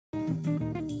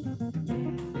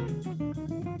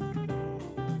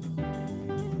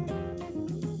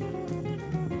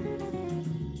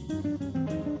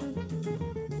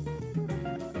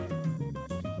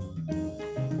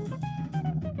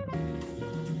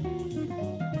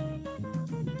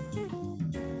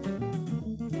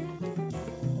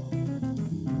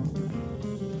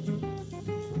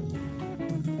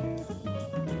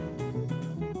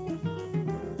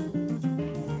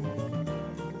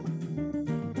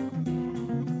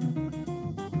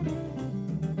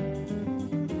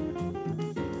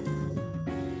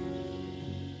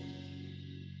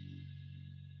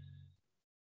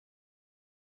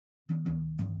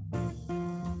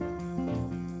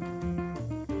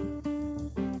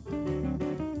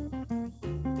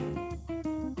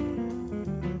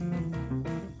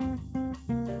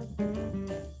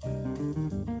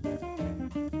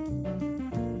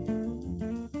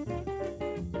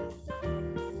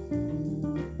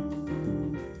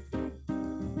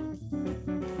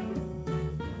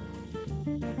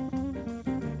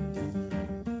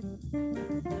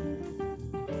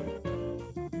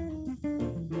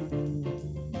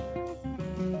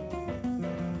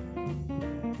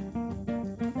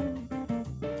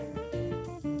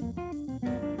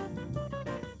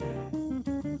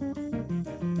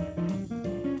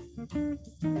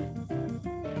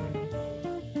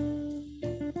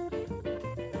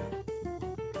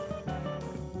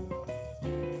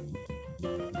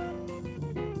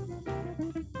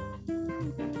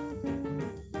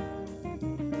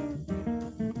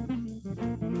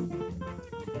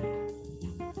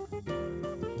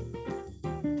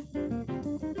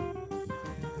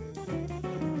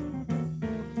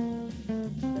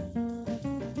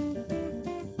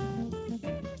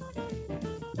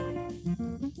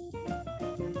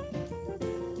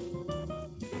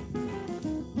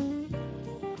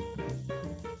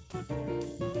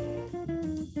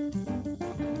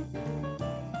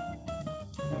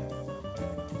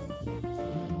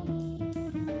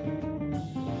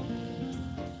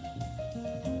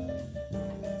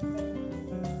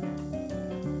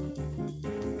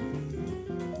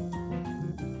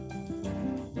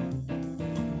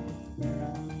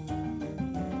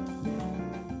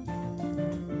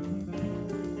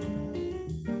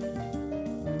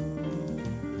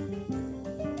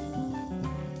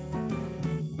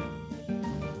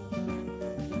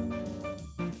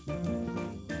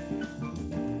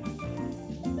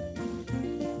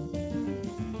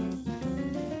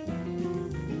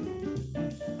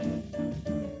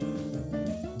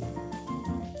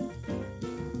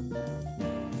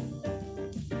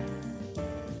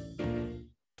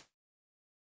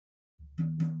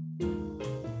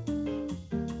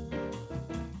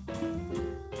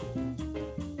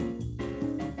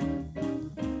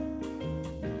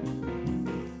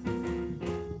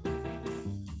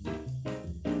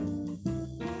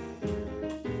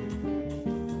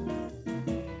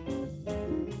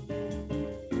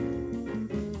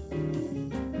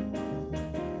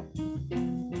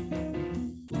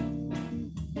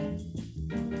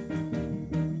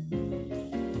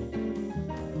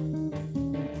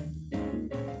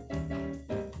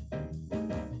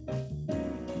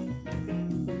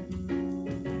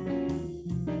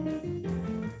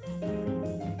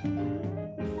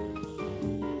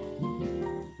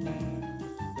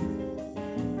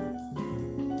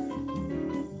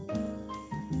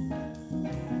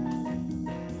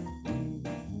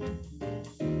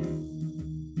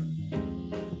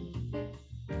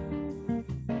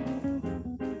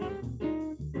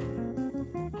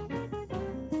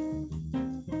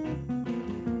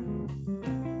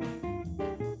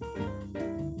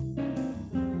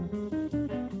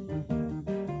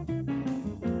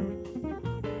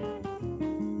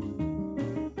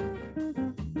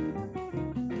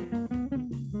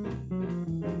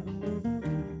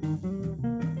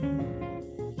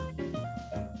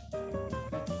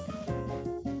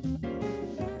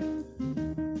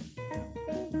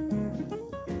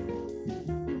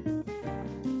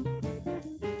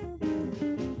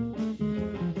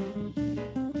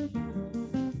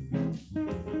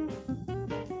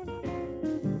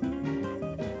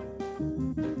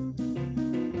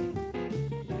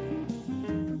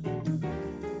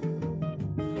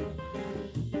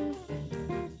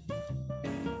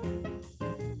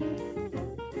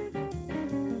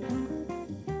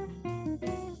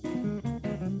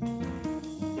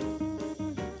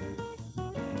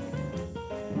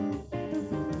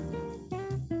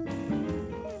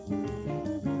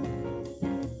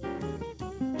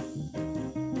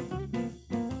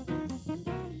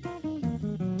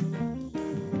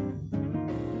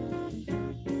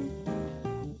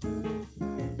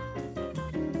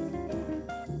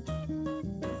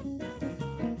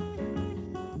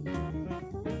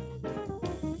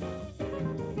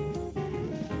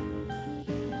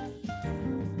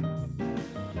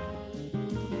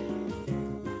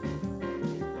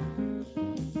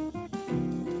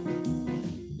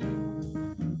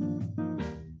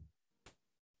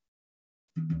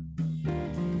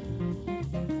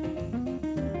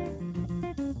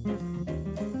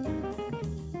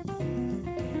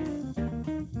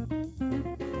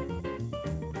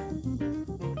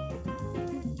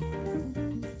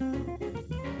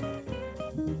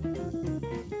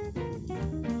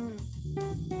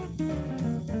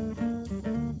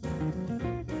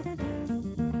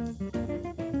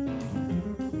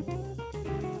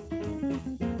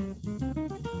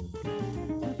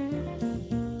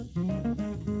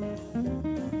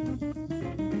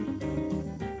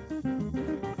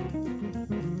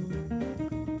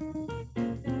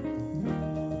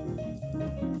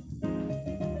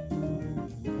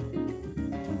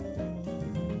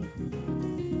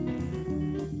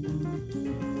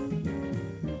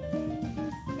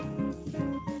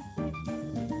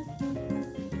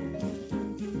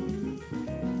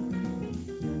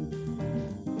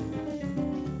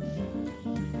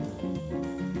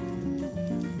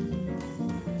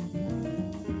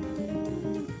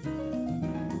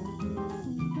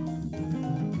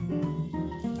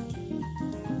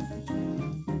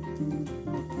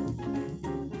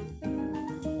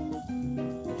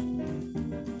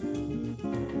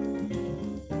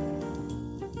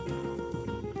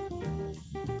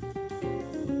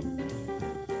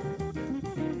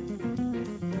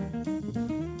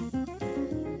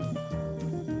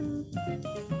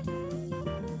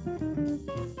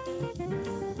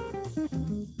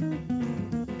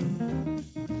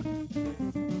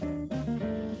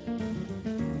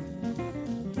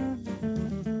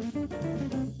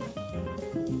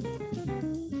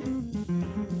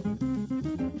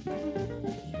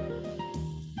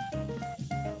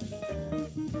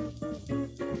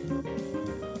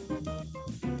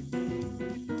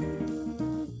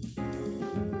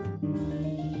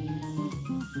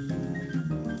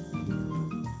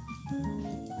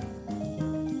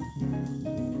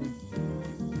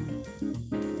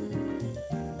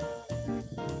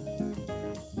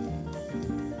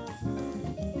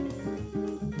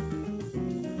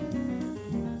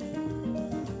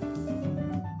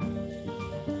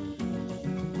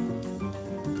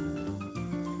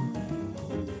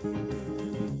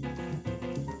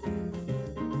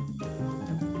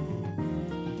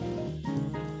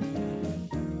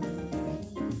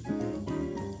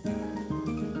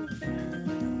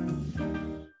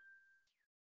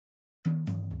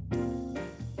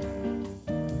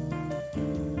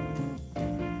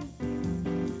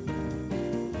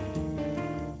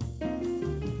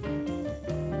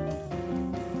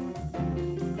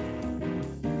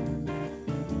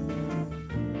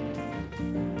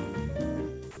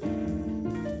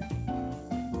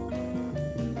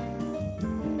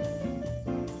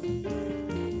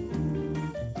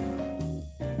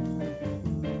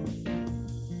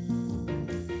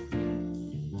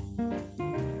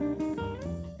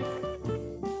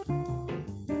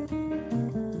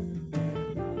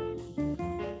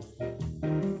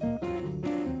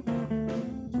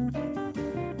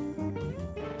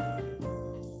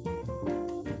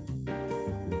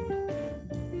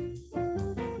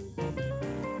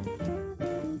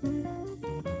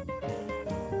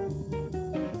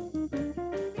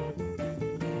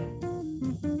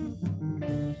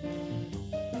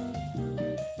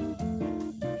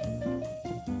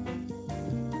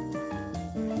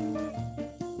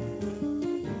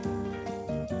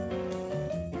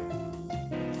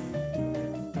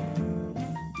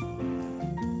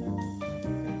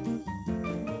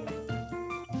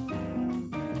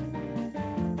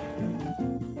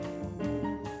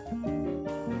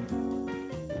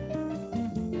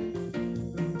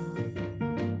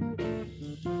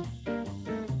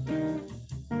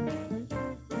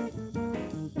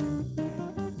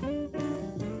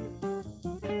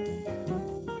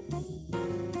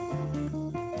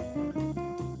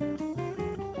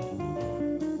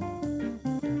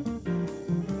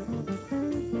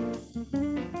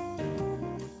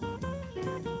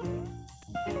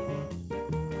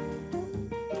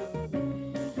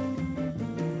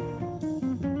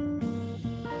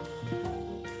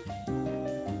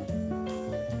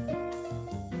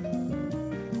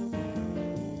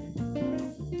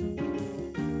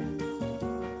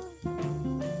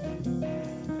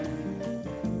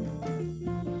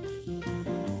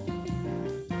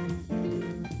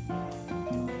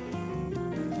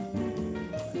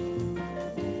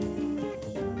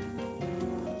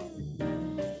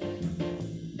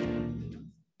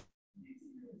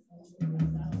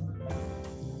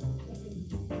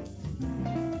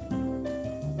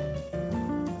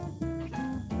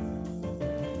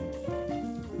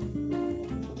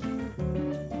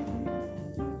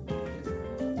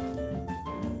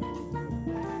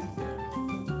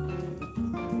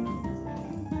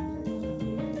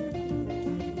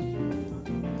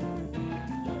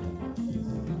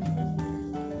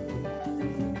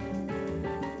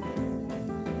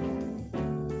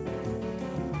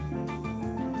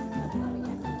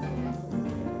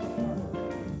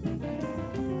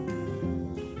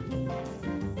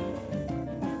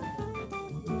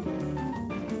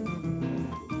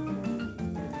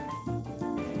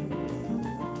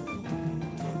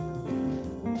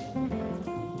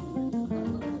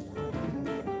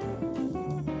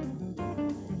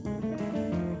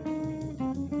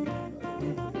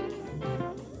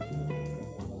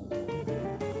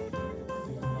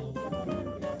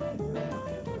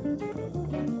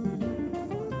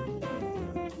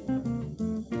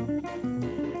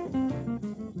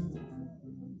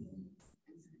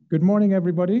Good morning,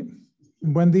 everybody.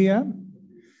 Buen dia.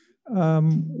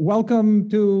 Welcome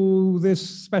to this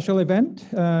special event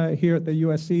here at the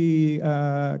USC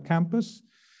campus.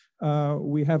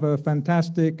 We have a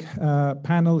fantastic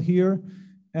panel here.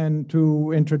 And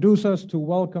to introduce us, to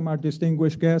welcome our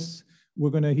distinguished guests, we're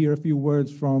going to hear a few words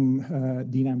from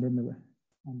Dean Amber Miller.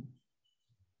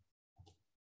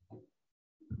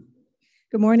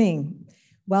 Good morning.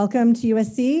 Welcome to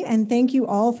USC, and thank you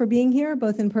all for being here,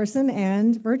 both in person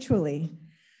and virtually.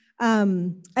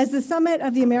 As the Summit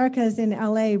of the Americas in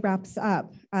LA wraps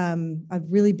up a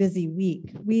really busy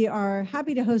week, we are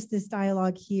happy to host this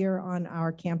dialogue here on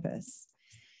our campus.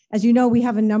 As you know, we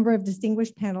have a number of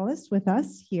distinguished panelists with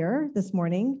us here this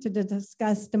morning to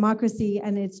discuss democracy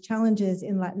and its challenges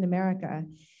in Latin America.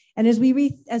 And as we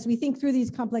think through these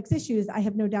complex issues, I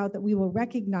have no doubt that we will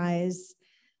recognize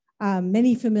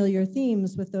many familiar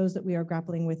themes with those that we are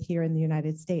grappling with here in the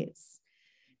United States.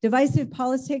 Divisive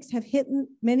politics have hit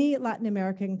many Latin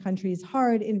American countries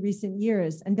hard in recent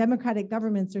years, and democratic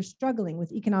governments are struggling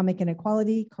with economic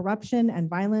inequality, corruption, and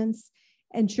violence,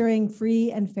 ensuring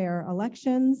free and fair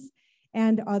elections,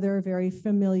 and other very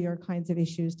familiar kinds of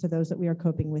issues to those that we are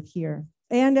coping with here.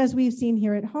 And as we've seen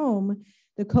here at home,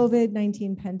 the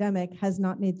COVID-19 pandemic has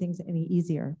not made things any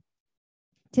easier.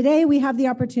 Today, we have the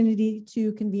opportunity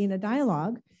to convene a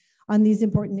dialogue on these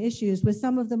important issues with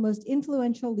some of the most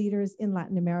influential leaders in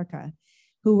Latin America,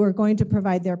 who are going to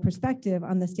provide their perspective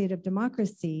on the state of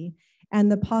democracy and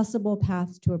the possible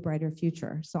paths to a brighter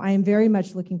future. So I am very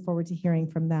much looking forward to hearing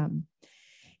from them.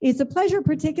 It's a pleasure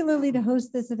particularly to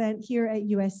host this event here at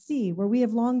USC, where we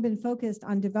have long been focused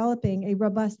on developing a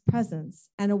robust presence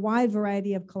and a wide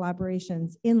variety of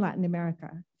collaborations in Latin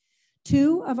America.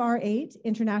 2 of our 8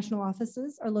 international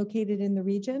offices are located in the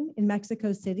region, in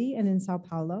Mexico City and in Sao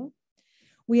Paulo.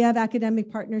 We have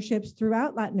academic partnerships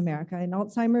throughout Latin America in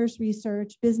Alzheimer's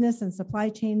research, business and supply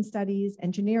chain studies,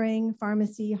 engineering,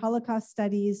 pharmacy, Holocaust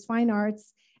studies, fine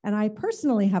arts, and I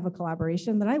personally have a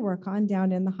collaboration that I work on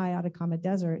down in the high Atacama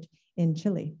Desert in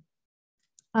Chile.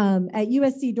 At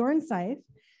USC Dornsife,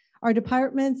 our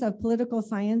departments of political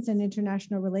science and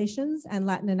international relations and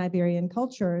Latin and Iberian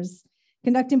cultures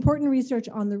conduct important research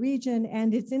on the region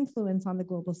and its influence on the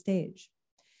global stage.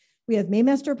 We have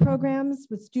Maymester programs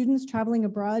with students traveling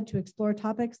abroad to explore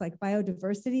topics like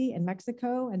biodiversity in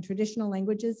Mexico and traditional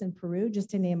languages in Peru, just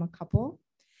to name a couple.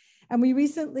 And we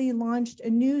recently launched a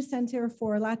new Center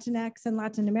for Latinx and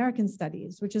Latin American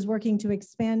Studies, which is working to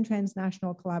expand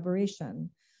transnational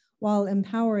collaboration while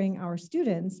empowering our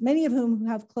students, many of whom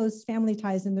have close family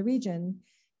ties in the region,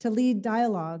 to lead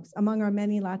dialogues among our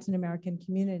many Latin American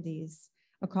communities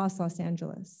across Los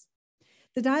Angeles.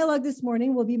 The dialogue this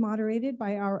morning will be moderated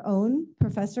by our own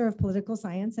Professor of Political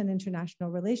Science and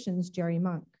International Relations, Jerry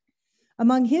Monk.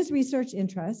 Among his research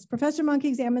interests, Professor Monk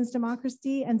examines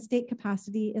democracy and state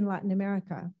capacity in Latin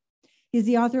America. He's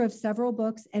the author of several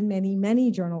books and many,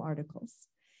 many journal articles.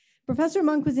 Professor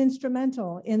Monk was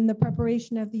instrumental in the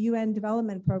preparation of the UN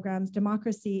Development Programme's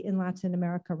Democracy in Latin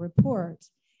America report,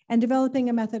 and developing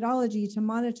a methodology to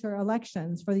monitor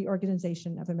elections for the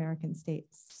Organization of American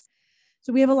States.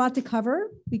 So we have a lot to cover.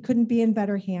 We couldn't be in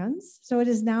better hands. So it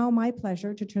is now my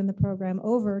pleasure to turn the program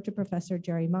over to Professor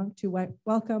Jerry Monk to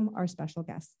welcome our special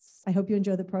guests. I hope you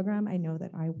enjoy the program. I know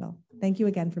that I will. Thank you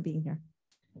again for being here.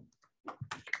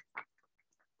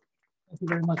 Thank you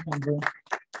very much, Andrea.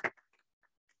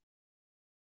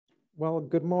 Well,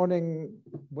 good morning.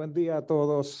 Buen dia a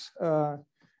todos.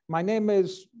 My name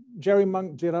is Jerry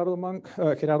Monk, Gerardo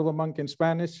Monk in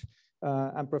Spanish.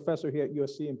 I'm professor here at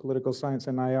USC in political science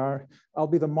and IR. I'll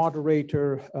be the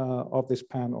moderator of this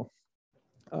panel.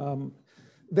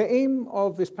 The aim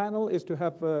of this panel is to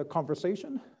have a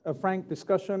conversation, a frank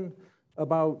discussion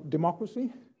about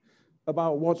democracy,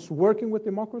 about what's working with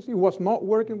democracy, what's not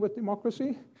working with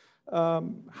democracy,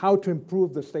 how to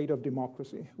improve the state of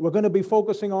democracy. We're going to be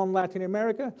focusing on Latin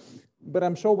America, but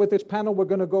I'm sure with this panel, we're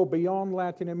going to go beyond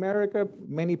Latin America.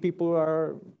 Many people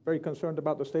are very concerned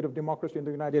about the state of democracy in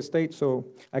the United States, so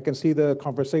I can see the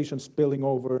conversation spilling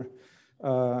over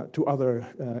to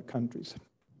other countries.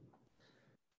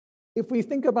 If we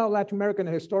think about Latin America in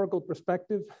a historical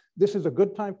perspective, this is a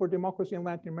good time for democracy in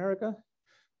Latin America.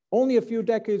 Only a few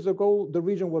decades ago, the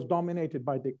region was dominated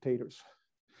by dictators.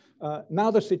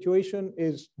 Now the situation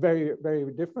is very,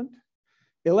 very different.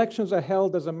 Elections are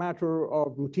held as a matter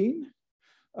of routine.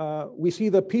 We see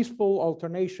the peaceful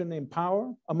alternation in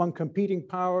power among competing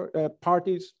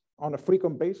parties on a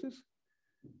frequent basis.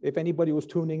 If anybody was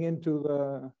tuning into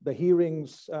the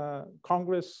hearings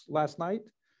Congress last night,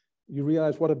 you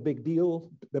realize what a big deal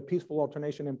the peaceful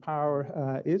alternation in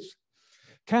power is.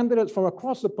 Candidates from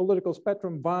across the political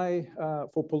spectrum vie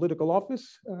for political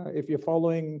office. If you're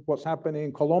following what's happening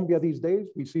in Colombia these days,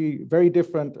 we see very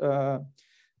different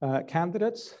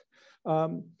candidates.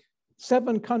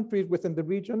 7 countries within the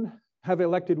region have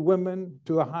elected women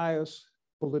to the highest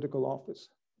political office.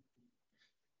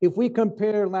 If we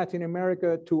compare Latin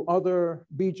America to other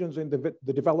regions in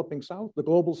the developing South, the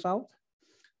global South,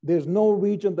 there's no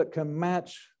region that can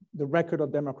match the record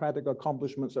of democratic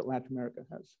accomplishments that Latin America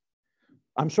has.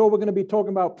 I'm sure we're going to be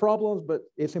talking about problems, but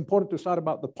it's important to start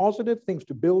about the positive things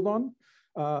to build on.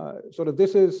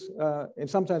 This is, in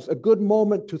some sense, a good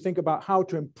moment to think about how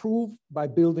to improve by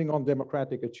building on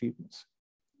democratic achievements.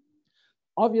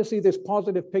 Obviously, this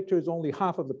positive picture is only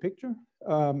half of the picture.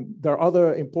 There are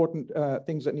other important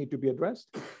things that need to be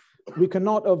addressed. We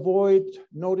cannot avoid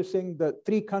noticing that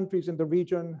 3 countries in the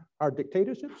region are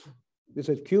dictatorships. This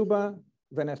is Cuba,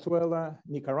 Venezuela,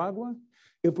 Nicaragua.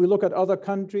 If we look at other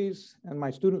countries, and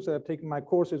my students that have taken my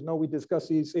courses know we discuss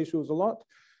these issues a lot,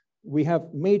 we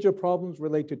have major problems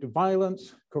related to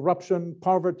violence, corruption,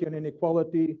 poverty and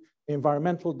inequality,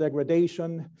 environmental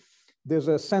degradation. There's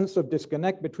a sense of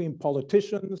disconnect between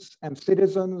politicians and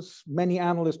citizens. Many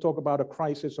analysts talk about a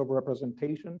crisis of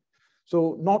representation.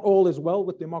 So not all is well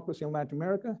with democracy in Latin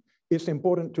America. It's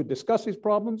important to discuss these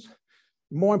problems.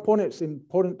 More important, it's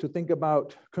important to think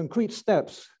about concrete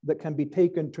steps that can be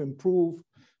taken to improve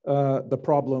the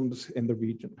problems in the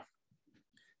region.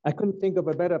 I couldn't think of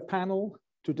a better panel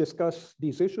to discuss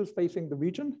these issues facing the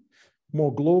region.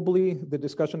 More globally, the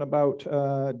discussion about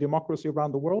democracy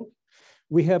around the world.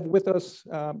 We have with us,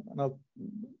 and I'll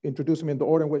introduce them in the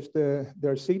order in which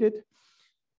they're seated,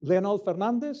 Leonel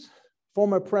Fernandez,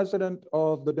 former president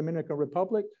of the Dominican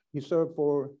Republic. He served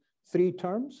for 3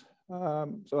 terms,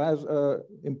 so has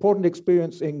important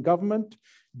experience in government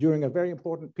during a very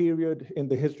important period in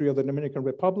the history of the Dominican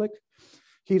Republic.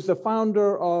 He's the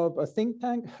founder of a think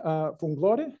tank,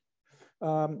 Funglore.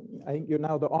 I think you're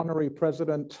now the honorary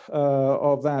president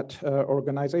of that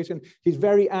organization. He's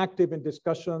very active in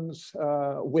discussions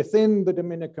within the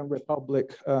Dominican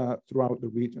Republic throughout the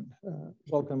region.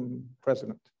 Welcome,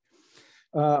 President.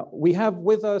 We have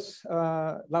with us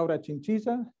Laura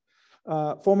Chinchilla,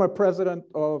 former president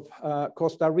of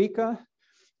Costa Rica,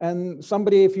 and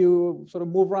somebody, if you sort of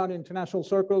move around international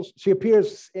circles, she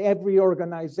appears every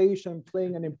organization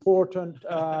playing an important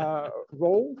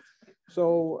role.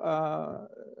 So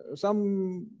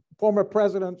some former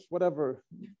presidents, whatever,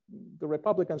 the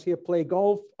Republicans here play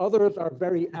golf. Others are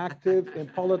very active in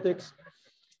politics.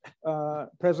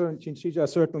 President Chinchilla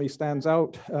certainly stands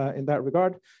out in that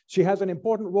regard. She has an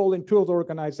important role in 2 of the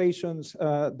organizations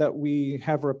that we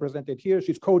have represented here.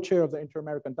 She's co-chair of the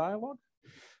Inter-American Dialogue.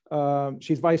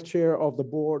 She's vice chair of the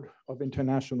board of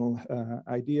International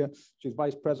IDEA. She's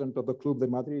vice president of the Club de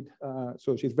Madrid.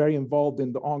 So she's very involved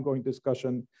in the ongoing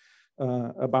discussion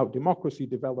about democracy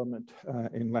development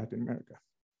in Latin America.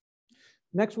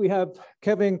 Next, we have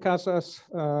Kevin Casas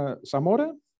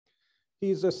Zamora.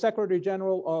 He's the Secretary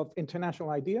General of International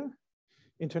IDEA.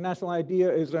 International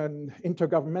IDEA is an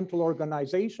intergovernmental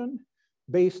organization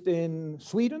based in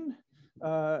Sweden,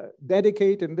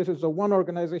 dedicated, and this is the one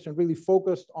organization really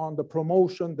focused on the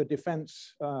promotion, the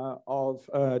defense of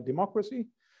democracy.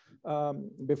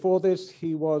 Before this,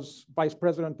 he was Vice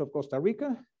President of Costa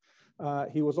Rica.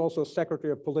 He was also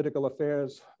Secretary of Political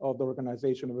Affairs of the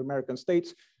Organization of American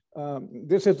States.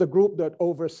 This is the group that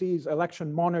oversees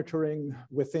election monitoring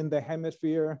within the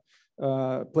hemisphere,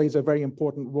 plays a very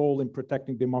important role in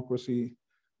protecting democracy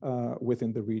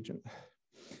within the region.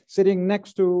 Sitting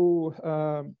next to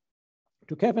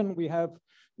Kevin, we have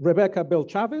Rebecca Bell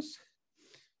Chavez.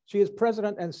 She is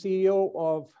president and CEO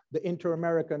of the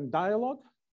Inter-American Dialogue.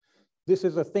 This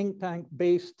is a think tank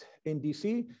based in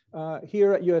DC.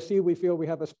 Here at USC, we feel we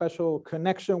have a special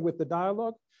connection with the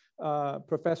dialogue.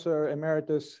 Professor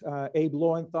Emeritus Abe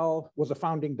Lowenthal was a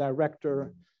founding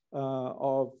director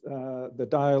of the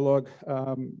dialogue.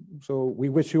 So we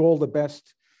wish you all the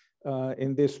best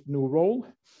in this new role.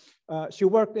 She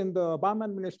worked in the Obama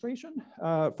administration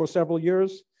for several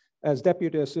years as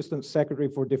Deputy Assistant Secretary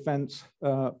for Defense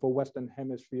for Western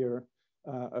Hemisphere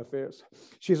Affairs.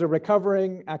 She's a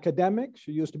recovering academic.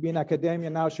 She used to be in academia.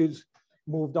 Now she's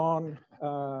moved on,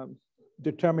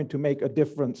 determined to make a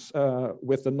difference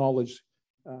with the knowledge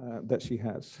that she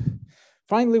has.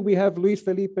 Finally, we have Luis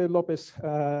Felipe Lopez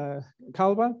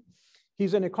Calva.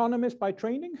 He's an economist by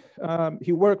training.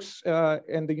 He works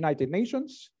in the United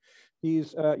Nations.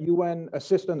 He's UN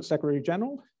Assistant Secretary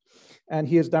General, and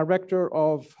he is director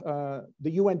of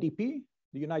the UNDP,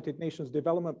 the United Nations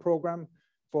Development Program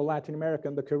for Latin America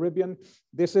and the Caribbean.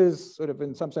 This is sort of,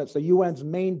 in some sense, the UN's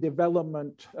main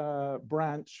development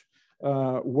branch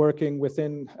working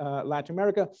within Latin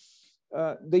America.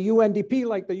 The UNDP,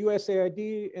 like the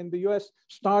USAID in the US,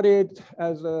 started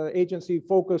as an agency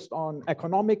focused on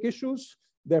economic issues.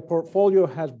 Their portfolio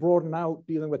has broadened out,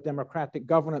 dealing with democratic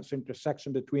governance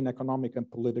intersection between economic and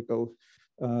political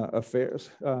affairs.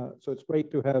 So it's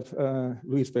great to have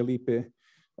Luis Felipe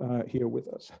here with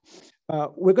us.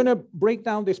 We're going to break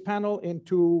down this panel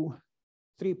into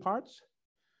 3 parts.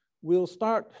 We'll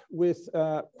start with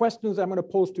questions I'm going to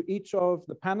pose to each of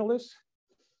the panelists.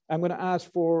 I'm going to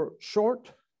ask for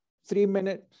short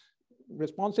 3-minute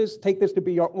responses. Take this to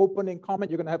be your opening comment.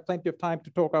 You're going to have plenty of time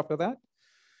to talk after that.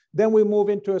 Then we move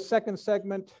into a second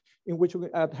segment in which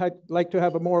I'd like to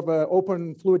have a more of an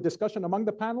open, fluid discussion among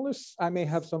the panelists. I may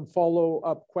have some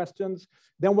follow-up questions.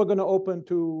 Then we're going to open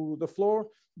to the floor.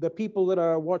 The people that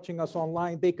are watching us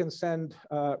online, they can send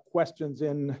questions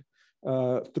in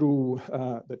through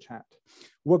the chat.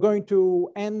 We're going to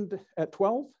end at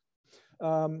 12.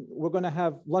 We're going to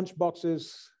have lunch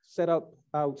boxes set up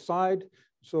outside,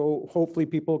 so hopefully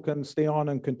people can stay on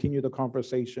and continue the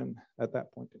conversation at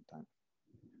that point in time.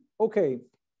 Okay,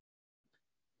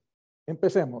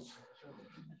 empecemos.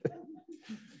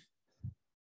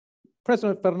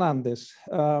 President Fernandez,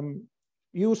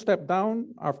 you stepped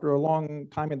down after a long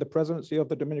time in the presidency of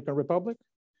the Dominican Republic,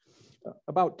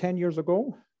 about 10 years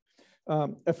ago.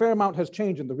 A fair amount has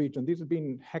changed in the region. These have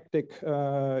been hectic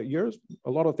years,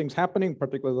 a lot of things happening,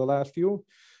 particularly the last few.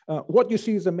 What do you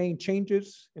see as the main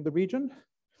changes in the region?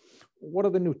 What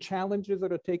are the new challenges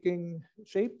that are taking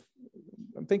shape?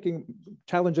 I'm thinking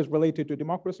challenges related to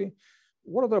democracy.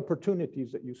 What are the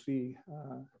opportunities that you see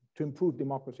to improve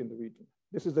democracy in the region?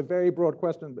 This is a very broad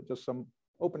question, but just some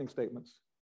opening statements.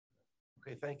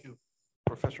 Okay, thank you,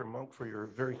 Professor Monk, for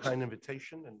your very kind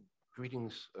invitation, and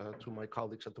greetings to my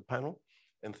colleagues at the panel.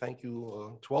 And thank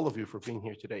you to all of you for being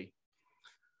here today.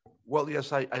 Well,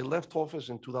 yes, I left office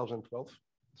in 2012,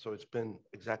 so it's been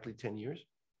exactly 10 years.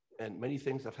 And many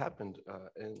things have happened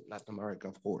in Latin America,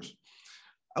 of course.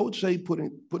 I would say,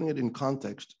 putting it in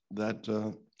context, that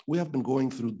we have been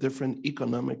going through different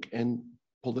economic and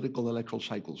political electoral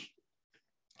cycles.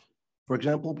 For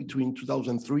example, between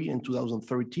 2003 and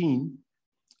 2013,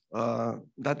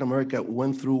 Latin America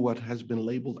went through what has been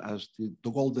labeled as the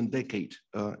golden decade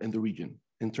in the region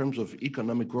in terms of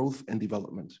economic growth and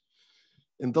development.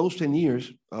 In those 10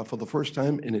 years, for the first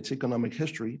time in its economic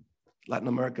history, Latin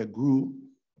America grew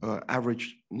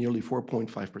averaged nearly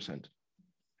 4.5%.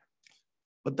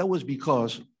 But that was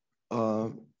because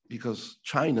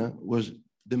China was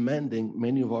demanding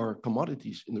many of our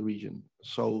commodities in the region.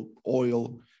 So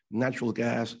oil, natural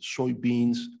gas,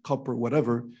 soybeans, copper,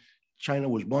 whatever, China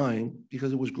was buying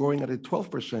because it was growing at a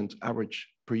 12% average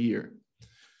per year.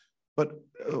 But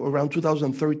around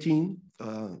 2013,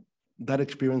 that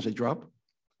experienced a drop.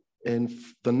 And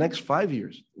the next 5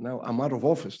 years, now I'm out of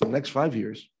office, the next 5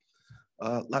 years,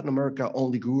 Latin America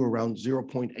only grew around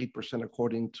 0.8%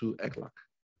 according to ECLAC,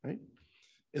 right?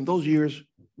 In those years,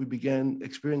 we began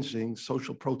experiencing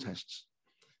social protests.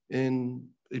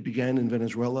 It began in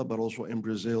Venezuela, but also in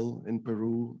Brazil, in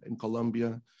Peru, in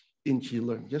Colombia, in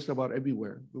Chile, just about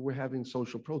everywhere. We were having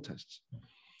social protests.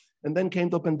 And then came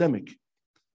the pandemic.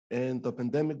 And the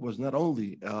pandemic was not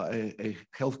only a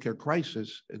healthcare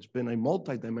crisis, it's been a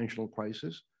multidimensional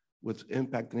crisis with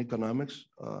impact on economics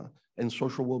and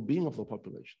social well-being of the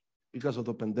population. Because of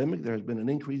the pandemic, there has been an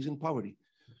increase in poverty.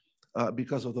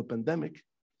 Because of the pandemic,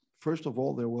 first of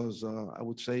all, there was, I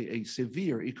would say, a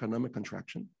severe economic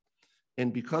contraction.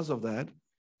 And because of that,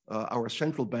 our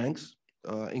central banks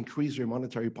increased their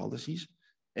monetary policies,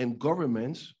 and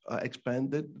governments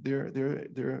expanded their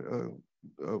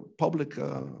public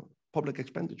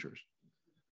expenditures.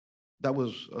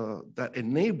 That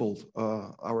enabled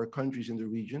our countries in the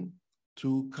region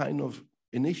to kind of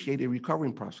initiate a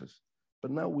recovering process.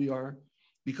 But now we are,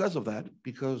 because of that,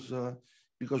 because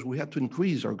we had to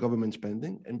increase our government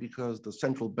spending, and because the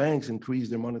central banks increased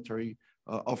their monetary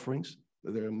offerings,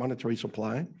 their monetary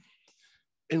supply,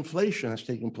 inflation has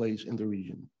taken place in the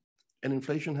region. And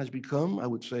inflation has become, I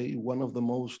would say, one of the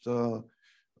most,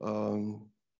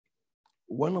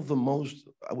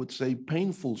 I would say,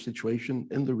 painful situation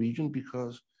in the region,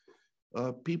 because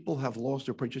people have lost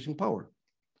their purchasing power.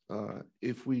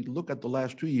 If we look at the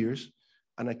last 2 years,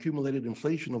 an accumulated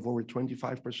inflation of over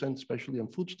 25%, especially on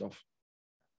foodstuff.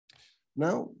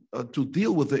 Now, to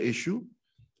deal with the issue,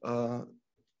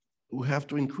 we have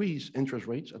to increase interest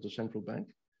rates at the central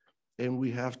bank, and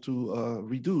we have to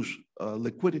reduce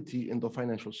liquidity in the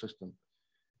financial system.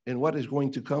 And what is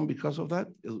going to come because of that?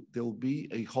 There'll be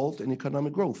a halt in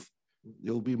economic growth.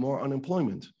 There'll be more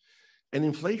unemployment. And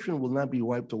inflation will not be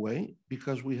wiped away,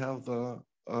 because we have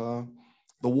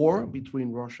the war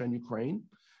between Russia and Ukraine,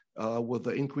 with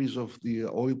the increase of the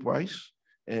oil price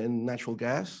and natural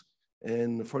gas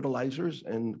and fertilizers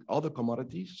and other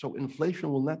commodities. So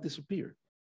inflation will not disappear.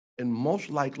 And most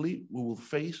likely we will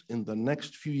face in the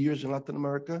next few years in Latin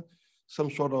America, some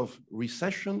sort of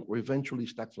recession or eventually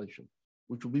stagflation,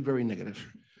 which will be very negative.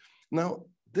 Now,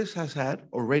 this has had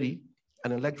already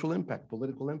an electoral impact,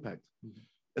 political impact.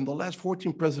 In the last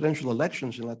 14 presidential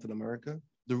elections in Latin America,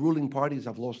 the ruling parties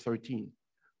have lost 13.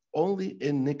 Only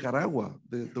in Nicaragua,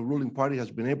 the ruling party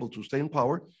has been able to stay in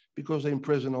power because they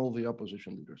imprison all the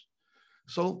opposition leaders.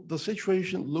 So the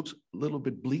situation looks a little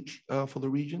bit bleak for the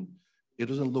region. It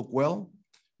doesn't look well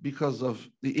because of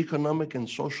the economic and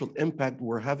social impact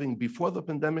we're having before the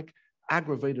pandemic,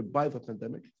 aggravated by the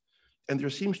pandemic. And there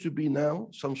seems to be now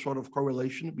some sort of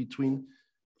correlation between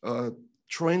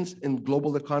trends in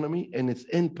global economy and its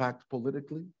impact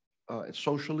politically,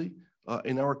 socially,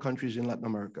 in our countries in Latin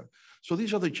America. So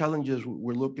these are the challenges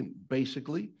we're looking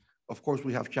basically. Of course,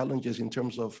 we have challenges in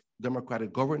terms of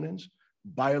democratic governance,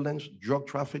 violence, drug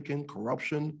trafficking,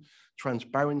 corruption,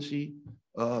 transparency,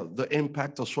 the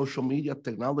impact of social media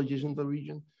technologies in the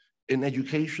region. In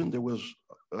education,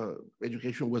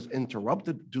 education was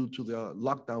interrupted due to the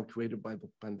lockdown created by the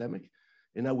pandemic.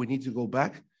 And now we need to go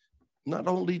back, not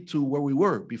only to where we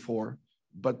were before,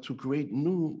 but to create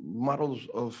new models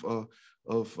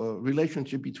of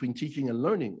relationship between teaching and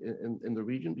learning in the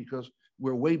region, because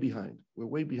we're way behind. We're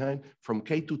way behind from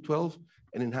K to 12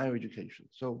 and in higher education.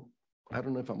 So I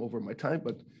don't know if I'm over my time,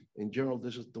 but in general,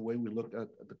 this is the way we look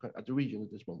at the region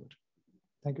at this moment.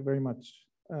 Thank you very much.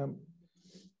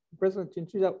 President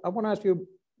Chinchilla, I want to ask you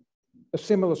a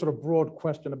similar sort of broad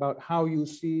question about how you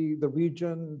see the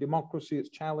region, democracy, its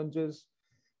challenges.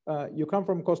 You come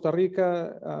from Costa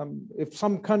Rica. If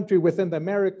some country within the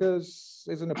Americas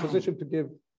is in a position to give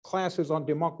classes on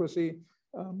democracy,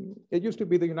 it used to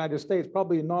be the United States,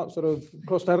 probably not. Sort of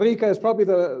Costa Rica is probably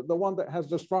the one that has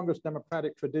the strongest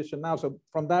democratic tradition now. So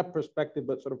from that perspective,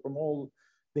 but sort of from all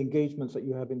the engagements that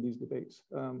you have in these debates,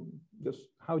 just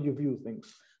how do you view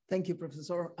things? Thank you,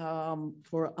 Professor,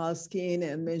 for asking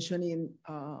and mentioning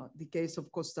the case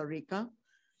of Costa Rica.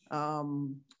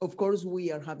 Of course,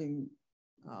 we are having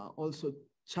also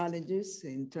challenges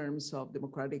in terms of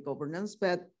democratic governance,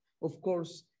 but of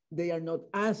course, they are not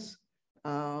as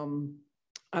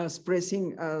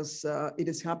pressing as it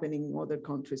is happening in other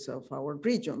countries of our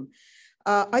region.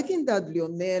 I think that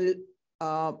Lionel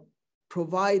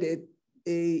provided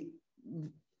a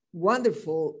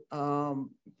wonderful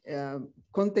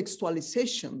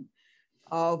contextualization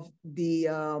of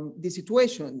the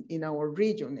situation in our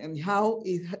region and how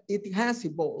it has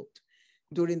evolved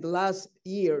during the last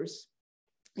years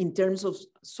in terms of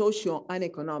social and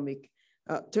economic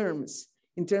terms,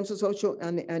 in terms of social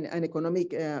and economic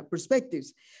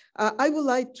perspectives. I would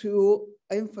like to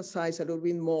emphasize a little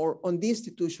bit more on the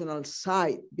institutional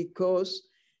side, because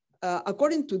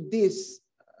according to this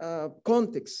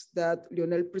context that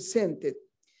Lionel presented,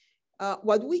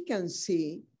 what we can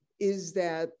see is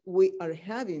that we are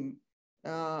having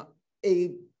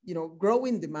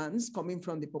growing demands coming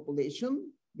from the population,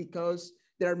 because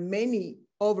there are many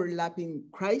overlapping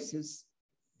crises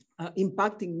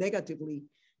impacting negatively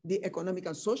the economic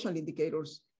and social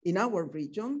indicators in our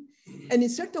region. And in a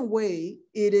certain way,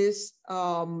 it is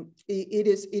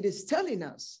telling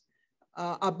us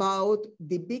about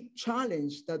the big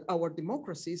challenge that our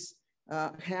democracies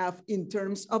have in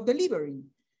terms of delivering,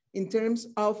 in terms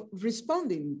of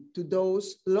responding to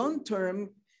those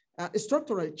long-term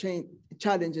structural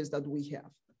challenges that we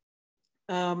have.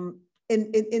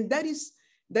 And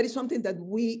that is something that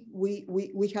we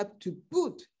have to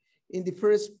put in the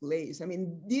first place. I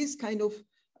mean, these kind of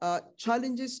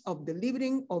challenges of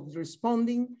delivering, of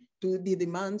responding to the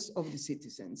demands of the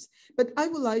citizens. But I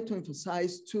would like to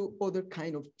emphasize two other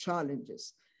kind of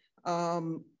challenges,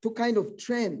 two kind of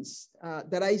trends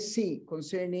that I see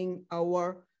concerning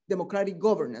our democratic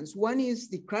governance. One is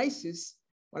the crisis,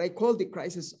 what I call the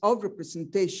crisis of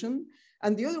representation,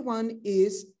 and the other one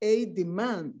is a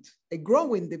demand, a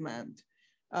growing demand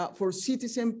for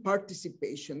citizen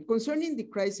participation. Concerning the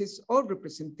crisis of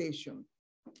representation,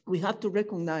 we have to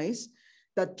recognize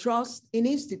that trust in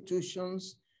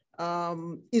institutions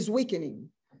is weakening,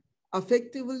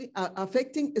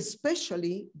 affecting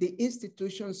especially the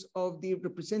institutions of the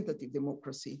representative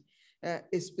democracy,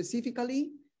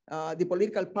 specifically the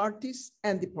political parties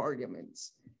and the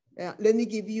parliaments. Let me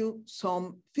give you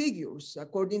some figures.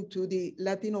 According to the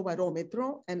Latino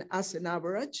Barometer, and as an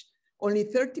average, only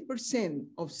 30%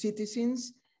 of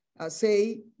citizens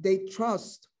say they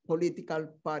trust political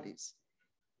parties.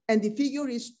 And the figure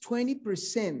is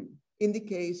 20% in the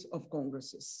case of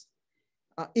congresses.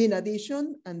 In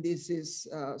addition, and this is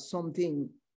something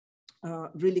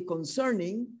really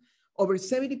concerning, over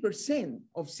 70%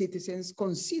 of citizens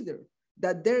consider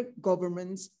that their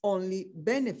governments only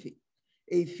benefit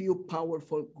a few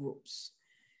powerful groups.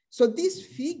 So these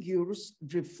figures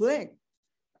reflect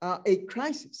a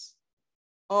crisis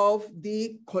of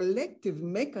the collective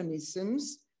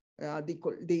mechanisms,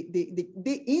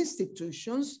 the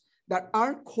institutions that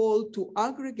are called to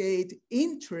aggregate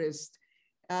interest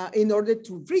in order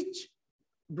to reach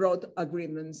broad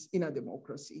agreements in a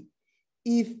democracy.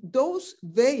 If those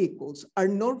vehicles are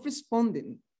not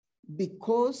responding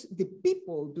because the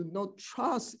people do not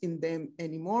trust in them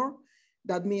anymore,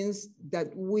 that means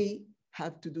that we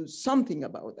have to do something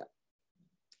about that.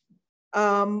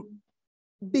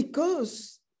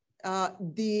 Because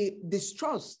the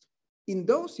distrust in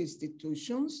those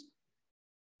institutions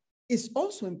is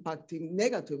also impacting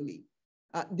negatively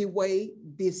the way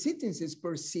the citizens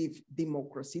perceive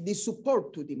democracy, the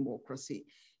support to democracy.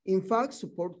 In fact,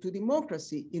 support to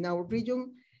democracy in our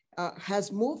region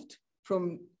has moved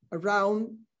from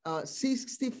around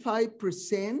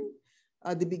 65%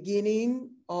 at the beginning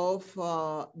of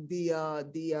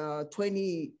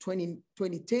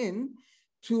 2010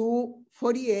 to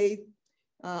 48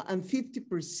 and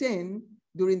 50%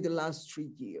 during the last 3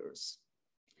 years.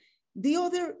 The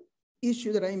other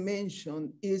issue that I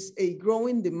mentioned is a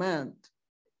growing demand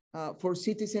for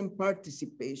citizen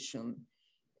participation.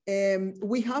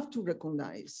 We have to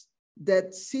recognize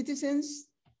that citizens,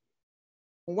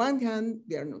 on one hand,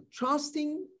 they are not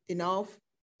trusting enough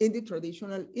in the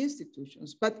traditional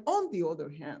institutions, but on the other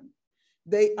hand,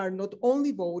 they are not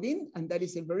only voting, and that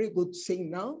is a very good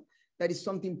signal, that is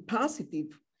something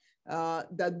positive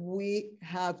that we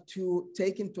have to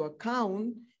take into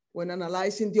account when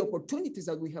analyzing the opportunities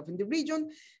that we have in the region.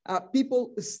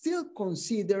 People still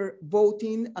consider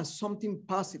voting as something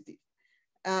positive,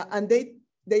 and they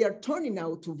are turning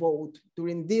out to vote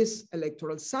during this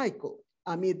electoral cycle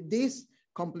amid this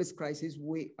complex crisis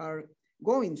we are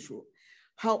going through.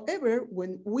 However,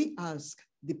 when we ask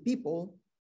the people,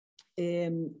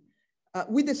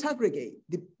 we disaggregate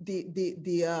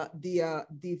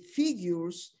the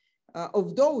figures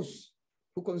of those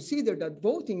who consider that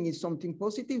voting is something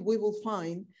positive. We will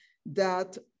find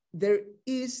that there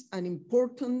is an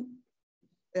important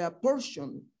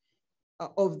portion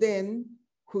of them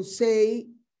who say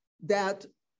that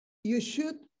you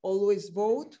should always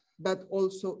vote, but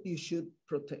also you should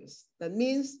protest. That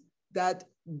means that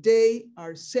they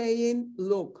are saying,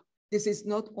 look, this is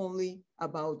not only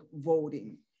about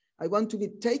voting. I want to be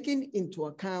taken into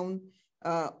account,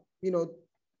 I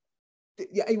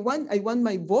want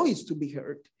my voice to be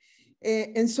heard.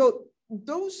 And so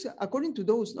those, according to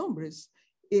those numbers,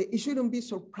 it shouldn't be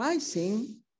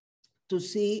surprising to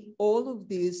see all of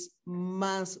this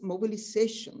mass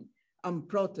mobilization and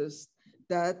protests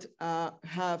that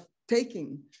have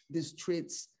taken the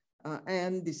streets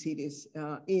and the cities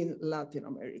in Latin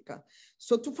America.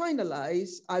 So to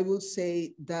finalize, I will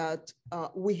say that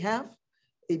we have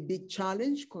a big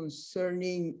challenge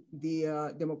concerning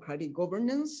the democratic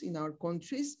governance in our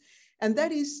countries, and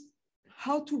that is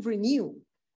how to renew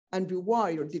and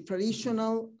rewire the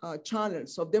traditional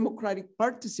channels of democratic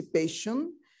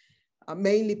participation,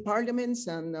 mainly parliaments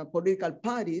and political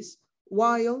parties,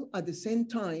 while at the same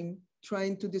time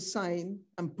trying to design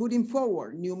and putting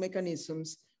forward new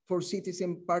mechanisms for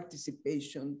citizen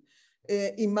participation.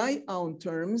 In my own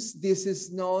terms, this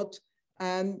is not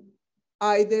an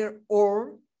either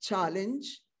or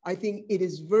challenge. I think it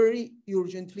is very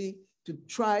urgently to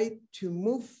try to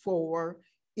move forward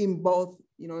in both,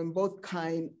 in both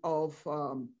kind of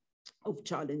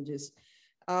challenges.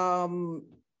 I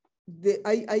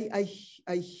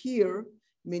hear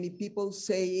many people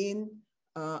saying,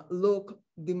 look,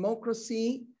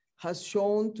 democracy has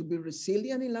shown to be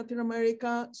resilient in Latin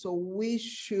America, so we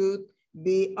should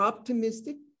be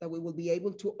optimistic that we will be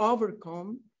able to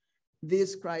overcome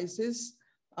this crisis.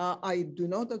 I do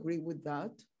not agree with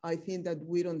that. I think that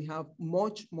we don't have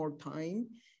much more time,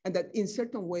 and that in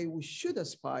certain way we should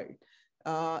aspire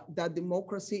that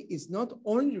democracy is not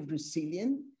only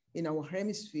resilient in our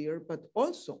hemisphere, but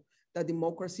also that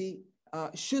democracy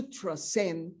should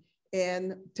transcend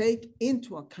and take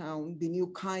into account the new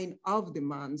kind of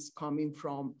demands coming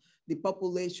from the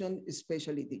population,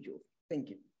 especially the youth. Thank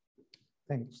you.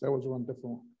 Thanks, that was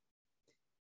wonderful.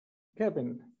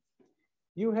 Kevin,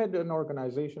 you had an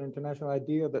organization, International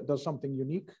IDEA, that does something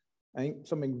unique, I think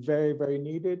something very, very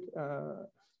needed.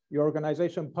 Your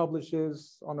organization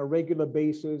publishes on a regular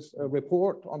basis a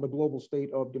report on the global state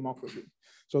of democracy.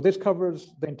 So this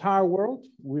covers the entire world.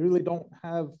 We really don't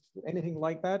have anything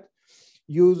like that.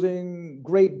 using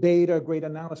great data, great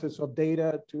analysis of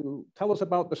data to tell us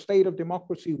about the state of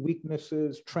democracy,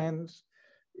 weaknesses, trends.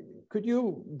 Could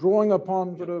you, drawing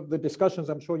upon sort of the discussions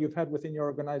I'm sure you've had within your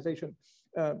organization,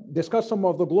 discuss some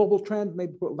of the global trends,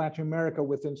 maybe put Latin America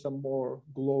within some more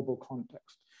global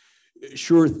context?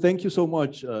 Sure. Thank you so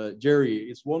much, Jerry.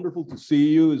 It's wonderful to see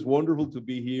you. It's wonderful to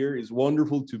be here. It's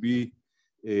wonderful to be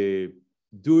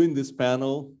doing this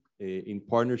panel in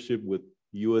partnership with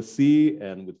USC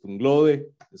and with Funglode.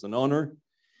 It's an honor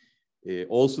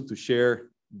also to share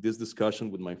this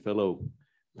discussion with my fellow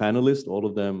panelists, all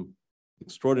of them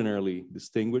extraordinarily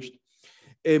distinguished.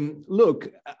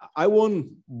 Look, I won't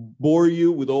bore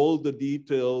you with all the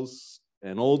details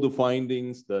and all the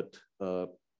findings that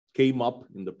came up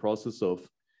in the process of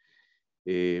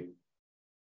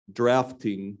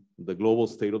drafting the Global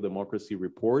State of Democracy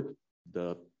report,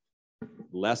 the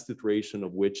last iteration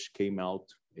of which came out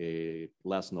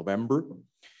last November.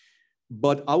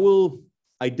 But I will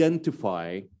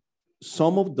identify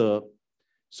some of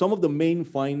the main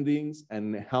findings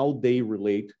and how they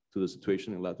relate to the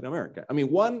situation in Latin America. I mean,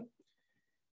 one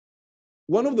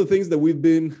of the things that we've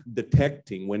been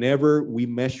detecting whenever we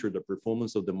measure the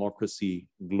performance of democracy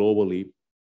globally,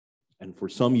 and for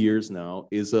some years now,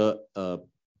 is a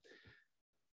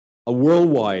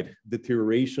worldwide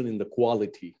deterioration in the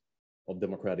quality of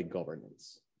democratic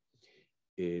governance.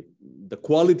 The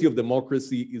quality of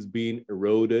democracy is being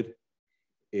eroded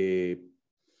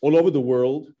all over the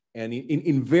world and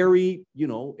in very,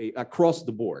 across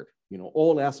the board.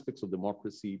 All aspects of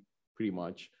democracy pretty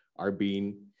much are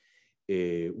being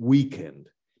weakened.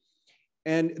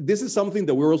 And this is something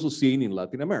that we're also seeing in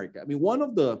Latin America. I mean, one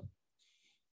of the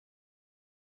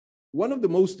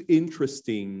most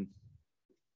interesting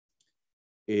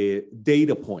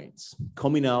data points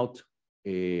coming out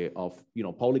of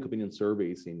public opinion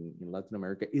surveys in Latin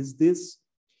America is this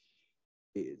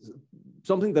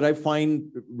something that I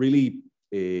find really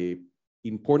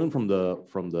important from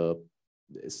the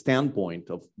standpoint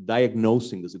of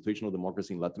diagnosing the situation of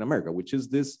democracy in Latin America, which is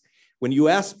this: when you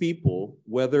ask people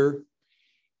whether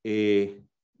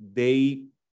they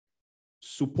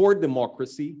support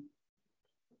democracy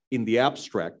in the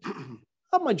abstract,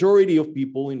 a majority of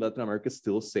people in Latin America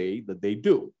still say that they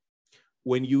do.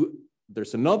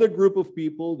 There's another group of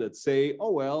people that say,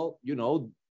 oh, well,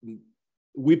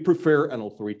 we prefer an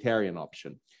authoritarian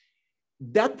option.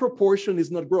 That proportion is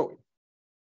not growing.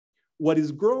 What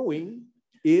is growing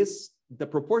is the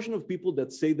proportion of people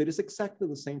that say that it's exactly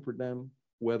the same for them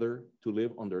whether to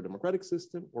live under a democratic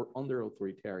system or under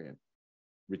authoritarian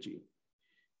regime.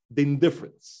 The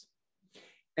indifference.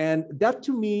 And that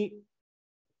to me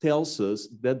tells us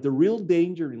that the real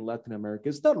danger in Latin America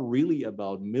is not really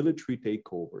about military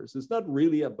takeovers. It's not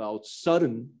really about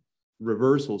sudden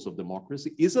reversals of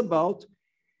democracy. It's about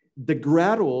the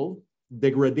gradual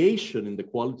degradation in the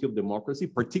quality of democracy,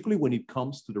 particularly when it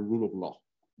comes to the rule of law,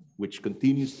 which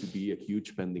continues to be a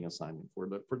huge pending assignment for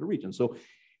the region. So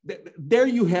there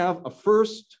you have a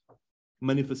first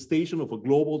manifestation of a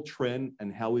global trend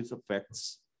and how it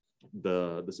affects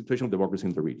the situation of democracy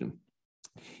in the region.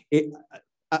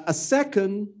 A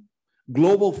second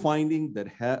global finding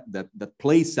that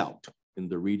plays out in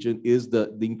the region is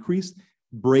the increased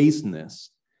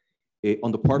brazeness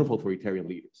on the part of authoritarian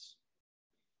leaders.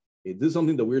 This is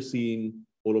something that we're seeing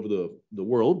all over the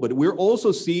world, but we're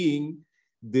also seeing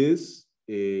this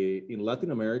in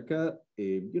Latin America.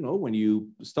 When you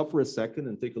stop for a second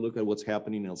and take a look at what's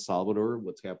happening in El Salvador,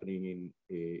 what's happening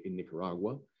in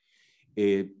Nicaragua,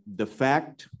 the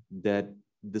fact that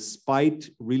despite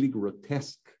really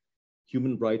grotesque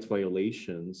human rights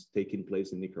violations taking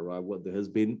place in Nicaragua, there has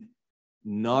been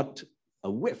not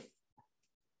a whiff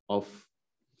of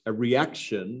a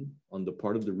reaction on the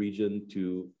part of the region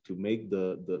to make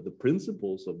the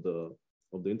principles of the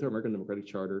Inter-American Democratic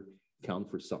Charter count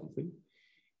for something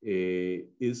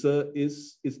is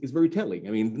very telling.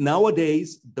 I mean,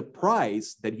 nowadays, the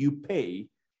price that you pay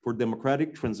for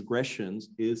democratic transgressions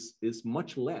is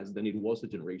much less than it was a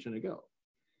generation ago.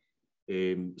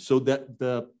 So that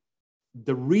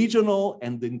the regional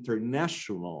and the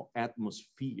international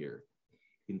atmosphere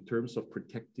in terms of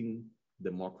protecting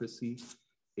democracy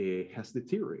has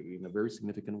deteriorated in a very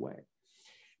significant way.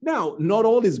 Now, not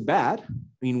all is bad.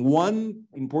 I mean, one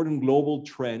important global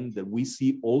trend that we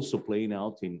see also playing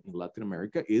out in Latin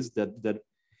America is that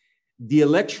the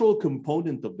electoral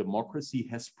component of democracy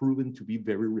has proven to be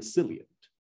very resilient.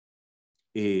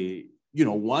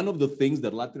 One of the things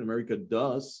that Latin America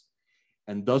does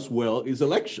and does well is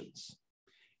elections.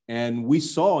 And we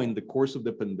saw in the course of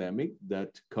the pandemic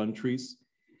that countries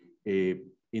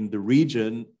in the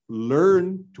region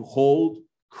learn to hold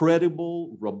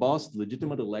credible, robust,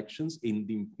 legitimate elections in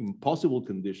the impossible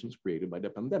conditions created by the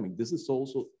pandemic. This is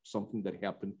also something that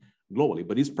happened globally,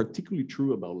 but it's particularly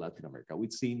true about Latin America.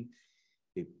 We've seen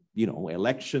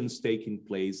elections taking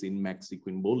place in Mexico,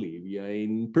 in Bolivia,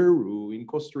 in Peru, in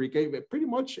Costa Rica, pretty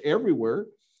much everywhere,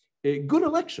 good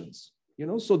elections.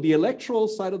 So the electoral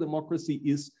side of democracy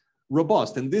is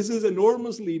robust, and this is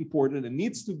enormously important and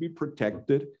needs to be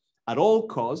protected at all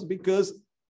costs, because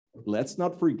let's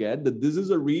not forget that this is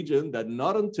a region that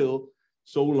not until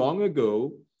so long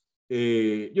ago,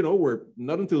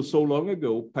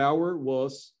 power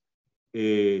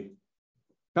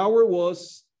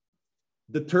was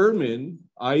determined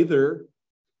either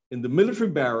in the military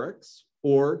barracks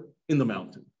or in the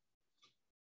mountain.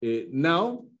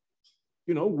 Now,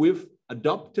 we've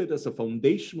adopted as a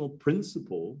foundational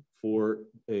principle for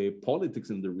politics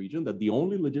in the region that the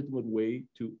only legitimate way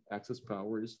to access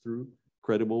power is through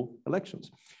credible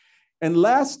elections. And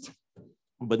last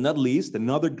but not least,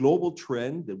 another global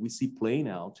trend that we see playing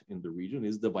out in the region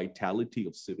is the vitality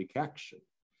of civic action.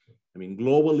 I mean,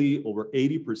 globally, over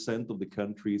 80% of the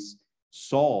countries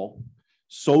saw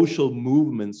social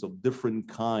movements of different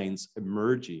kinds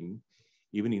emerging,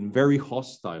 even in very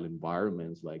hostile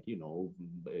environments like,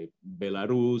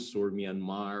 Belarus or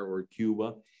Myanmar or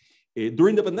Cuba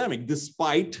during the pandemic,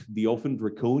 despite the often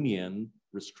draconian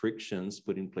restrictions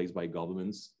put in place by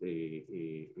governments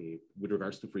with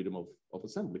regards to freedom of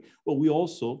assembly. Well, we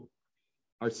also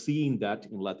are seeing that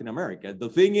in Latin America. The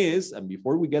thing is, and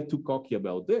before we get too cocky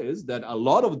about this, that a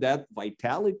lot of that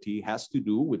vitality has to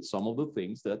do with some of the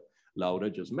things that Laura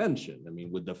just mentioned. I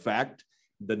mean, with the fact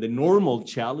that the normal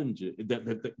challenges,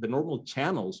 the normal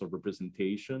channels of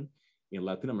representation in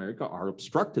Latin America are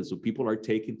obstructed. So people are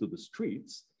taken to the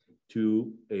streets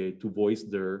to voice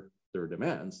their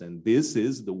demands. And this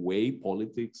is the way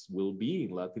politics will be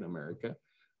in Latin America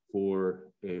for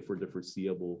the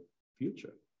foreseeable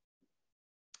future.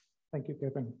 Thank you,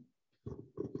 Kevin.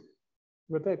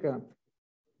 Rebecca,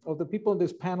 of the people in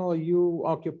this panel, you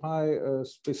occupy a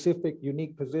specific,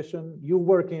 unique position. You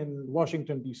work in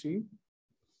Washington, D.C.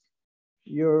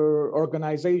 Your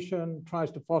organization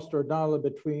tries to foster a dialogue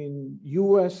between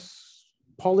U.S.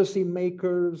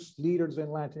 policymakers, leaders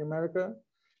in Latin America.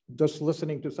 Just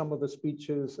listening to some of the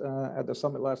speeches at the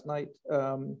summit last night,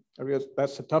 I realize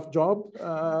that's a tough job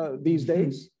these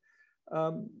days.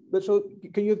 But so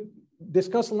can you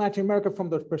discuss Latin America from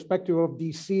the perspective of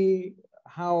DC,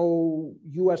 how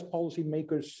US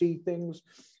policymakers see things,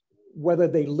 whether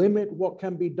they limit what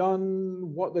can be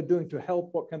done, what they're doing to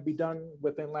help what can be done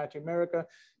within Latin America,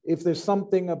 if there's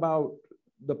something about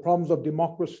the problems of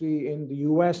democracy in the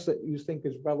US that you think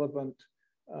is relevant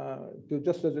to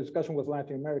just a discussion with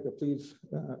Latin America, please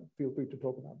feel free to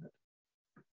talk about that.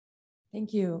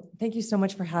 Thank you. Thank you so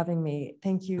much for having me.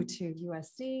 Thank you to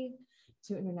USC,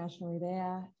 to International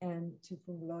IDEA, and to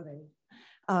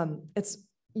Fully-fledged.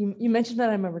 You mentioned that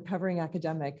I'm a recovering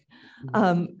academic.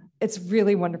 It's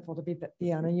really wonderful to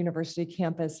be on a university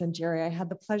campus. And Jerry, I had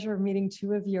the pleasure of meeting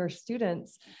two of your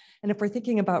students. And if we're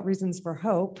thinking about reasons for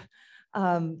hope,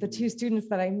 the two students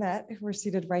that I met who were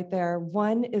seated right there,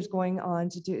 one is going on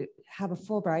to have a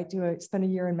Fulbright, spend a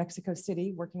year in Mexico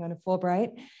City working on a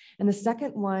Fulbright. And the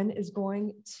second one is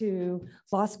going to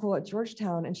law school at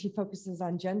Georgetown, and she focuses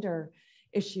on gender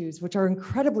issues, which are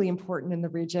incredibly important in the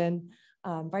region.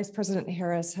 Vice President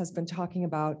Harris has been talking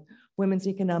about women's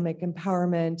economic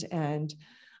empowerment and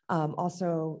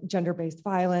also gender-based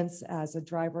violence as a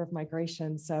driver of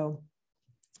migration. So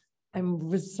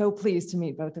I'm so pleased to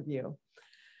meet both of you.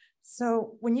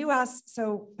 So you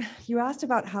asked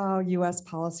about how US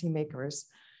policymakers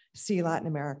see Latin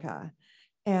America,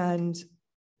 and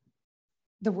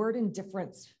the word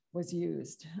indifference was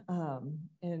used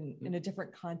in a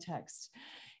different context.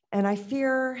 And I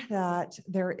fear that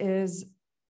there is,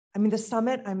 the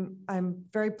summit, I'm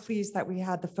very pleased that we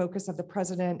had the focus of the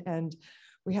president, and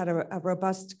we had a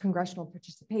robust congressional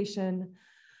participation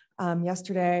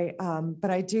yesterday, but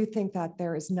I do think that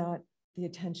there is not the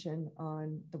attention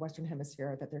on the Western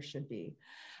Hemisphere that there should be.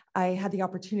 I had the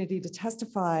opportunity to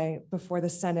testify before the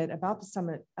Senate about the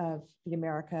Summit of the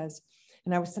Americas,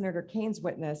 and I was Senator Kane's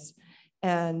witness,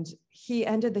 and he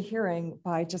ended the hearing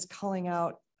by just calling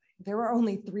out, there were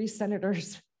only 3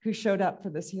 senators who showed up for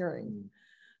this hearing,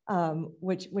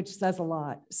 which says a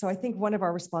lot. So I think one of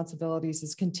our responsibilities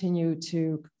is continue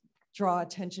to draw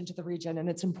attention to the region and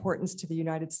its importance to the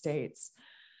United States.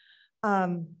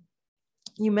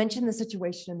 You mentioned the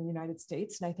situation in the United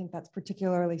States, and I think that's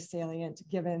particularly salient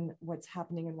given what's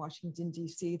happening in Washington,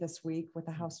 D.C. this week with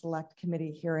the House Select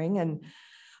Committee hearing, and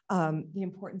the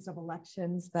importance of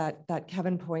elections that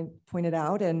Kevin pointed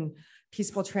out, and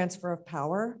peaceful transfer of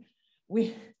power.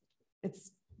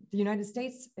 The United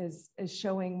States is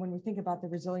showing, when we think about the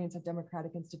resilience of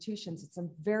democratic institutions, it's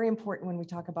very important when we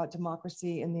talk about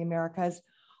democracy in the Americas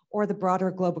or the broader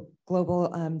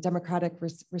global democratic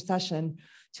recession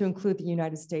to include the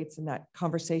United States in that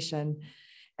conversation.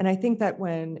 And I think that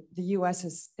when the US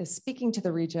is speaking to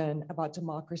the region about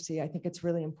democracy, I think it's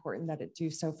really important that it do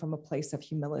so from a place of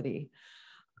humility.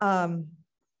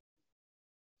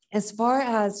 As far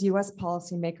as US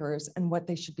policymakers and what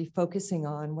they should be focusing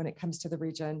on when it comes to the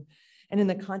region, and in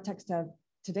the context of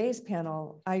today's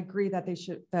panel, I agree that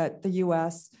the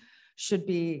US should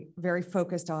be very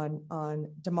focused on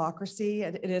democracy.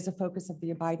 It is a focus of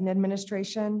the Biden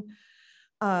administration.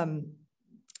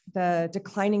 The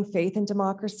declining faith in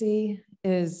democracy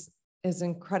is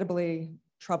incredibly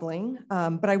troubling.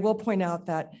 But I will point out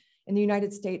that in the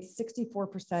United States,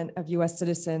 64% of US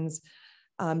citizens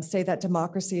say that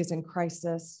democracy is in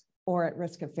crisis or at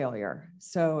risk of failure.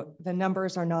 So the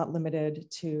numbers are not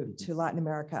limited to Latin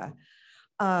America.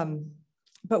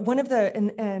 But one of the,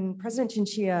 and President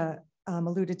Chinchilla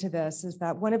alluded to this, is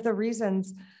that one of the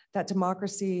reasons that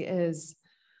democracy is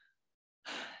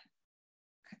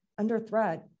under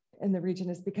threat in the region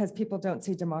is because people don't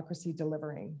see democracy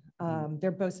delivering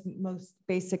their most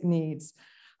basic needs.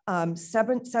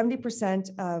 70%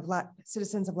 of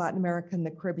citizens of Latin America and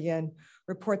the Caribbean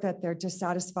report that they're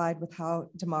dissatisfied with how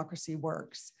democracy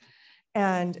works.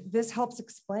 And this helps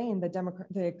explain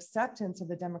the acceptance of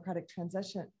the democratic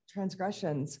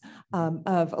transgressions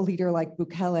of a leader like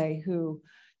Bukele, who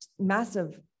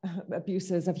massive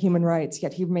abuses of human rights,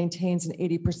 yet he maintains an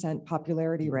 80%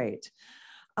 popularity rate.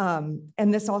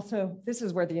 And this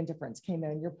is where the indifference came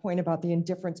in. Your point about the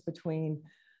indifference between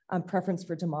preference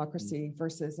for democracy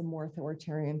versus a more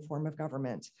authoritarian form of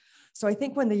government. So I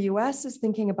think when the US is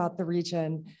thinking about the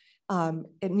region,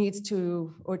 it needs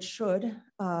to, or it should,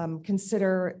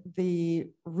 consider the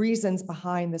reasons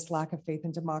behind this lack of faith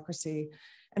in democracy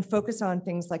and focus on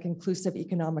things like inclusive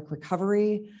economic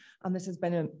recovery. This has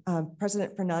been,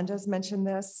 President Fernandez mentioned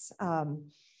this.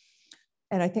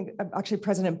 And I think actually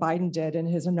President Biden did in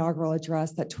his inaugural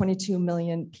address that 22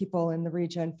 million people in the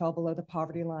region fell below the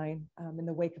poverty line in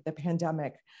the wake of the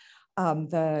pandemic.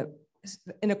 The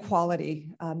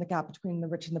inequality, the gap between the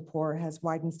rich and the poor has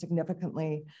widened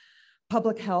significantly.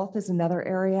 Public health is another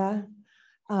area.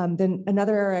 Then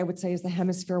another area I would say is the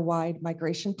hemisphere-wide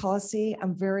migration policy.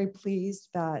 I'm very pleased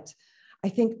that I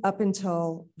think up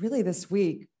until really this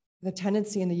week, the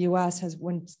tendency in the US has,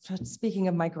 when speaking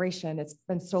of migration, it's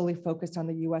been solely focused on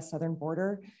the US southern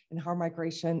border and how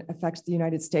migration affects the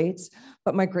United States.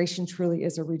 But migration truly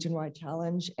is a region-wide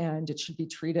challenge and it should be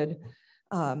treated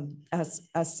as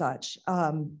such.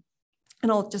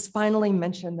 And I'll just finally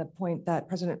mention the point that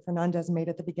President Fernandez made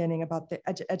at the beginning about the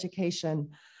education.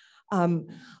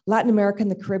 Latin America and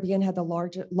the Caribbean had the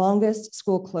longest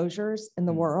school closures in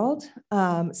the world.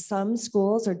 Some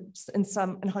schools are,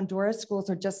 in Honduras, schools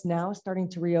are just now starting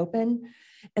to reopen.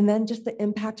 And then just the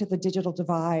impact of the digital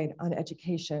divide on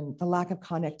education, the lack of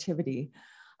connectivity,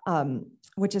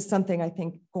 which is something I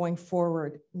think going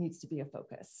forward needs to be a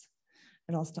focus.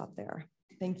 And I'll stop there.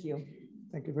 Thank you.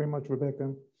 Thank you very much,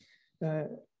 Rebecca.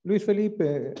 Luis Felipe,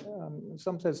 in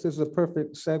some sense, this is a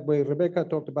perfect segue. Rebecca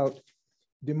talked about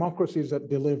democracies that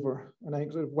deliver.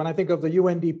 And when I think of the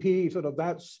UNDP, sort of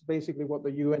that's basically what the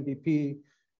UNDP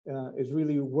is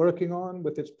really working on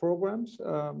with its programs,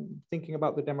 thinking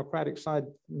about the democratic side,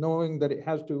 knowing that it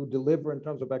has to deliver in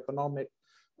terms of economic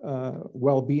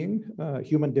well-being,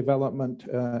 human development,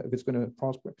 if it's going to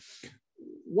prosper.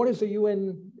 What is the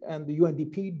UN and the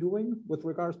UNDP doing with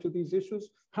regards to these issues?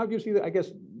 How do you see, I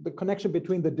guess, the connection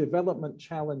between the development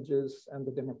challenges and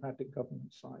the democratic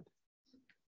government side?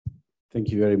 Thank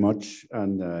you very much.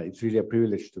 And it's really a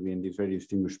privilege to be in this very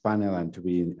distinguished panel and to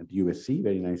be at USC,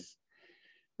 very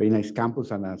nice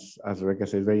campus. And as Rebecca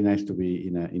said, very nice to be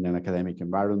in an academic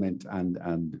environment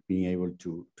and being able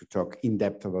to talk in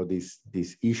depth about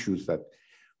these issues that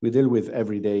we deal with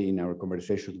every day in our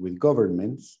conversations with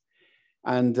governments.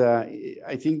 And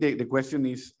I think the question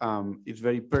is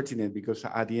very pertinent because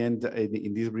at the end,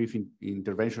 in this brief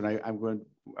intervention, I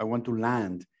want to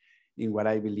land in what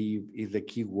I believe is the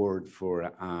key word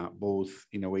for both,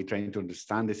 in a way, trying to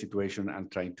understand the situation and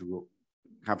trying to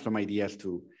have some ideas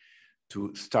to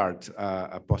start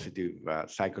a positive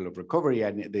cycle of recovery.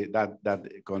 And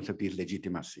that concept is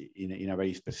legitimacy in a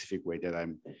very specific way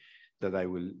that I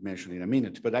will mention in a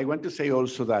minute. But I want to say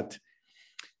also that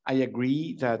I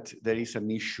agree that there is an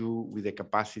issue with the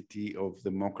capacity of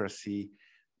democracy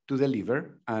to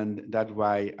deliver. And that's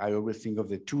why I always think of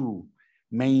the two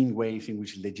main ways in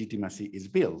which legitimacy is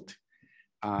built.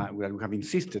 where we have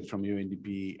insisted from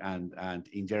UNDP and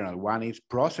in general. One is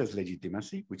process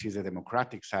legitimacy, which is the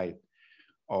democratic side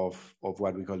of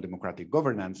what we call democratic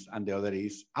governance, and the other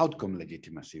is outcome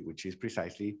legitimacy, which is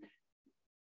precisely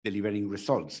delivering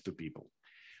results to people.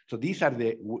 So these are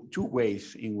the two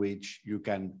ways in which you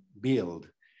can build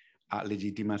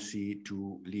legitimacy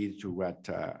to lead to what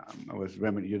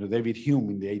David Hume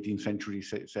in the 18th century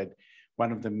said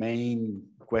one of the main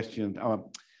questions,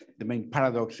 the main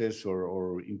paradoxes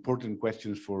or important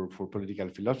questions for political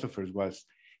philosophers was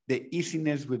the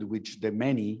easiness with which the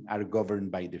many are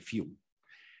governed by the few.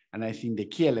 And I think the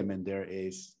key element there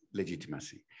is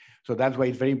legitimacy. So that's why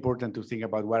it's very important to think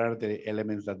about what are the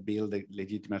elements that build the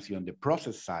legitimacy on the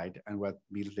process side and what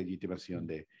builds legitimacy on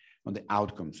the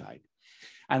outcome side.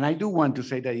 And I do want to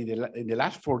say that in the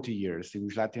last 40 years, in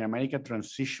which Latin America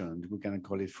transitioned, we can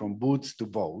call it from boots to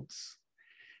votes,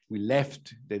 we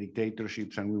left the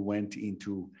dictatorships and we went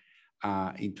into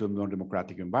a more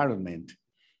democratic environment.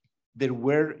 There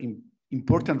were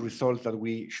important results that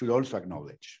we should also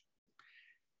acknowledge.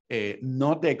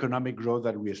 Not the economic growth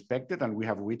that we expected, and we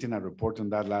have written a report on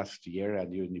that last year at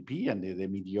UNDP and the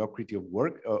mediocrity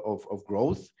of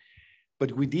growth,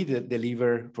 but we did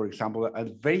deliver, for example, a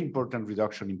very important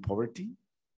reduction in poverty,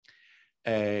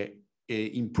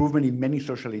 improvement in many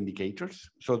social indicators.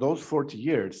 So those 40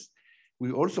 years,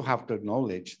 we also have to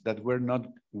acknowledge that we're not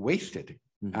wasted.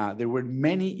 There were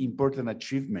many important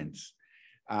achievements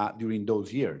during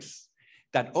those years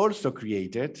that also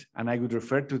created, and I would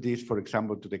refer to this, for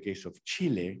example, to the case of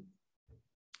Chile,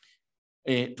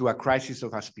 to a crisis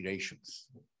of aspirations,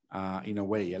 in a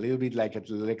way, a little bit like at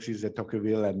Alexis de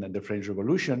Tocqueville and the French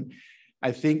Revolution.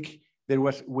 I think there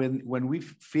was, when we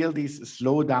feel this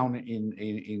slowdown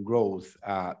in growth,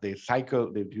 the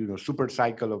cycle, the super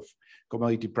cycle of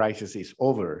commodity prices is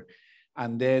over.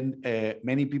 And then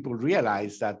many people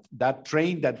realize that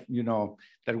train that,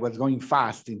 that was going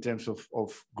fast in terms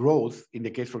of growth, in the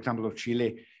case, for example, of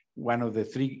Chile, one of the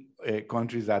three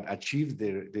countries that achieved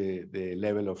the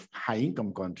level of high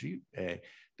income country,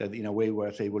 that in a way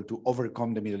was able to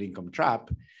overcome the middle income trap.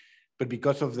 But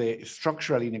because of the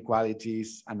structural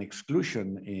inequalities and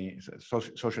exclusion,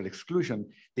 social exclusion,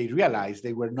 they realized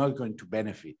they were not going to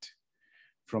benefit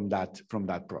from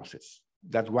that process.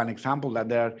 That's one example, that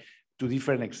there are, to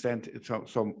different extent,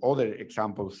 some other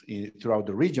examples throughout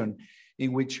the region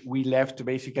in which we left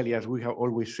basically, as we have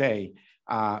always say,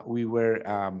 we're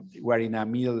in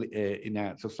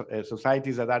a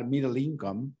societies that are middle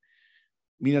income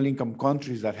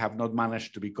countries that have not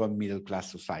managed to become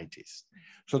middle-class societies.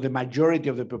 So the majority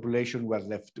of the population was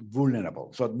left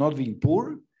vulnerable. So not being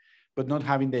poor, but not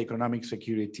having the economic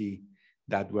security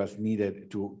that was needed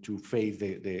to face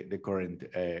the current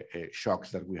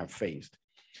shocks that we have faced.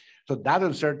 So that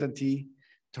uncertainty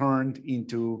turned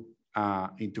into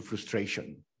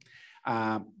frustration.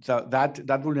 So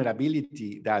that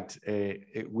vulnerability that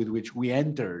with which we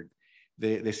entered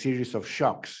the series of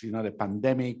shocks, the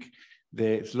pandemic,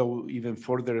 the even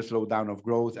further slowdown of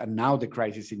growth, and now the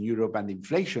crisis in Europe and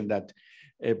inflation that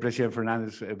President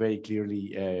Fernandez very clearly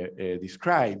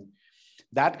described,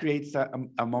 that creates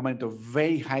a moment of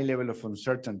very high level of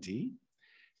uncertainty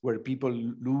where people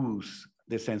lose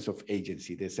the sense of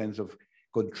agency, the sense of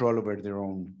control over their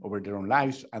own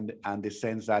lives, and the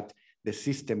sense that the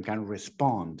system can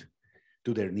respond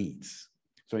to their needs.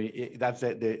 So that's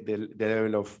the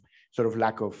level of sort of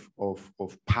lack of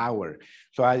power.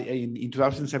 So in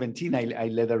 2017, I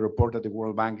led a report at the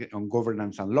World Bank on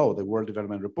governance and law, the World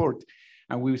Development Report,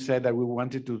 and we said that we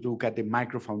wanted to look at the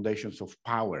micro foundations of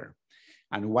power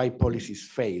and why policies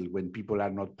fail when people are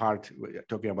not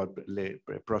talking about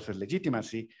process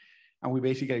legitimacy. And we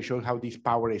basically showed how these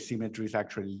power asymmetries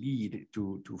actually lead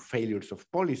to failures of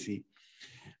policy.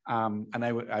 And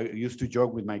I used to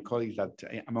joke with my colleagues that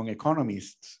among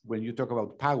economists, when you talk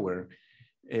about power,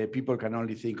 people can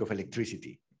only think of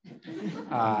electricity.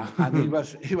 And it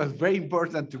was very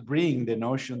important to bring the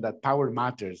notion that power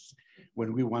matters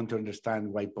when we want to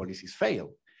understand why policies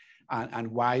fail and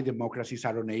why democracies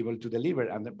are unable to deliver.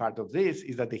 And the part of this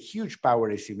is that the huge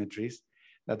power asymmetries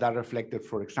that are reflected,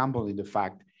 for example, in the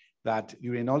fact that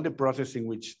during all the process in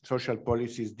which social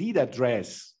policies did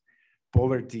address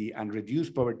poverty and reduce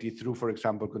poverty through, for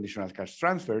example, conditional cash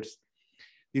transfers,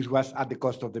 this was at the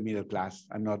cost of the middle class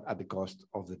and not at the cost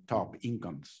of the top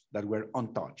incomes that were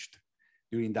untouched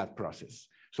during that process.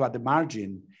 So at the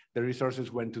margin, the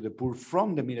resources went to the poor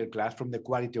from the middle class, from the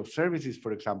quality of services,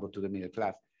 for example, to the middle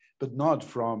class, but not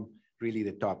from really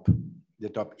the top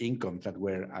incomes that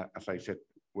were, as I said,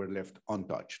 were left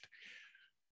untouched.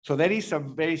 So there is a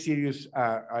very serious,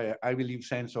 I believe,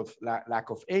 sense of lack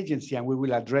of agency, and we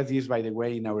will address this, by the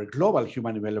way, in our global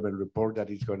human development report that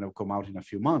is going to come out in a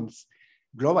few months,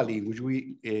 globally, in which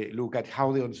we look at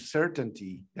how the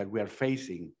uncertainty that we are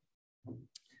facing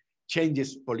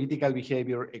changes political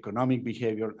behavior, economic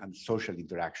behavior, and social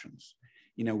interactions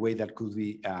in a way that could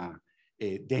be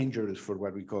dangerous for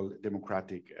what we call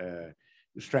democratic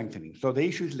strengthening. So the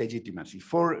issue is legitimacy.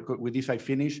 With this I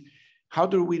finish. How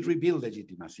do we rebuild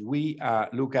legitimacy? We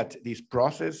look at this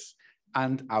process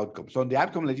and outcomes. So on the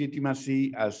outcome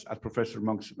legitimacy, as Professor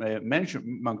Monk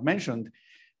mentioned,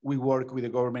 we work with the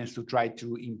governments to try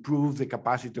to improve the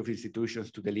capacity of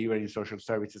institutions to deliver in social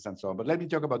services and so on. But let me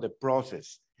talk about the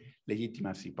process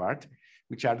legitimacy part,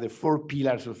 which are the 4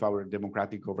 pillars of our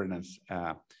democratic governance,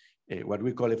 what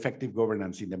we call effective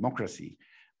governance in democracy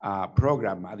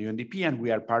program at the UNDP. And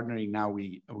we are partnering now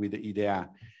with the IDEA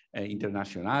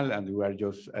International, and we are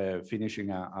just finishing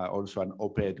also an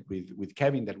op-ed with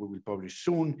Kevin that we will publish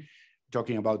soon,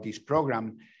 talking about this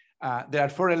program. There are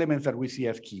 4 elements that we see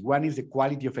as key. One is the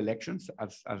quality of elections,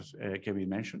 as Kevin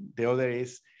mentioned. The other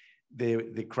is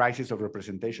the crisis of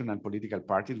representation and political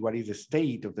parties. What is the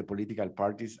state of the political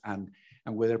parties and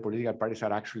whether political parties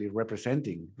are actually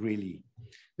representing really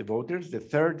the voters. The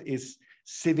third is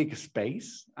civic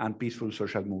space and peaceful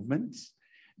social movements.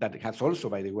 That has also,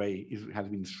 by the way, has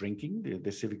been shrinking,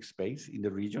 the civic space in the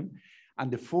region.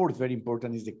 And the fourth, very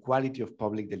important, is the quality of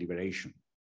public deliberation.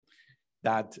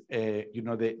 That,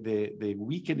 the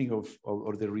weakening of,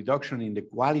 or the reduction in the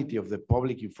quality of the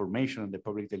public information and the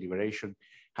public deliberation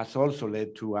has also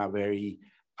led to a very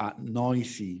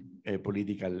noisy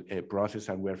political process,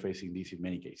 and we're facing this in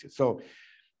many cases. So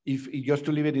if just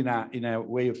to leave it in a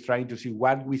way of trying to see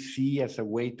what we see as a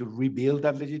way to rebuild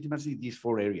that legitimacy, these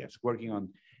 4 areas, working on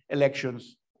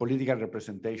elections, political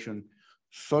representation,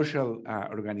 social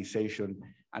organization,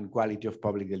 and quality of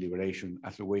public deliberation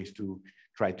as a ways to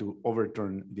try to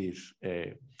overturn this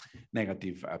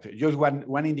negative. Just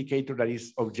one indicator that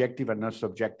is objective and not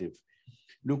subjective.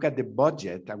 Look at the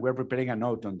budget, and we're preparing a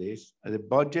note on this, the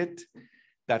budget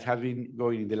that has been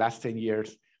going in the last 10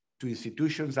 years to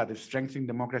institutions that strengthen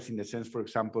democracy in the sense, for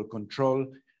example, control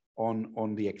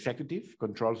on the executive,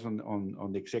 controls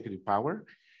on the executive power.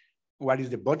 What is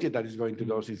the budget that is going to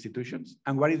those institutions?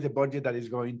 And what is the budget that is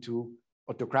going to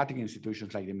autocratic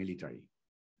institutions like the military?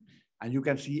 And you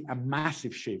can see a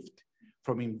massive shift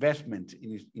from investment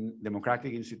in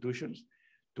democratic institutions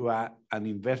to an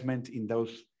investment in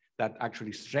those that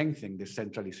actually strengthen the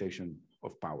centralization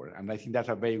of power. And I think that's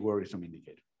a very worrisome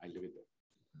indicator. I leave it there.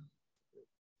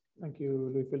 Thank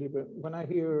you, Luis Felipe. When I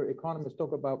hear economists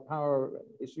talk about power,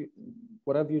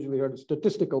 what I've usually heard is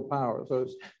statistical power. So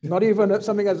it's not even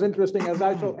something as interesting as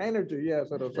actual energy. Yeah,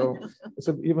 sort of. So it's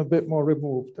even a bit more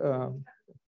removed.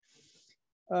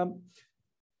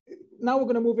 Now we're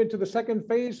going to move into the second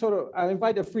phase. Sort of, I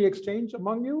invite a free exchange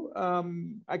among you.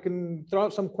 I can throw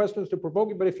out some questions to provoke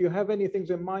you, but if you have any things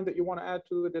in mind that you want to add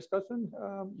to the discussion,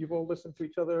 you've all listened to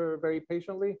each other very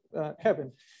patiently.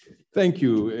 Kevin. Thank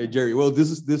you, Jerry. Well,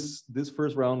 this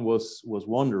first round was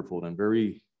wonderful and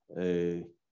very,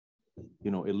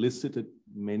 elicited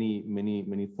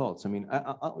many thoughts. I mean,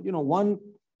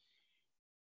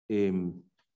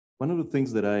 one of the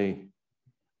things that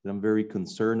I'm very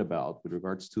concerned about with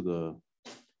regards to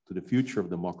the future of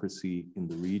democracy in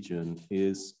the region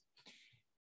is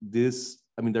this.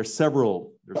 I mean, there's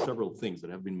several things that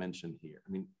have been mentioned here.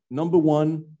 I mean, number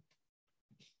one,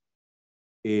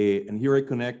 and here I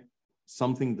connect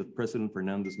something that President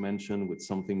Fernandez mentioned with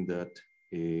something that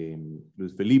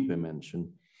Luis Felipe mentioned,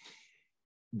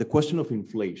 the question of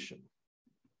inflation.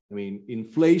 I mean,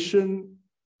 inflation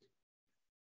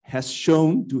has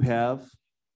shown to have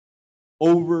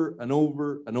over and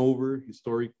over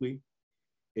historically,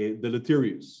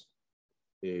 deleterious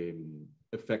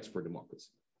effects for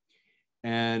democracy.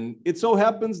 And it so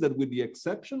happens that with the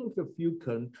exception of a few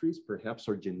countries, perhaps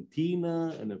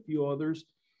Argentina and a few others,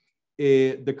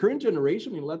 the current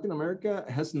generation in Latin America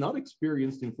has not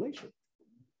experienced inflation.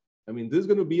 I mean, this is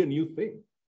going to be a new thing.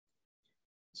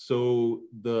 So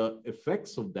the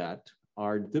effects of that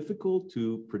are difficult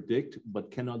to predict,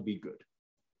 but cannot be good.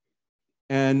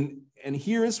 And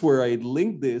here is where I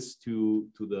link this to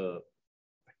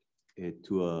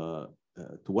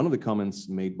one of the comments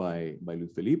made by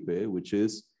Luis Felipe, which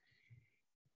is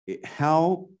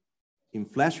how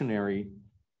inflationary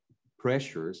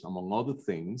pressures, among other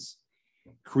things,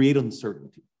 create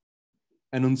uncertainty.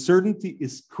 And uncertainty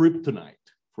is kryptonite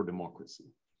for democracy.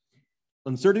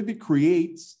 Uncertainty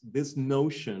creates this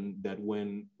notion that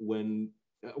when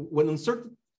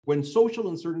social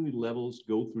uncertainty levels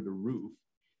go through the roof,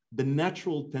 the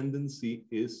natural tendency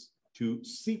is to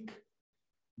seek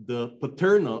the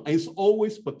paternal, it's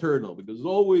always paternal because it's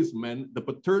always meant the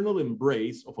paternal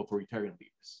embrace of authoritarian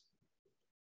leaders.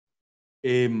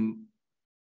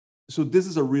 So this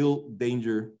is a real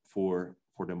danger for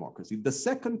democracy. The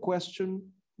second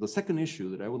question, the second issue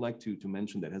that I would like to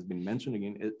mention that has been mentioned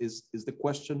again is the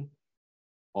question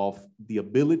of the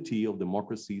ability of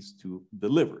democracies to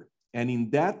deliver. And in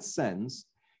that sense,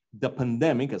 the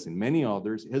pandemic, as in many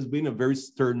others, has been a very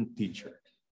stern teacher.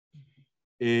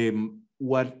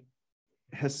 What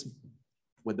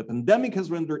the pandemic has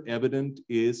rendered evident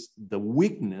is the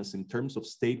weakness in terms of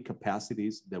state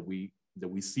capacities that we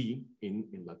see in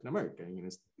Latin America,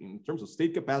 in terms of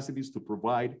state capacities to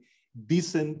provide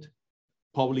decent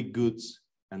public goods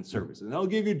and services. And I'll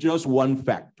give you just one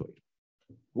factoid.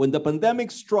 When the pandemic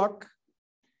struck,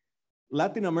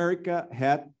 Latin America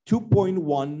had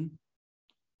 2.1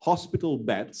 hospital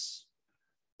beds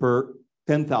per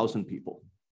 10,000 people,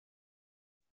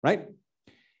 right?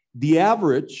 The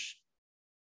average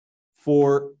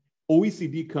for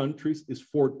OECD countries is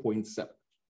 4.7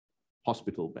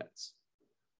 hospital beds.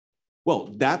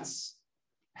 Well, that's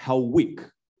how weak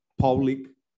public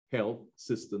health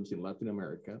systems in Latin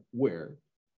America were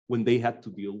when they had to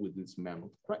deal with this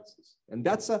mammoth crisis. And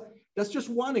that's just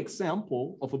one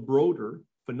example of a broader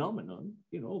phenomenon,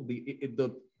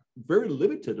 the very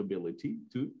limited ability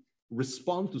to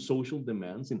respond to social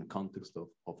demands in the context of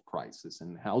crisis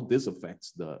and how this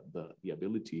affects the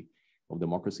ability of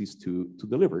democracies to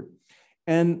deliver.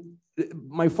 And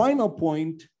my final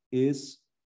point is,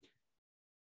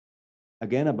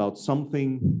 again, about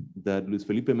something that Luis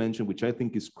Felipe mentioned, which I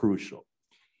think is crucial.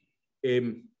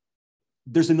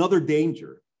 There's another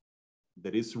danger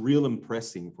that is real and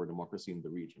pressing for democracy in the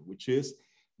region, which is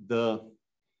the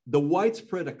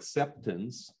widespread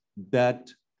acceptance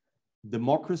that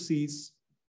democratic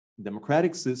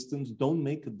systems don't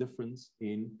make a difference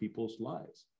in people's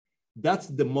lives. That's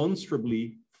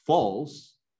demonstrably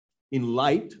false in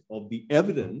light of the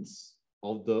evidence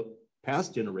of the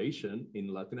past generation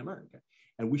in Latin America.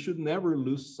 And we should never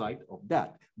lose sight of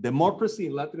that. Democracy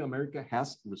in Latin America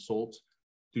has results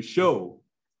to show,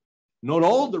 not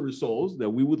all the results that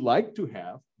we would like to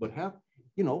have, but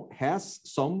has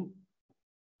some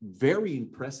very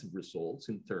impressive results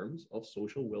in terms of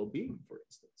social well-being, for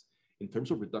instance, in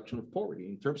terms of reduction of poverty,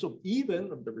 in terms of even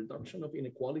of the reduction of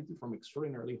inequality from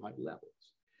extraordinarily high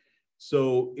levels.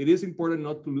 So it is important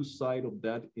not to lose sight of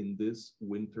that in this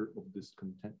winter of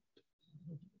discontent.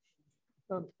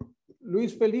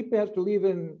 Luis Felipe has to leave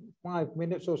in 5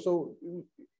 minutes or so.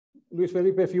 Luis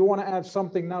Felipe, if you want to add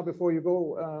something now before you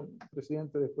go,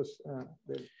 Presidente, después.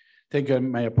 Thank you.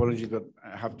 My apology that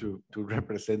I have to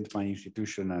represent my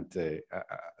institution at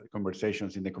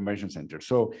conversations in the convention center.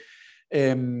 So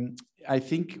I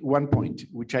think one point,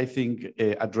 which I think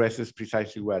addresses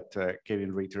precisely what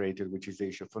Kevin reiterated, which is the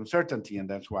issue of uncertainty, and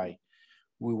that's why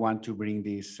we want to bring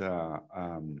this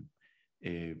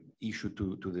issue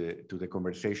to the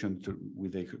conversation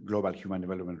with the Global Human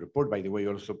Development Report. By the way,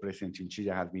 also President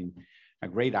Chinchilla has been a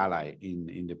great ally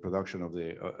in the production of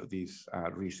these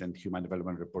recent human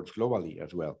development reports globally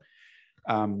as well.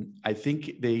 I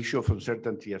think the issue of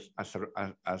uncertainty as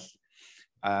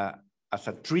a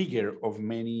trigger of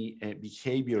many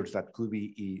behaviors that could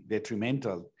be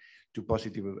detrimental to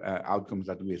positive outcomes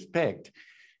that we expect.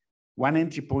 One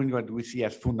entry point that we see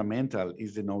as fundamental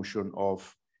is the notion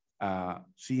of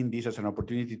seeing this as an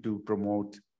opportunity to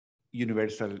promote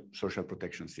universal social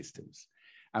protection systems.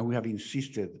 And we have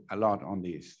insisted a lot on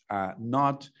this,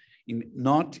 not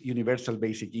universal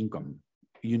basic income,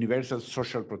 universal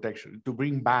social protection, to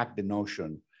bring back the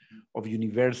notion of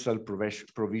universal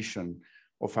provision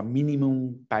of a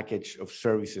minimum package of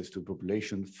services to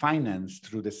population financed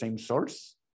through the same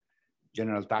source,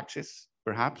 general taxes,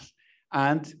 perhaps,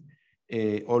 and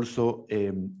also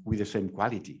with the same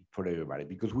quality for everybody,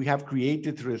 because we have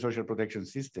created through the social protection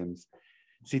systems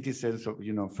citizens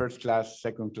of, first class,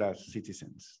 second class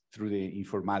citizens through the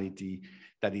informality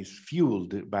that is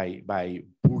fueled by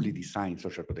poorly designed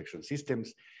social protection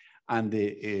systems, and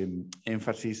the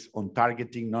emphasis on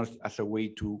targeting not as a way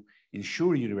to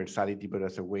ensure universality, but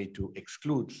as a way to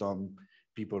exclude some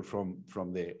people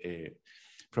from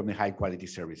the high quality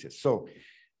services. So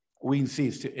we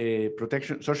insist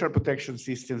social protection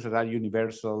systems that are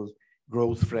universal,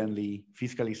 growth friendly,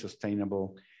 fiscally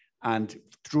sustainable, and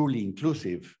truly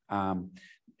inclusive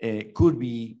could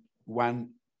be one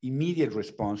immediate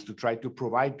response to try to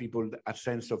provide people a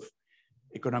sense of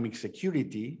economic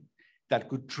security that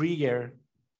could trigger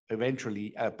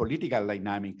eventually political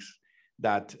dynamics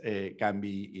that can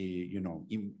be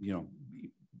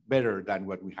better than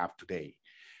what we have today.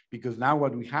 because now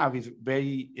what we have is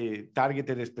very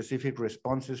targeted specific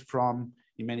responses from,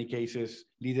 in many cases,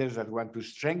 leaders that want to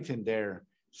strengthen their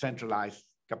centralized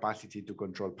capacity to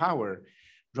control power,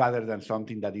 rather than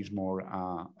something that is more,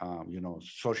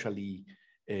 socially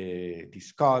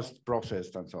discussed,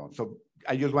 processed, and so on. So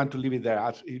I just want to leave it there.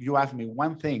 If you ask me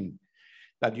one thing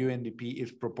that UNDP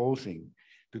is proposing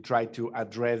to try to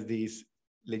address this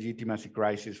legitimacy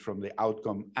crisis from the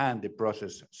outcome and the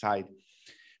process side,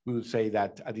 we would say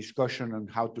that a discussion on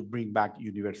how to bring back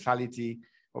universality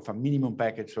of a minimum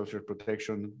package, social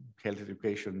protection, health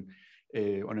education,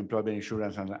 unemployment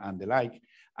insurance, and the like,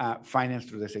 finance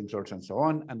through the same source and so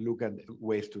on, and look at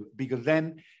ways to, because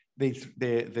then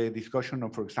the discussion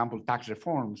of, for example, tax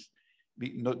reforms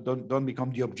don't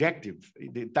become the objective.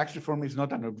 The tax reform is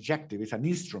not an objective, it's an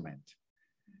instrument.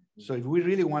 So if we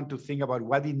really want to think about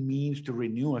what it means to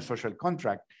renew a social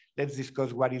contract, let's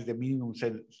discuss what is the minimum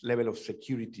level of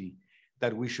security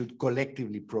that we should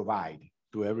collectively provide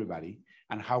to everybody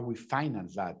and how we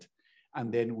finance that.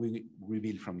 And then we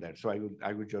build from there. So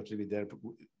I would just leave it there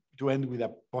to end with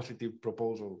a positive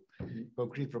proposal,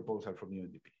 concrete proposal from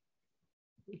UNDP.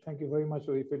 Thank you very much,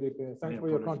 Felipe. Thanks for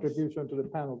your contribution to the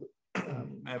panel.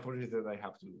 I apologize that I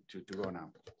have to go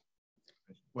now.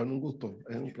 Bueno, un gusto,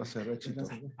 es un placer, éxito.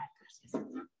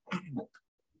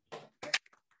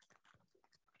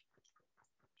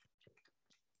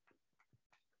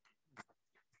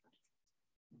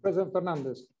 President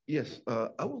Fernandez. Yes,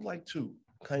 I would like to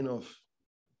kind of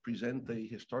present a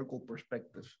historical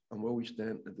perspective on where we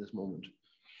stand at this moment.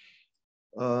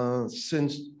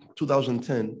 Since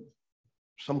 2010,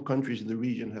 some countries in the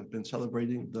region have been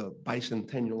celebrating the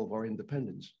bicentennial of our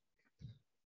independence.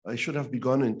 It should have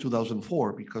begun in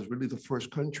 2004 because really the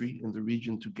first country in the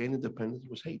region to gain independence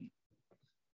was Haiti.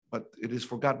 But it is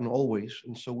forgotten always.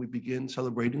 And so we begin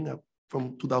celebrating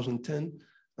from 2010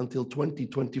 until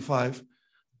 2025,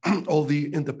 all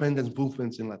the independence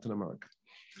movements in Latin America.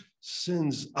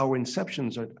 Since our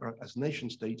inceptions as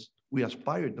nation states, we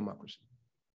aspired democracy.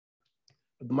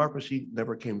 But democracy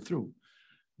never came through.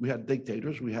 We had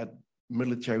dictators, we had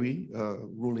military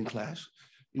ruling class.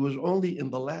 It was only in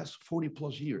the last 40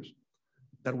 plus years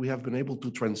that we have been able to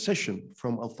transition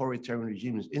from authoritarian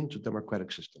regimes into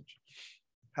democratic systems.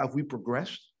 Have we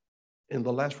progressed in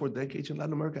the last 4 decades in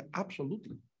Latin America?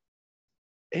 Absolutely.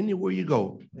 Anywhere you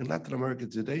go in Latin America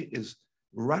today is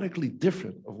radically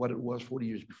different of what it was 40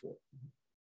 years before.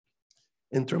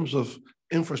 In terms of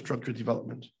infrastructure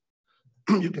development,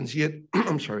 you can see it,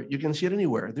 you can see it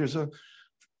anywhere.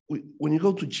 When you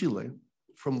go to Chile,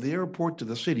 from the airport to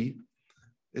the city,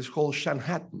 it's called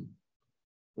Shanhattan.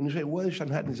 When you say, what is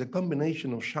Shanhattan? It's a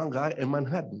combination of Shanghai and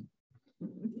Manhattan.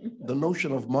 The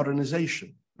notion of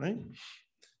modernization, right?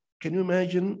 Can you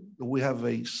imagine we have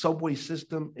a subway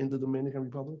system in the Dominican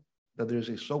Republic? That there's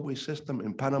a subway system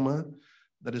in Panama,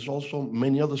 that is also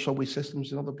many other subway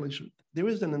systems in other places. There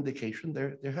is an indication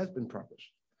there has been progress.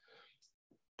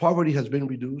 Poverty has been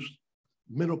reduced.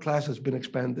 Middle class has been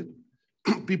expanded.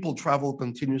 People travel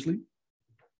continuously.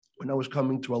 When I was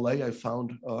coming to LA, I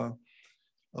found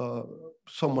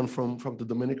someone from the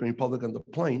Dominican Republic on the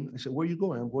plane. I said, where are you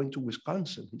going? I'm going to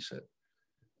Wisconsin, he said.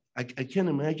 I can't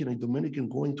imagine a Dominican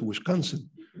going to Wisconsin.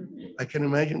 I can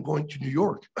imagine going to New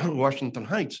York, Washington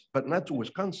Heights, but not to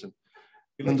Wisconsin.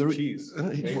 Cheese.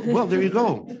 Well, there you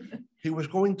go. He was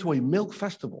going to a milk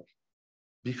festival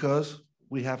because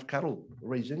we have cattle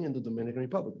raising in the Dominican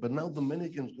Republic. But now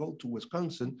Dominicans go to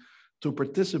Wisconsin to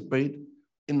participate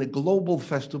in a global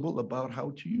festival about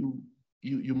how you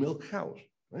milk cows,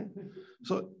 right?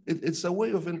 So it's a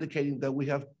way of indicating that we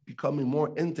have becoming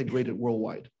more integrated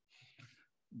worldwide.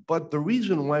 But the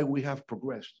reason why we have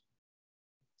progressed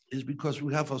is because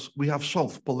we have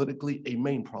solved politically a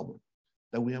main problem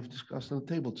that we have discussed on the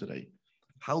table today.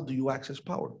 How do you access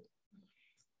power?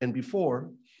 And before,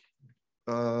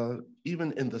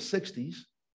 even in the 60s,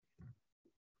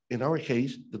 in our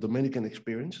case, the Dominican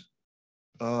experience,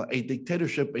 a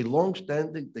dictatorship, a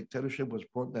long-standing dictatorship was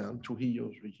brought down,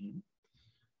 Trujillo's regime.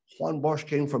 Juan Bosch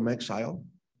came from exile,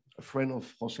 a friend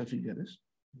of Jose Figueres,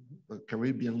 the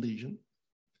Caribbean Legion.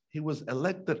 He was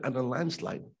elected at a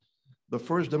landslide, the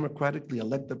first democratically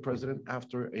elected president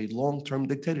after a long-term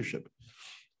dictatorship.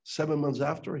 7 months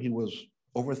after, he was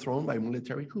overthrown by a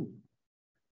military coup.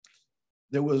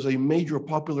 There was a major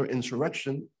popular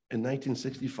insurrection in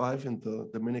 1965 in the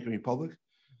Dominican Republic.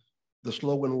 The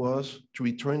slogan was to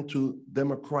return to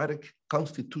democratic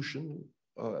constitution,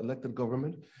 elected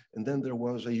government. And then there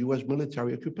was a US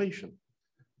military occupation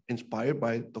inspired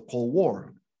by the Cold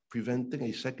War, preventing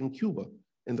a second Cuba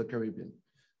in the Caribbean.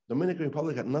 Dominican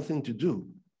Republic had nothing to do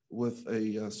with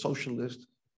a socialist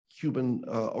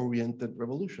Cuban-oriented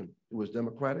revolution. It was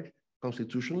democratic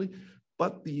constitutionally,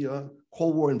 but the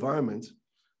Cold War environment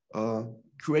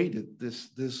created this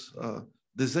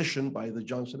decision by the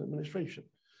Johnson administration.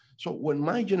 So when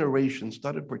my generation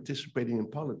started participating in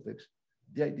politics,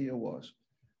 the idea was,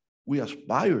 we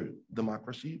aspire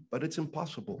democracy, but it's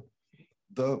impossible.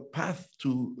 The path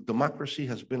to democracy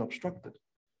has been obstructed.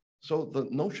 So the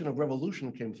notion of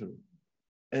revolution came through.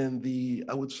 And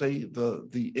I would say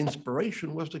the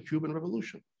inspiration was the Cuban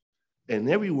Revolution. And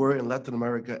everywhere in Latin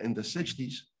America in the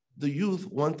 60s, the youth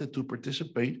wanted to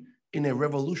participate in a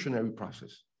revolutionary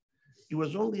process. It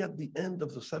was only at the end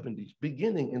of the 70s,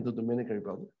 beginning in the Dominican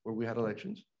Republic, where we had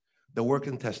elections that were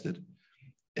contested,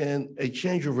 and a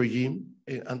change of regime,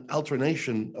 an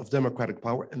alternation of democratic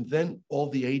power, and then all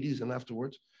the 80s and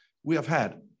afterwards, we have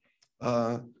had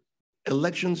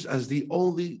elections as the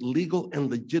only legal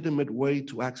and legitimate way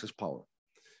to access power.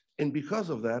 And because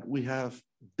of that, we have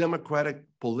democratic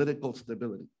political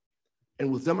stability. And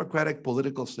with democratic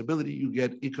political stability, you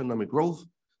get economic growth,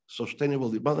 sustainable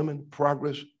development,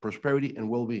 progress, prosperity, and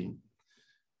well-being.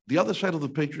 The other side of the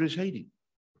picture is Haiti.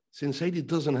 Since Haiti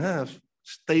doesn't have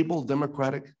stable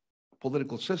democratic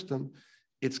political system,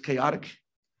 it's chaotic.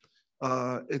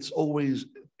 It's always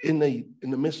in the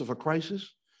midst of a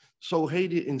crisis. So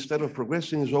Haiti, instead of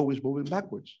progressing, is always moving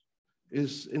backwards,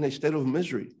 is in a state of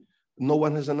misery. No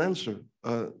one has an answer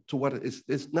to what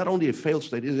it's not only a failed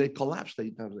state, it's a collapsed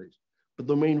state nowadays. But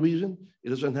the main reason, it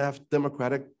doesn't have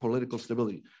democratic political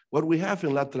stability. What we have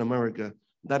in Latin America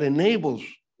that enables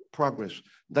progress,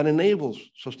 that enables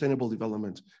sustainable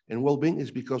development and well-being is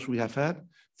because we have had,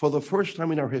 for the first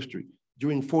time in our history,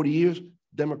 during 40 years,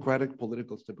 democratic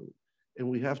political stability. And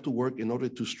we have to work in order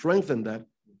to strengthen that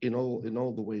in all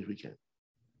the ways we can.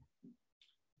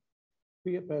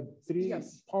 We have had three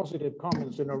positive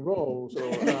comments in a row, so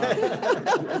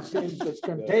it seems it's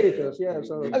contagious. Yeah,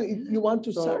 so I mean, you want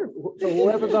to serve. So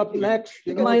whoever's up next,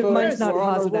 you know, mine's not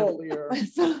positive.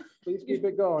 Please keep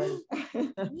it going.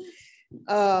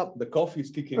 The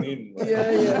coffee's kicking in.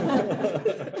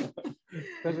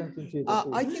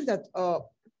 I think that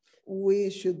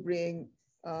we should bring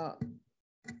a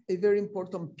very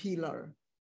important pillar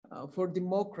for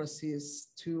democracies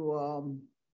to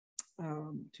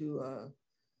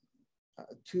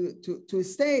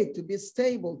stay, to be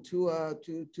stable, to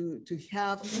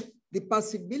have the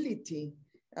possibility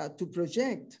to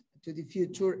project to the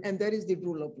future, and that is the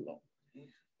rule of law.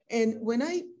 And when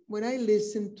I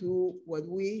listen to what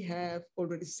we have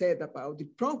already said about the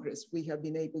progress we have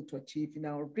been able to achieve in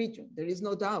our region, there is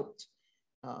no doubt.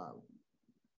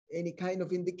 Any kind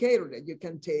of indicator that you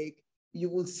can take, you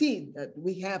will see that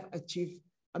we have achieved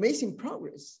amazing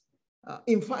progress.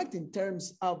 In fact, in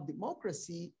terms of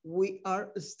democracy, we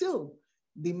are still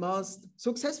the most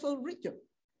successful region.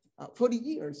 40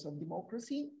 years of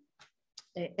democracy,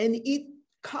 and it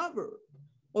covered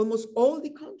almost all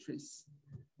the countries,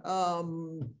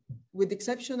 with the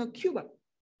exception of Cuba.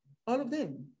 All of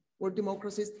them were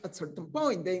democracies at a certain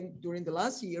point. Then during the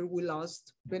last year, we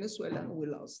lost Venezuela and we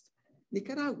lost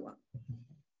Nicaragua.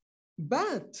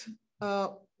 But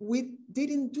we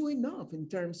didn't do enough in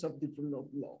terms of the rule of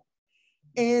law.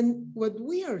 And what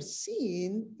we are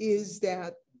seeing is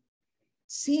that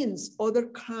since other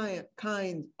kind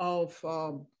of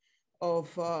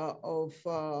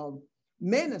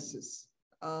menaces,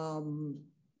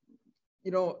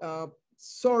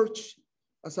 surge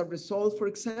as a result, for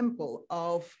example,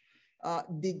 of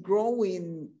the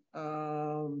growing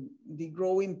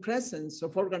presence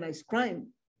of organized crime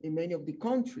in many of the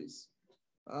countries,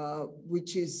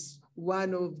 which is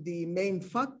one of the main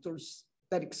factors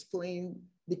that explain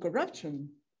the corruption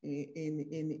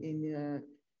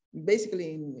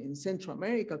basically in Central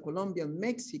America, Colombia, and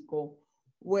Mexico.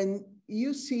 When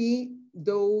you see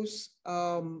those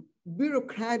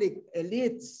bureaucratic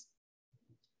elites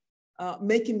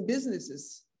making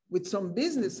businesses with some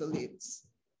business elites,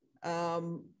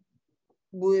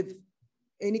 with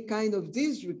any kind of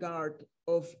disregard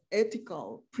of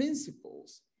ethical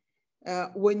principles,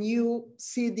 when you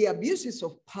see the abuses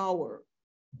of power,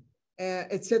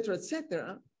 et cetera,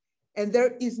 and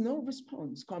there is no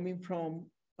response coming from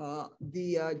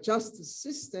the justice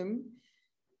system,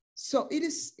 so it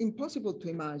is impossible to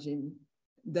imagine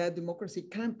that democracy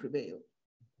can prevail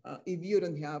if you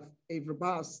don't have a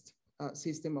robust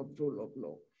system of rule of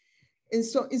law. And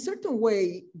so in certain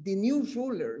way, the new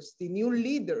rulers, the new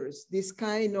leaders, this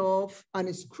kind of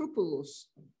unscrupulous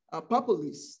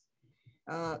populists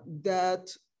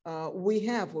that we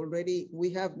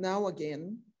have now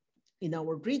again in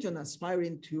our region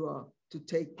aspiring to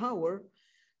take power,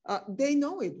 they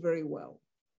know it very well.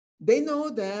 They know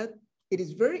that it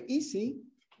is very easy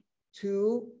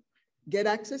to get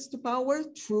access to power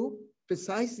through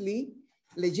precisely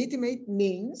legitimate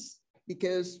means,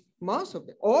 because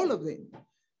all of them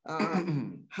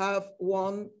have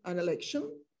won an election,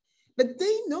 but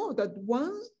they know that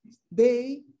once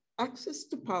they access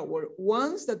to power,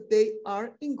 once that they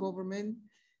are in government,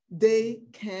 they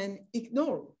can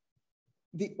ignore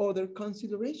the other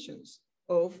considerations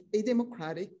of a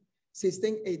democratic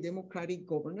system, a democratic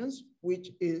governance,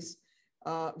 which is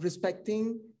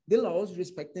respecting the laws,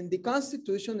 respecting the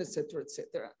Constitution, et cetera, et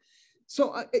cetera.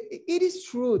 So it is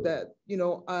true that,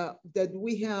 that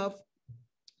we have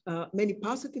many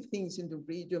positive things in the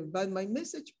region, but my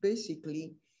message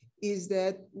basically is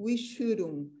that we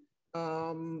shouldn't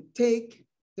take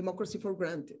democracy for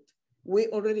granted. We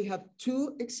already have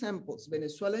two examples,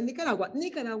 Venezuela and Nicaragua.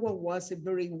 Nicaragua was a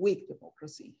very weak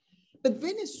democracy, but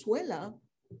Venezuela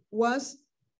was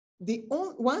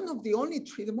one of the only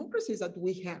three democracies that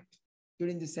we had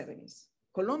during the 70s.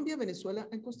 Colombia, Venezuela,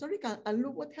 and Costa Rica, and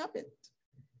look what happened.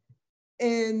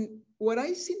 And what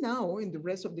I see now in the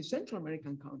rest of the Central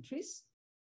American countries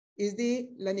is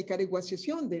la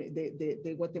Nicaraguación,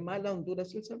 the Guatemala,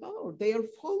 Honduras, El Salvador. They are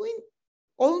following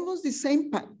almost the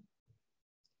same path.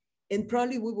 And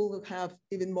probably we will have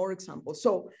even more examples.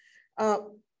 So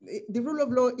the rule of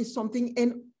law is something,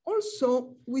 and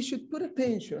also we should put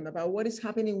attention about what is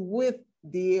happening with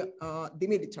the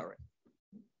military.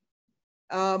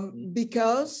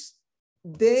 Because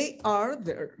they are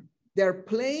there. They're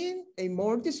playing a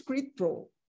more discrete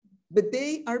role, but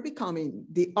they are becoming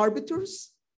the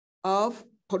arbiters of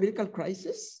political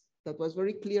crisis. That was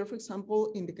very clear, for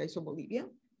example, in the case of Bolivia.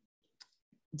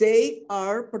 They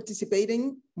are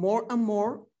participating more and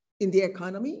more in the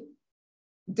economy.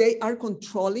 They are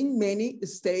controlling many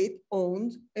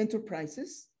state-owned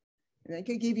enterprises. And I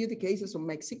can give you the cases of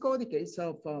Mexico, the case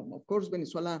of course,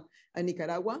 Venezuela and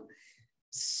Nicaragua.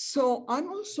 So I'm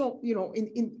also,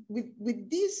 with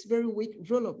this very weak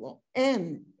rule of law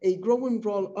and a growing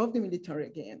role of the military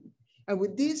again, and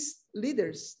with these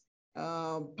leaders,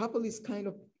 populist kind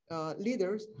of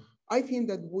leaders, I think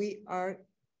that we are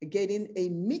getting a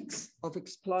mix of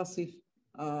explosive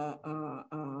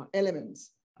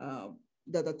elements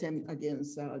that attempt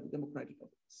against the democratic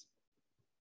governance.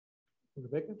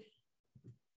 Rebecca?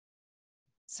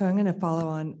 So I'm going to follow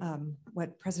on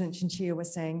what President Chinchilla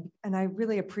was saying, and I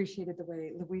really appreciated the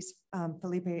way Luis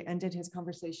Felipe ended his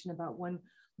conversation about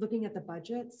looking at the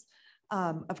budgets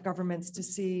of governments to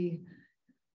see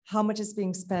how much is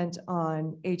being spent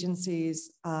on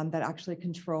agencies that actually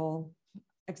control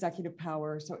executive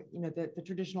power. So, the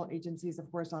traditional agencies of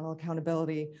horizontal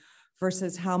accountability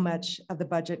versus how much of the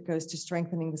budget goes to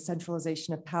strengthening the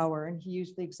centralization of power. And he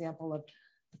used the example of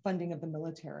the funding of the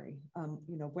military.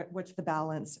 What's the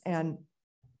balance? And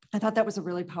I thought that was a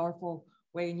really powerful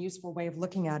way and useful way of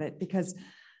looking at it, because,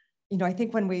 I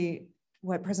think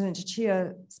what President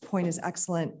Chinchilla's point is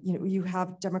excellent. You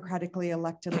have democratically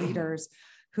elected leaders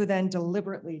who then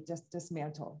deliberately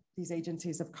dismantle these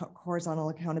agencies of horizontal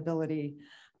accountability.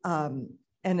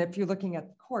 And if you're looking at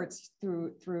the courts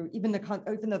through even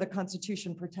though the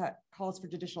Constitution calls for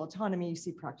judicial autonomy, you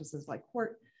see practices like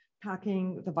court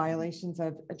packing, the violations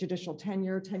of judicial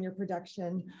tenure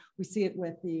production. We see it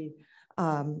with the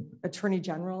attorney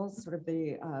generals, sort of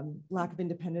the lack of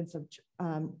independence of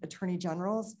attorney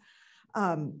generals.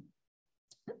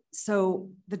 So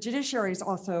the judiciary is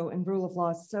also, and rule of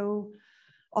law is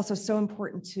also so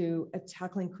important to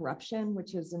tackling corruption,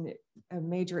 which is a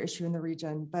major issue in the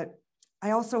region. But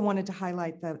I also wanted to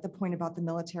highlight the point about the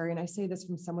military, and I say this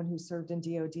from someone who served in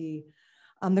DOD.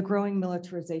 The growing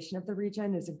militarization of the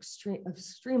region is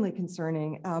extremely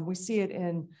concerning. We see it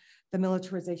in the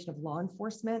militarization of law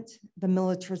enforcement, the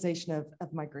militarization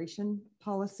of migration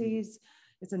policies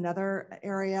is another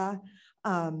area.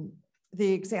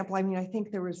 The example, I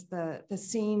think there was the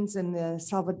scenes in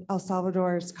El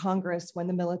Salvador's Congress when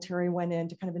the military went in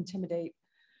to kind of intimidate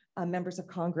members of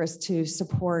Congress to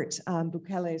support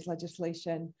Bukele's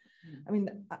legislation.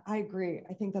 I agree.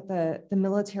 I think that the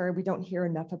military, we don't hear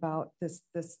enough about this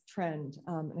trend.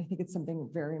 And I think it's something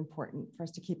very important for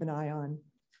us to keep an eye on.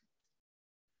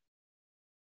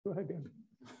 Go ahead,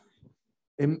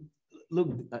 Dan. Look,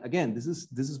 again, this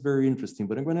is very interesting,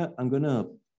 but I'm gonna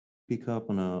pick up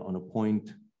on a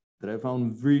point that I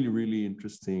found really, really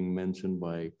interesting mentioned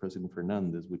by President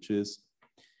Fernandez, which is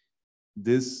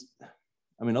this.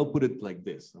 I'll put it like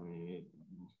this.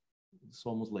 It's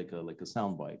almost like a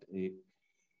soundbite.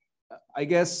 I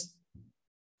guess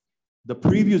the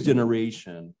previous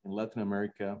generation in Latin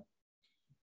America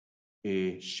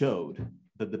showed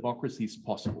that democracy is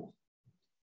possible.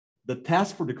 The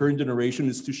task for the current generation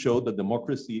is to show that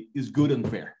democracy is good and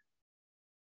fair.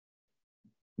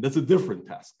 That's a different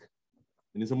task.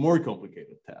 And it's a more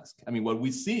complicated task. I mean, what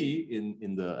we see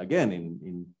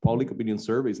in public opinion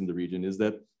surveys in the region is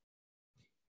that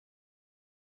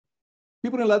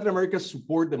people in Latin America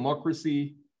support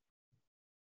democracy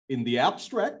in the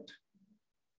abstract,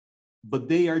 but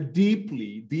they are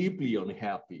deeply, deeply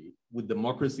unhappy with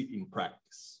democracy in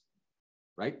practice,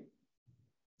 right?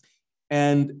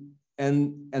 And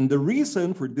the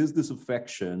reason for this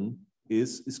disaffection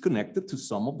is connected to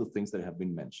some of the things that have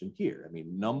been mentioned here. I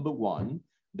mean, number one,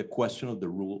 the question of the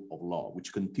rule of law,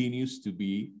 which continues to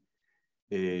be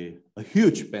a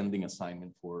huge pending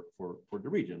assignment for the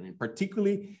region. I mean,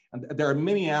 particularly, and there are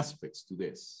many aspects to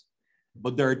this,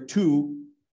 but there are two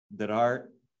that are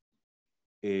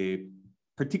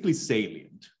particularly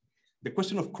salient. The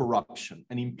question of corruption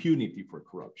and impunity for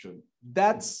corruption.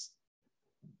 That's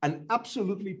an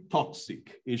absolutely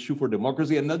toxic issue for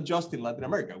democracy, and not just in Latin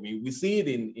America. We see it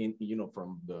in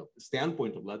from the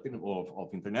standpoint of of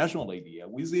international idea.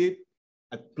 We see it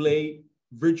at play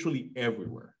virtually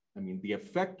everywhere. I mean, the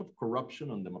effect of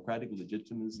corruption on democratic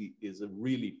legitimacy is a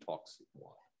really toxic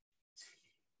one.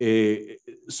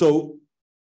 So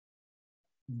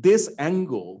this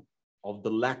angle of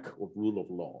the lack of rule of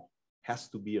law has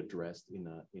to be addressed in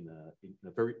a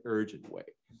very urgent way.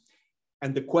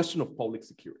 And the question of public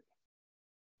security,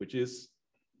 which is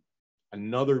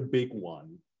another big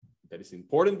one that is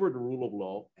important for the rule of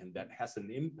law and that has an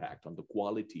impact on the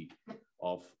quality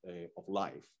of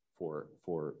life for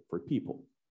people.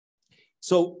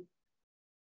 So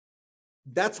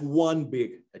that's one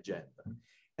big agenda.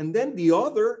 And then the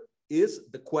other is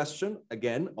the question,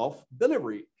 again, of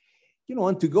delivery.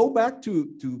 And to go back to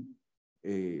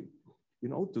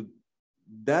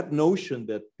that notion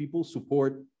that people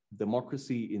support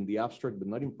democracy in the abstract, but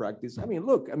not in practice. I mean,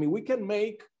 look, we can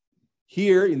make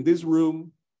here in this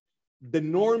room the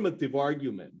normative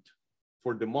argument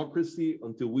for democracy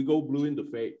until we go blue in the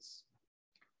face.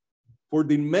 For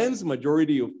the immense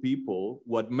majority of people,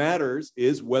 what matters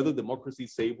is whether democracy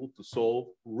is able to solve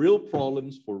real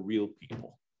problems for real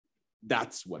people.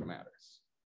 That's what matters.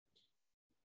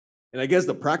 And I guess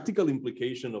the practical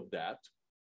implication of that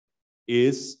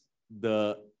is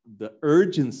the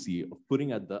urgency of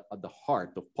putting at the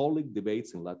heart of public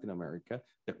debates in Latin America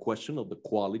the question of the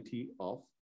quality of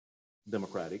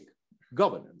democratic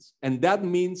governance. And that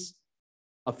means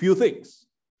a few things.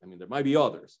 I mean, there might be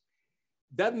others.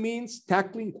 That means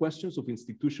tackling questions of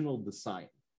institutional design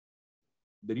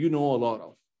that you know a lot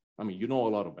of. I mean, you know a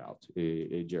lot about,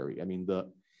 Jerry. I mean,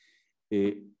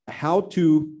 how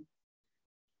to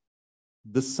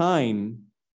design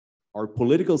our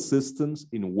political systems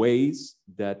in ways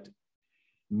that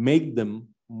make them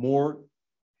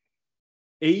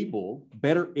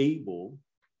better able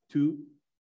to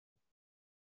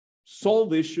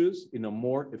solve issues in a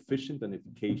more efficient and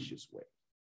efficacious way.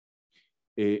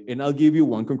 And I'll give you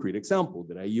one concrete example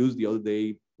that I used the other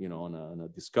day, on a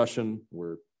discussion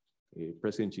where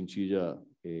President Chinchilla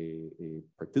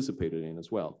participated in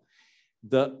as well.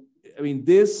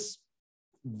 This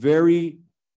very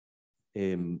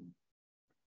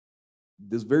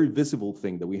visible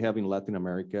thing that we have in Latin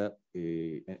America,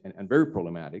 and very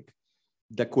problematic,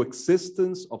 the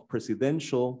coexistence of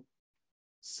presidential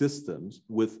systems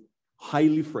with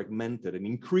highly fragmented and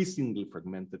increasingly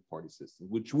fragmented party systems,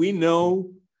 which we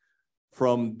know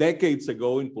from decades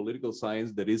ago in political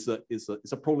science that is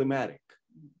a problematic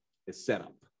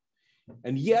setup.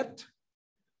 And yet,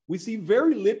 we see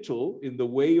very little in the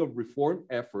way of reform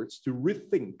efforts to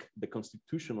rethink the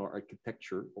constitutional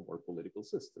architecture of our political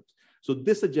systems. So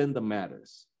this agenda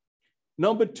matters.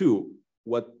 Number two,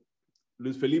 what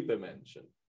Luis Felipe mentioned,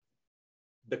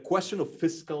 the question of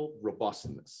fiscal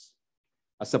robustness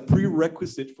as a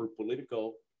prerequisite for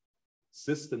political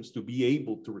systems to be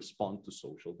able to respond to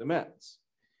social demands.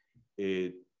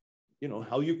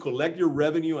 How you collect your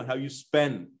revenue and how you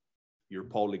spend your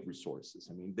public resources.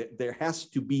 I mean, there has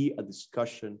to be a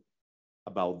discussion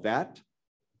about that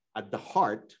at the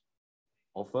heart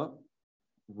of a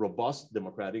robust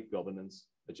democratic governance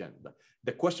agenda.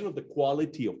 The question of the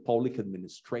quality of public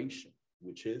administration,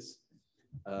 which is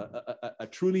a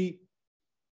truly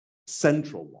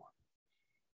central one.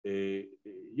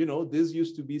 This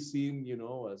used to be seen,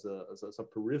 as a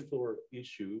peripheral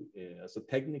issue, as a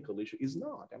technical issue. Is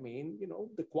not. I mean,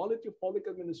 the quality of public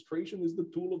administration is the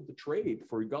tool of the trade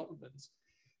for governments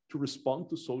to respond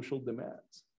to social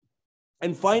demands.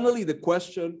 And finally, the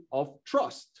question of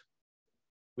trust,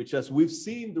 which, as we've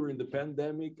seen during the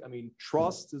pandemic, I mean,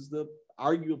 trust is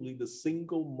arguably the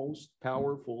single most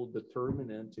powerful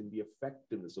determinant in the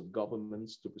effectiveness of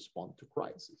governments to respond to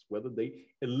crisis, whether they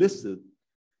elicit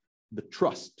the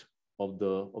trust of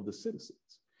the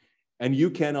citizens. And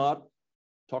you cannot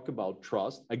talk about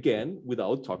trust, again,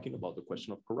 without talking about the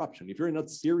question of corruption. If you're not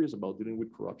serious about dealing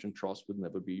with corruption, trust would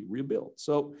never be rebuilt.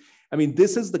 So, I mean,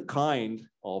 this is the kind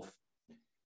of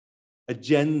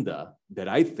agenda that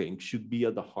I think should be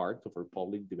at the heart of our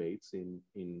public debates in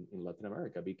Latin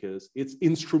America, because it's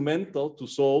instrumental to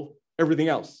solve everything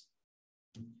else.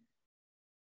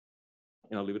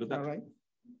 And I'll leave it at that. All right.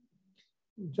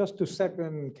 Just to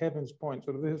second Kevin's point,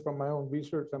 sort of this is from my own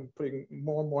research, I'm putting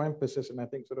more and more emphasis, and I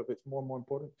think sort of it's more and more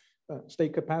important,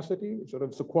 state capacity, sort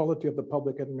of the quality of the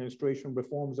public administration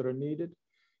reforms that are needed.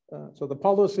 So the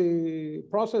policy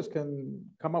process can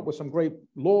come up with some great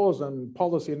laws and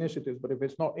policy initiatives, but if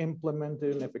it's not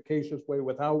implemented in an efficacious way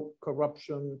without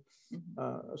corruption,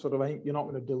 sort of I think you're not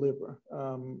going to deliver.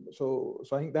 So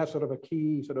I think that's sort of a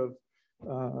key sort of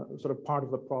part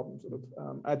of the problem.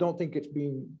 I don't think it's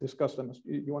being discussed enough.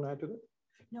 You want to add to that?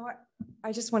 No,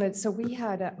 I just wanted, so we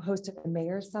had hosted a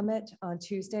mayor's summit on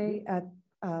Tuesday at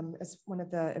as one of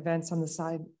the events on the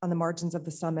side, on the margins of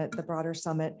the summit, the broader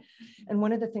summit. And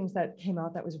one of the things that came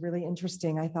out that was really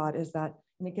interesting, I thought, is that,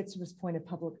 and it gets to this point of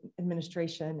public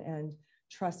administration and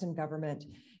trust in government,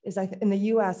 is in the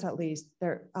US at least,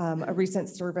 there a recent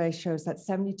survey shows that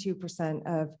 72%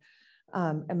 of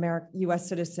US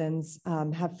citizens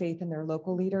have faith in their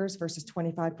local leaders versus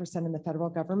 25% in the federal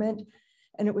government.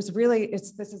 And it was really,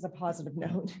 this is a positive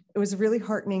note. It was really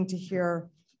heartening to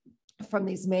hear from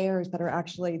these mayors that are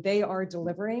actually, they are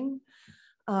delivering,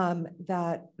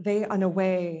 that they, in a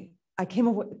way, I came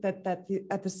away that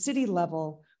at the city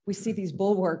level, we see these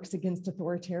bulwarks against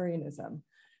authoritarianism,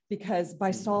 because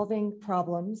by solving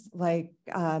problems like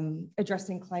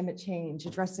addressing climate change,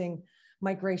 addressing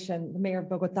migration, the mayor of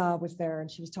Bogota was there and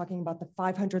she was talking about the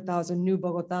 500,000 new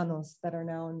Bogotanos that are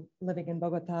now living in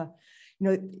Bogota. You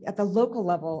know, at the local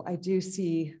level, I do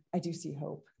see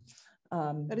hope.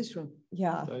 That is true.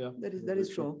 Yeah, that is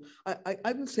true.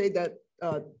 I will say that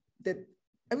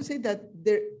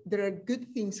there are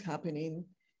good things happening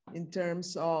in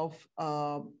terms of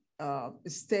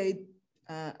state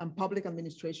and public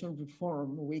administration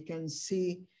reform. We can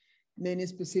see many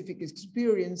specific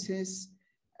experiences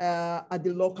at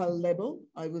the local level.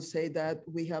 I will say that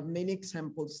we have many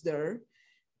examples there.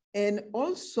 And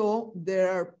also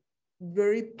there are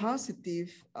very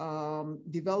positive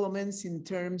developments in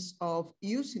terms of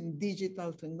using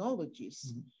digital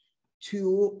technologies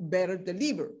to better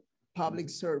deliver public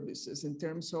services in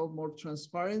terms of more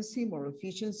transparency, more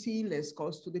efficiency, less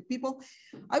cost to the people.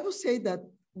 I would say that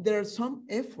there are some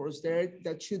efforts there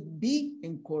that should be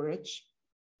encouraged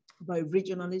by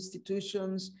regional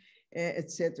institutions,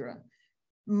 etc.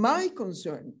 My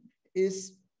concern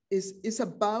is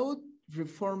about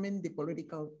reforming the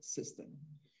political system.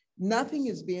 Nothing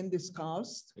is being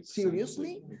discussed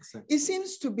seriously. It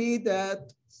seems to be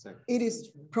that it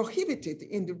is prohibited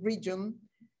in the region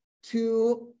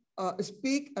to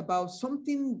speak about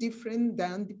something different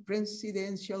than the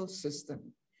presidential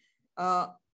system.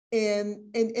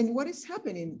 And what is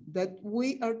happening that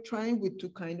we are trying with two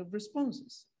kinds of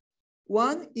responses.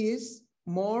 One is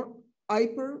more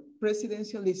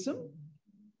hyper-presidentialism,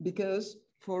 because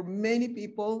for many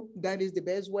people, that is the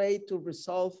best way to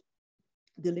resolve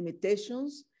the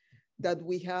limitations that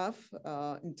we have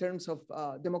in terms of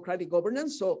democratic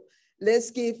governance. So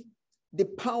let's give the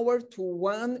power to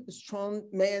one strong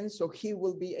man so he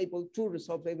will be able to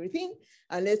resolve everything.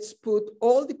 And let's put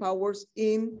all the powers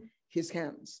in his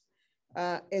hands.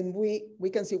 And we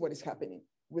can see what is happening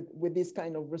with this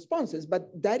kind of responses. But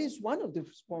that is one of the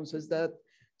responses that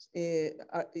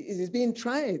is being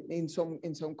tried in some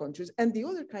countries. And the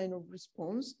other kind of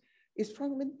response is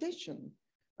fragmentation.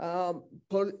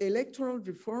 Electoral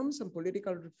reforms and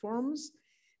political reforms,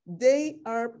 they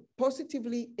are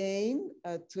positively aimed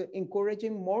at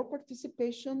encouraging more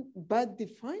participation, but the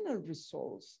final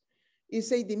results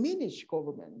is a diminished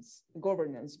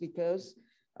governance because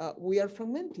we are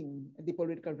fragmenting the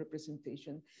political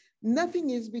representation.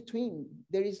 Nothing is between.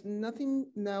 There is nothing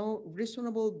now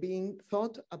reasonable being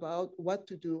thought about what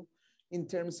to do in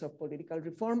terms of political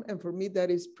reform. And for me, that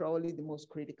is probably the most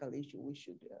critical issue we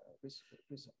should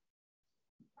resolve.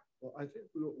 Well, I think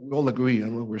we all agree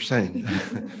on what we're saying.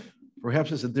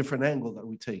 Perhaps it's a different angle that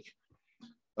we take.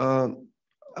 I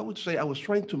would say I was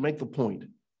trying to make the point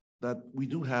that we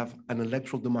do have an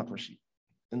electoral democracy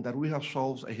and that we have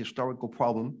solved a historical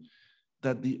problem,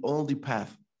 that the only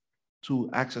path to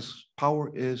access power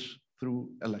is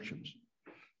through elections.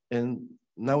 And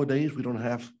nowadays, we don't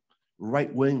have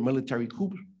right-wing military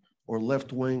coups or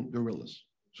left-wing guerrillas.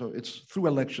 So it's through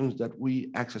elections that we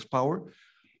access power.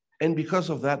 And because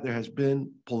of that, there has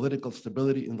been political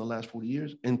stability in the last 40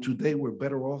 years. And today we're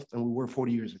better off than we were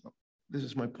 40 years ago. This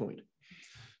is my point.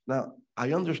 Now,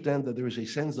 I understand that there is a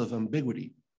sense of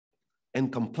ambiguity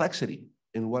and complexity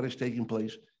in what is taking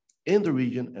place in the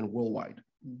region and worldwide.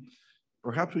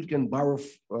 Perhaps we can borrow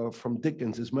from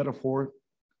Dickens' metaphor.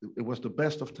 It was the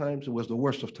best of times, it was the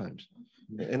worst of times.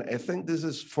 And I think this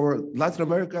is for Latin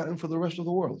America and for the rest of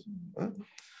the world.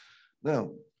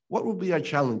 Now, what would be our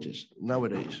challenges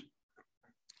nowadays?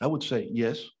 I would say,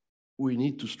 yes, we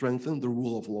need to strengthen the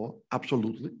rule of law,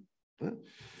 absolutely.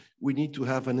 We need to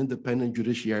have an independent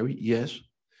judiciary, yes.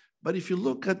 But if you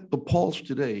look at the polls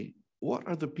today, what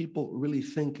are the people really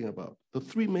thinking about? The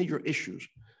three major issues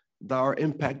that are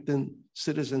impacting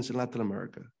citizens in Latin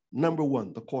America. Number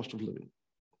one, the cost of living.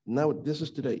 Now, this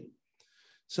is today.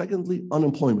 Secondly,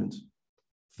 unemployment.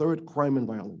 Third, crime and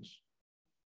violence.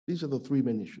 These are the three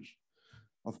main issues.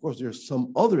 Of course, there's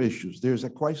some other issues. There's a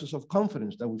crisis of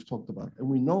confidence that we've talked about, and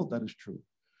we know that is true.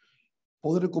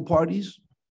 Political parties,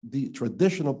 the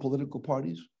traditional political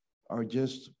parties, are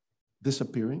just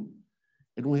disappearing,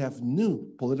 and we have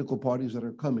new political parties that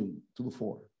are coming to the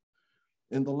fore.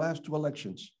 In the last two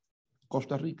elections,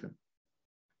 Costa Rica,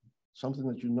 something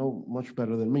that you know much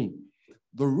better than me,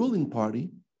 the ruling party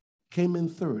came in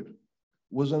third,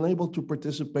 was unable to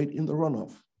participate in the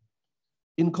runoff.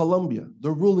 In Colombia, the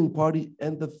ruling party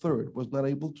ended third, was not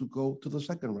able to go to the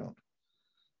second round.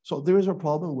 So there is a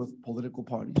problem with political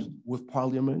parties, with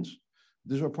parliaments.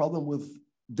 There's a problem with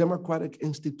democratic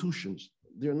institutions.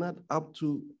 They're not up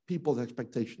to people's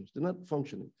expectations. They're not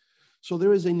functioning. So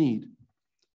there is a need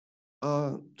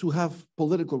to have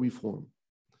political reform,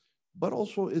 but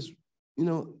also is,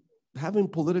 having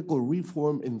political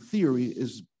reform in theory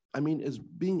is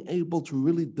being able to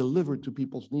really deliver to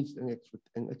people's needs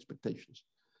and expectations.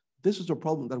 This is a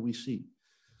problem that we see.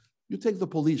 You take the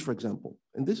police, for example,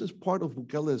 and this is part of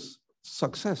Bukele's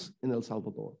success in El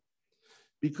Salvador,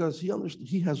 because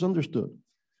he has understood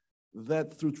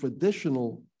that through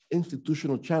traditional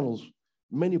institutional channels,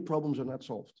 many problems are not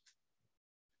solved.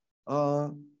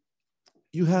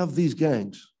 You have these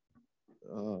gangs,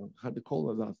 how do you call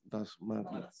it?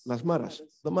 Las maras,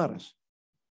 the maras.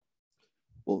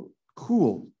 Well,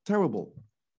 cruel, terrible.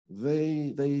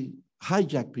 They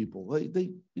hijack people.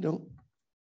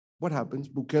 What happens?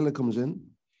 Bukele comes in.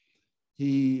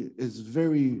 He has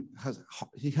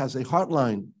a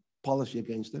hardline policy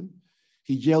against them.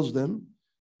 He jails them,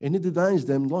 and he denies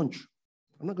them lunch.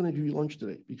 I'm not going to give you lunch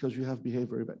today because you have behaved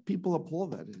very bad. People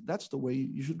applaud that. That's the way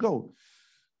you should go.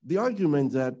 The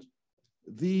argument that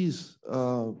these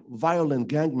violent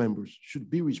gang members should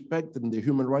be respected and their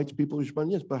human rights, people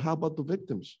respond, yes, but how about the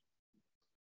victims?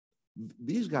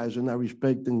 These guys are not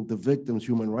respecting the victims'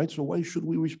 human rights, so why should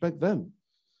we respect them?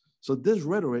 So this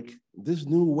rhetoric, this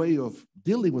new way of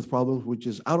dealing with problems, which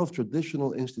is out of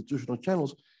traditional institutional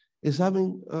channels, is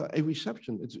having a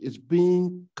reception. It's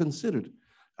being considered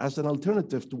as an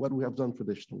alternative to what we have done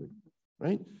traditionally,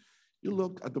 right? You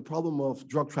look at the problem of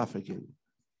drug trafficking.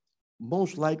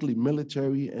 Most likely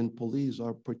military and police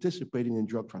are participating in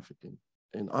drug trafficking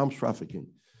and arms trafficking.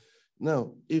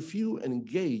 Now, if you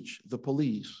engage the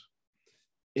police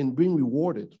in being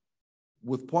rewarded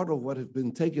with part of what has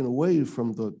been taken away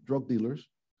from the drug dealers,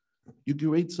 you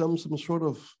create some sort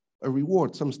of a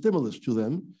reward, some stimulus to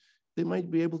them, they might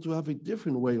be able to have a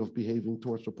different way of behaving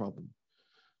towards the problem.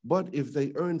 But if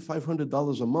they earn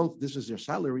 $500 a month, this is their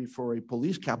salary for a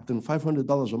police captain,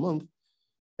 $500 a month,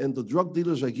 and the drug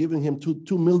dealers are giving him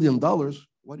 $2 million,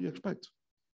 what do you expect?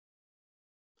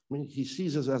 I mean, he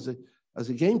sees us as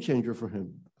a game changer for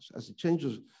him, as it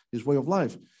changes his way of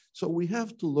life. So we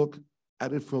have to look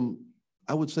at it from,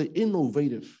 I would say,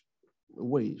 innovative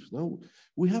ways. No?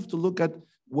 We have to look at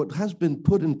what has been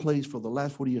put in place for the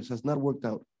last 40 years has not worked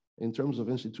out in terms of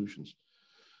institutions.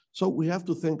 So we have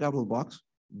to think out of the box,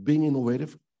 being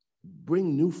innovative,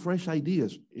 bring new, fresh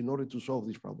ideas in order to solve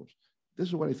these problems. This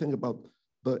is what I think about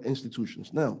the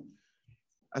institutions. Now,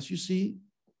 as you see,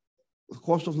 the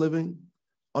cost of living,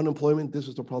 unemployment, this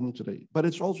is the problem today. But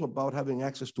it's also about having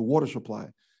access to water supply,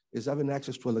 is having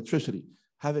access to electricity,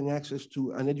 having access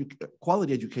to an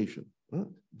quality education.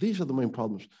 These are the main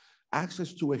problems.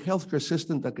 Access to a healthcare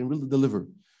system that can really deliver.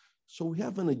 So we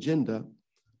have an agenda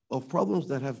of problems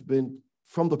that have been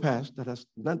from the past that has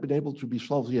not been able to be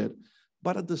solved yet.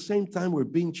 But at the same time, we're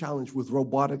being challenged with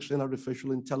robotics and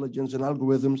artificial intelligence and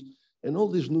algorithms and all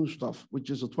this new stuff, which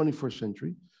is the 21st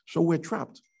century. So we're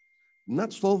trapped,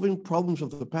 not solving problems of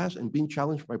the past and being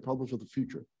challenged by problems of the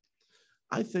future.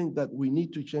 I think that we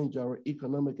need to change our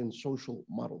economic and social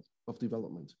model of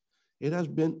development. It has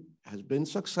been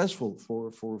successful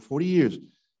for 40 years.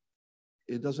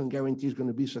 It doesn't guarantee it's going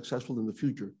to be successful in the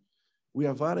future. We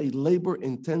have had a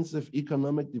labor-intensive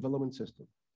economic development system.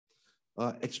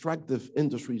 extractive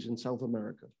industries in South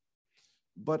America.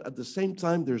 But at the same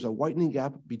time, there's a widening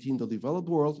gap between the developed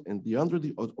world and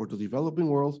the developing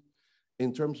world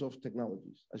in terms of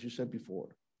technologies, as you said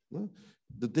before.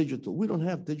 The digital, we don't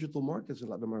have digital markets in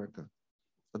Latin America.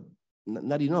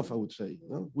 Not enough, I would say.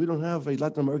 We don't have a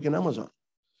Latin American Amazon,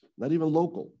 not even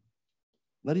local.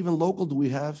 Not even local do we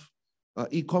have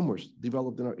e-commerce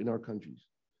developed in our countries.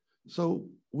 So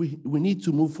we need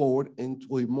to move forward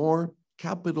into a more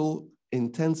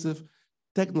capital-intensive,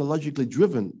 technologically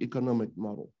driven economic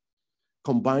model.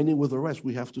 Combining with the rest,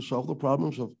 we have to solve the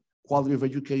problems of quality of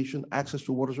education, access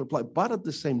to water supply, but at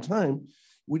the same time,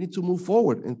 we need to move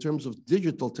forward in terms of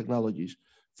digital technologies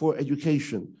for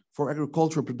education, for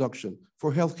agricultural production,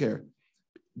 for healthcare.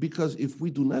 Because if we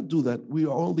do not do that, we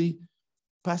are only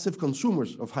passive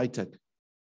consumers of high tech.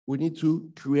 We need to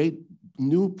create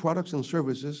new products and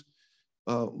services,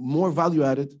 more value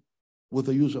added with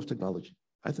the use of technology.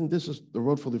 I think this is the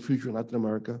road for the future in Latin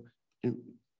America in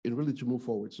really to move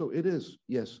forward. So it is,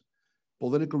 yes,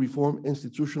 political reform,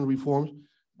 institutional reforms,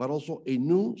 but also a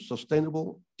new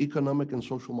sustainable economic and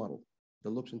social model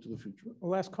that looks into the future.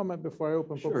 Last comment before I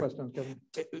open for questions, Kevin.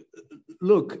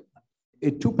 Look,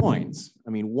 2 points. I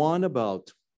mean, one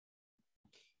about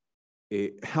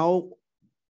how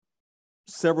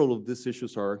several of these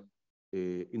issues are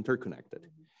interconnected.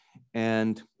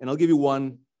 And I'll give you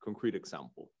one concrete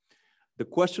example. The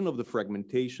question of the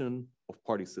fragmentation of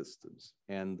party systems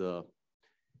and the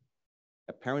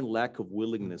apparent lack of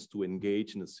willingness to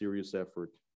engage in a serious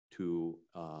effort to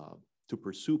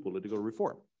pursue political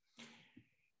reform.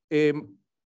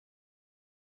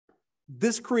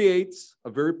 This creates a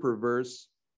very perverse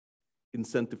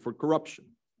incentive for corruption.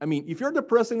 I mean, if you're the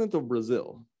president of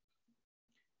Brazil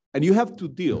and you have to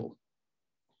deal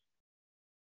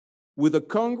with a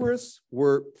Congress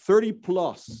where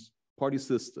 30+ party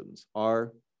systems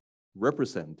are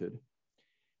represented,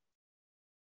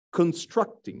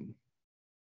 constructing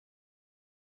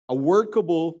a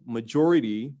workable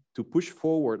majority to push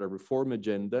forward a reform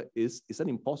agenda is an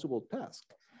impossible task.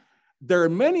 There are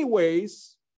many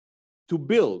ways to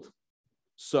build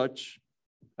such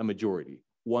a majority.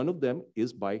 One of them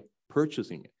is by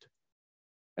purchasing it.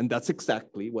 And that's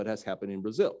exactly what has happened in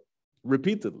Brazil,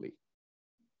 repeatedly.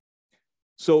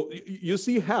 So you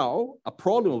see how a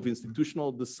problem of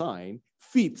institutional design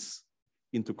fits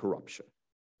into corruption.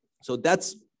 So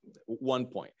that's one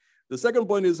point. The second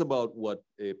point is about what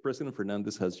President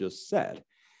Fernandez has just said.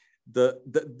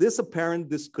 This apparent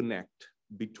disconnect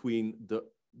between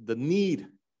the need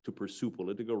to pursue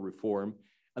political reform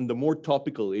and the more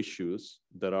topical issues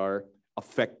that are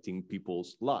affecting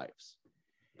people's lives.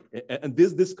 And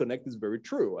this disconnect is very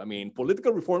true. I mean,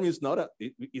 political reform is not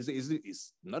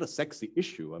a sexy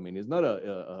issue. I mean, it's not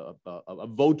a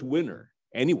vote winner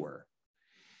anywhere.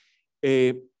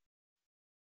 And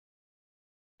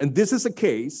this is a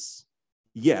case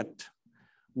yet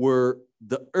where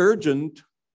the urgent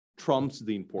trumps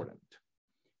the important.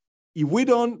 If we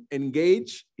don't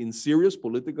engage in serious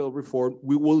political reform,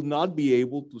 we will not be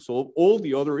able to solve all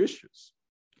the other issues.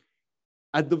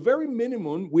 At the very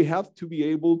minimum, we have to be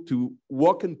able to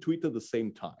walk and tweet at the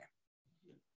same time,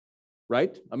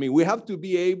 right? I mean, we have to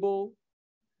be able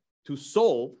to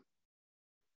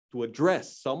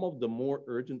address some of the more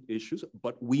urgent issues,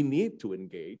 but we need to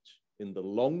engage in the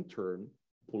long-term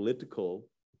political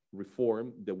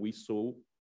reform that we so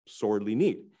sorely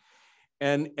need.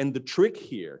 And the trick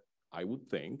here, I would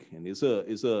think, and is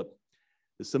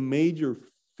a major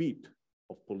feat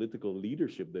of political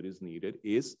leadership that is needed,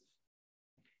 is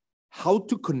how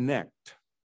to connect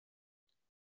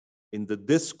in the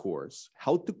discourse,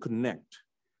 how to connect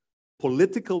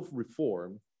political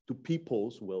reform to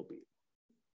people's well-being.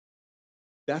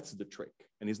 That's the trick.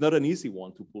 And it's not an easy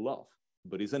one to pull off,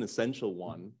 but it's an essential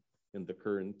one in the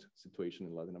current situation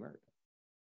in Latin America.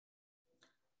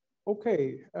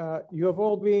 Okay, you have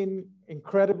all been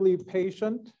incredibly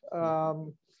patient.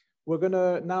 We're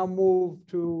gonna now move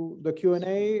to the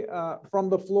Q&A from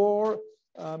the floor.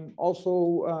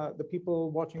 Also, the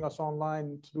people watching us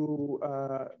online through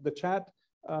the chat.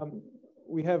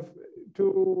 We have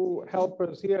two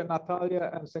helpers here,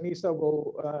 Natalia and Senisa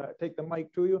will take the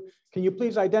mic to you. Can you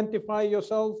please identify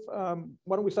yourself?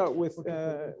 Why don't we start with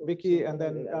Vicky and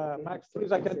then Max,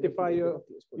 please identify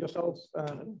yourselves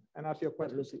and ask your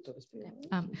questions.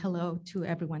 Hello to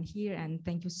everyone here, and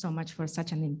thank you so much for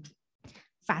such an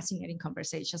fascinating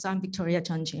conversation. So I'm Victoria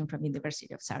Chonjin from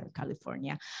University of Southern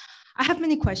California. I have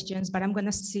many questions, but I'm going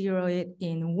to zero it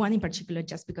in one in particular,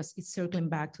 just because it's circling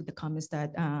back to the comments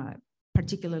that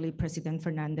particularly President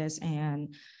Fernandez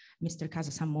and Mr.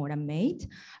 Casasamora made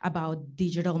about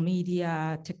digital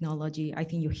media technology. I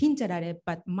think you hinted at it,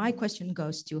 but my question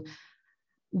goes to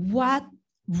what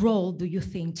role do you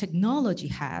think technology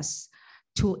has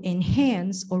to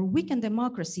enhance or weaken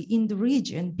democracy in the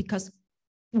region? Because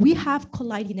we have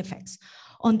colliding effects.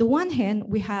 On the one hand,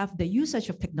 we have the usage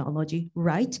of technology,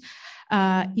 right?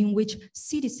 In which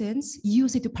citizens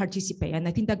use it to participate. And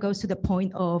I think that goes to the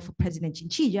point of President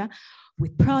Chinchilla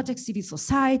with projects, civil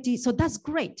society. So that's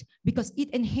great because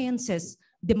it enhances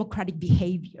democratic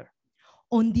behavior.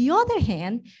 On the other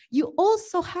hand, you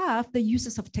also have the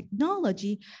uses of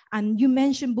technology, and you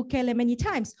mentioned Bukele many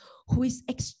times, who is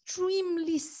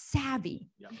extremely savvy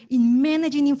in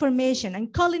managing information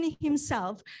and calling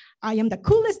himself, I am the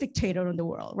coolest dictator in the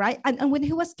world, right? And when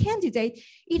he was candidate,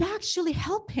 it actually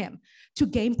helped him to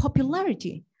gain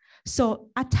popularity. So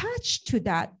attached to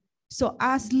that, so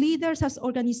as leaders, as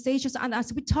organizations, and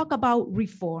as we talk about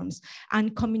reforms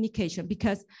and communication,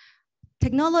 because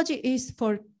technology is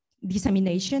for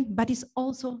dissemination, but it's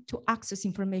also to access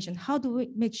information. How do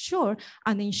we make sure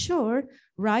and ensure,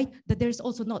 right, that there's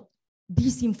also not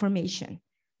disinformation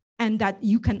and that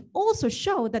you can also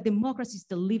show that democracy is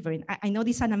delivering? I know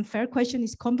this is an unfair question,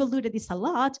 it's convoluted, it's a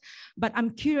lot, but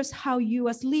I'm curious how you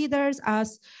as leaders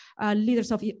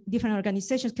of different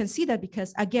organizations can see that,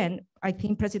 because again, I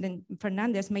think President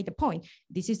Fernandez made the point.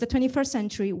 This is the 21st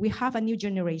century. We have a new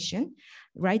generation,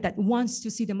 right, that wants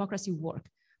to see democracy work.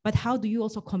 But how do you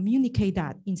also communicate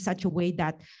that in such a way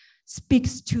that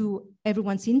speaks to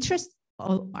everyone's interest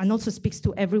and also speaks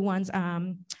to everyone's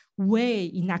way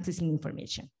in accessing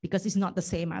information? Because it's not the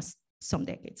same as some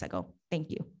decades ago.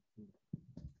 Thank you.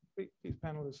 Please,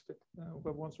 panelists,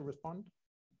 who wants to respond?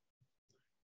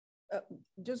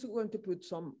 Just going to put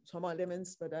some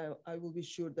elements, but I will be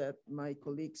sure that my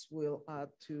colleagues will add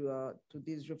to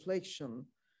this reflection.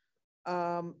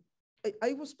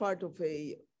 I was part of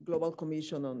a global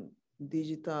commission on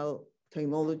digital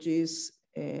technologies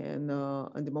and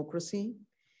democracy.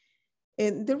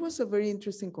 And there was a very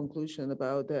interesting conclusion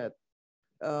about that.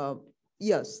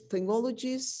 Yes,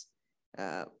 technologies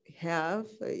have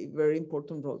a very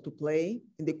important role to play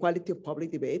in the quality of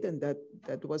public debate, and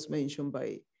that was mentioned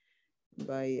by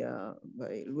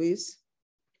Luis.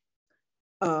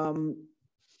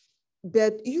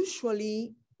 That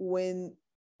usually when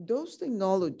those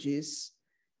technologies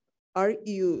are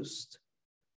used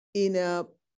in an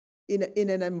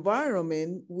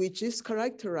environment which is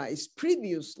characterized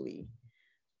previously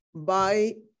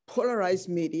by polarized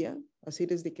media, as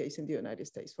it is the case in the United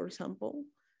States, for example,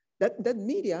 that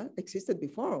media existed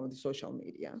before on the social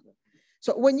media.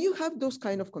 So when you have those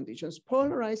kind of conditions,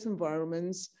 polarized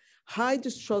environments, high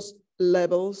distrust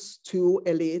levels to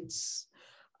elites,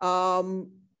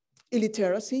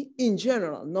 illiteracy in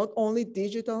general, not only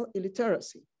digital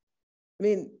illiteracy. I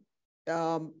mean,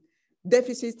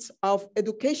 deficits of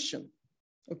education,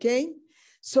 okay?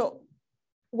 So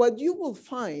what you will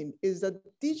find is that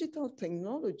digital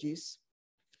technologies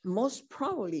most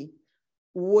probably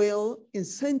will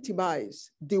incentivize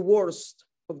the worst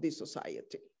of the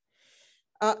society.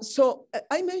 So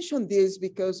I mentioned this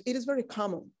because it is very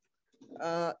common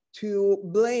to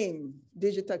blame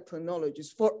digital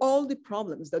technologies for all the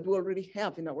problems that we already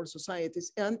have in our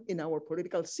societies and in our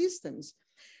political systems,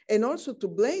 and also to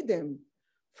blame them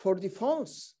for the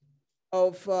faults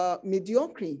of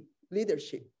mediocre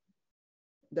leadership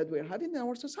that we're having in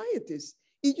our societies.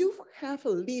 If you have a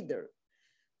leader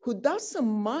who doesn't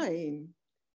mind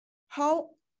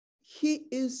how he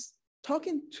is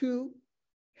talking to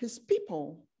his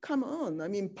people, come on. I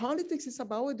mean, politics is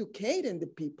about educating the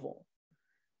people.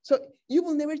 So you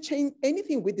will never change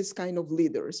anything with this kind of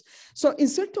leaders. So in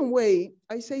certain way,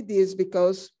 I say this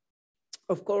because,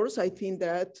 of course, I think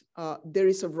that there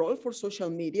is a role for social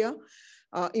media.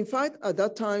 In fact, at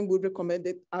that time, we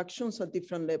recommended actions at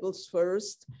different levels.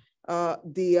 First,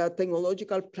 the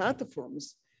technological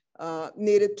platforms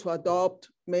needed to adopt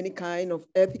many kind of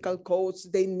ethical codes.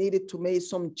 They needed to make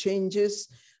some changes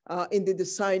in the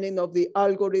designing of the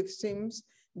algorithms.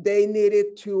 They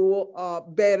needed to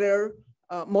better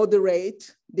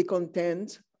moderate the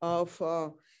content of,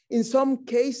 in some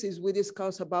cases, we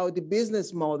discuss about the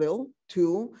business model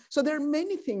too. So there are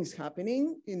many things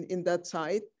happening in that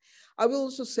side. I will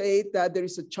also say that there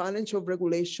is a challenge of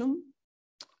regulation.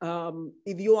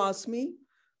 If you ask me,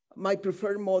 my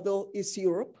preferred model is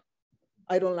Europe.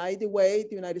 I don't like the way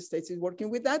the United States is working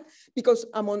with that because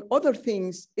among other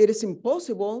things, it is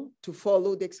impossible to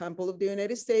follow the example of the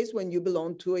United States when you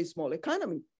belong to a small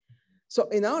economy. So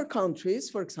in our countries,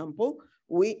 for example,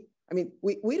 we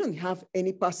don't have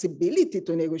any possibility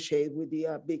to negotiate with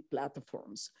the big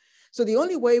platforms. So the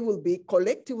only way will be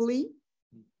collectively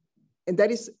And that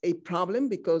is a problem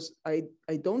because I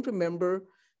don't remember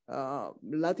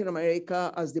Latin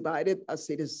America as divided as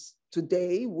it is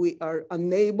today. We are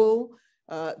unable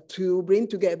to bring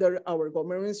together our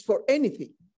governments for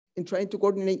anything in trying to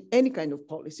coordinate any kind of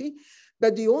policy.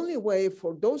 But the only way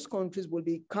for those countries will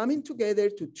be coming together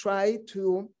to try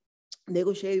to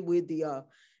negotiate with the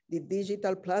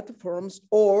digital platforms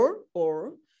or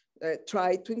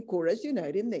try to encourage the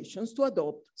United Nations to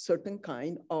adopt certain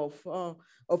kind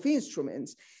of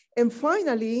instruments. And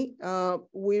finally,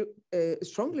 we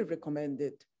strongly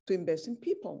recommended to invest in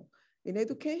people, in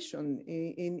education,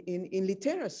 in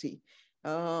literacy,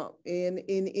 in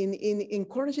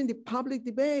encouraging the public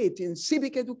debate, in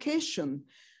civic education.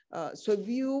 So if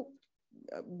you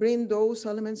bring those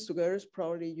elements together,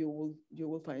 probably you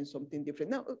will find something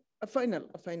different. Now, a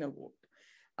final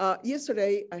word.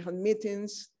 Yesterday, I had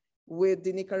meetings with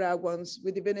the Nicaraguans,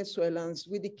 with the Venezuelans,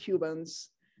 with the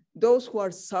Cubans, those who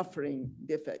are suffering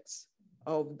the effects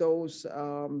of those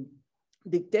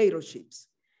dictatorships.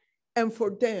 And for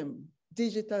them,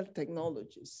 digital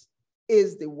technologies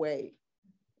is the way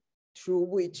through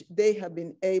which they have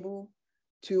been able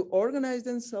to organize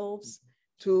themselves,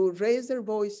 to raise their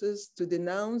voices, to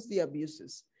denounce the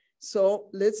abuses. So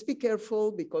let's be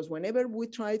careful, because whenever we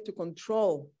try to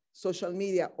control social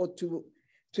media or to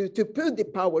put the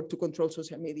power to control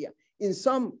social media in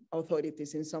some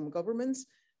authorities, in some governments,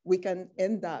 we can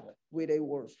end up with a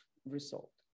worse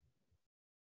result.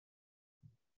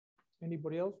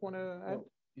 Anybody else want to add? Well,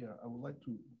 yeah, I would like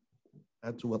to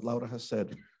add to what Laura has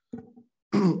said.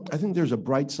 I think there's a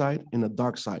bright side and a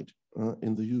dark side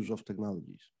in the use of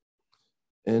technologies.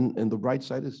 And the bright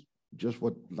side is just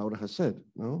what Laura has said.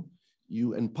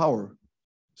 You empower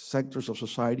sectors of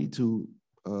society to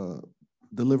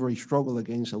deliver a struggle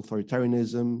against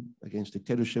authoritarianism, against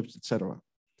dictatorships, etc.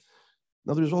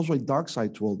 Now, there's also a dark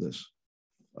side to all this.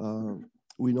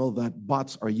 We know that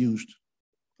bots are used,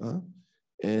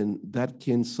 and that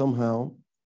can somehow,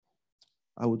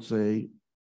 I would say,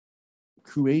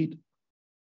 create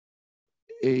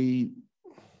a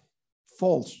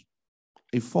false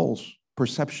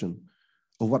perception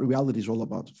of what reality is all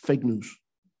about. Fake news,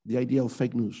 the idea of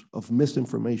fake news, of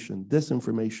misinformation,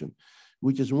 disinformation,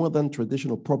 which is more than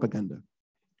traditional propaganda.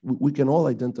 We can all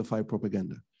identify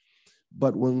propaganda.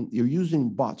 But when you're using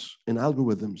bots and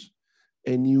algorithms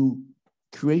and you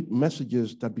create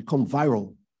messages that become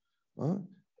viral,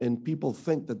 and people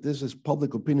think that this is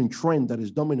public opinion trend that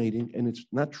is dominating, and it's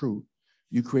not true,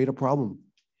 you create a problem.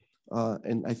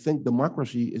 And I think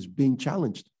democracy is being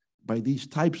challenged by these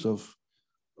types of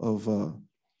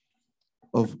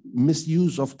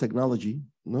misuse of technology,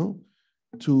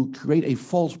 to create a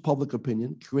false public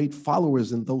opinion, create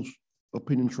followers in those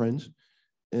opinion trends,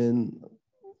 and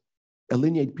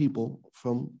alienate people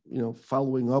from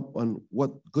following up on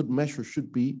what good measures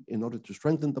should be in order to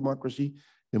strengthen democracy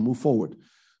and move forward.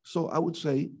 So I would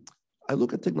say, I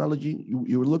look at technology,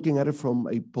 you're looking at it from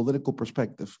a political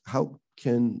perspective. How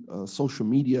can social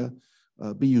media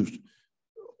be used?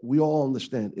 We all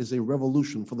understand it's a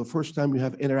revolution. For the first time, you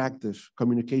have interactive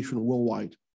communication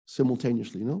worldwide,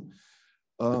 simultaneously,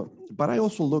 but I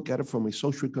also look at it from a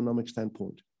socio-economic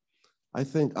standpoint. I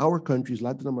think our countries,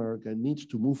 Latin America, needs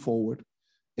to move forward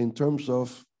in terms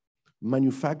of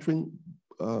manufacturing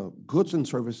goods and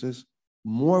services,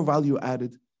 more value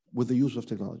added with the use of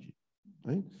technology,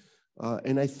 right?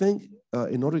 And I think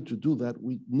in order to do that,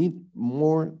 we need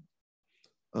more,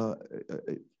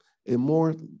 a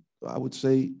more, I would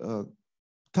say,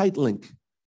 tight link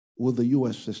with the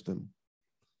US system.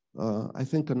 I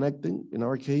think connecting, in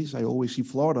our case, I always see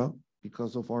Florida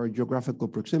because of our geographical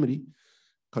proximity,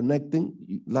 connecting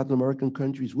Latin American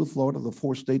countries with Florida, the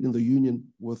fourth state in the union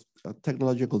with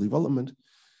technological development,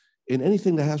 and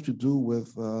anything that has to do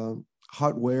with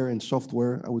hardware and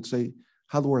software, I would say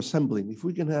hardware assembling. If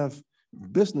we can have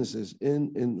businesses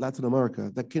in Latin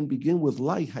America that can begin with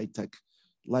light high tech,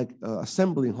 like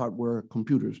assembling hardware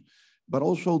computers, but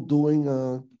also doing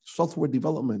software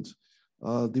development,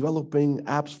 developing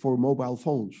apps for mobile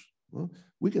phones.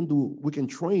 We can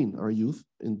train our youth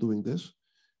in doing this.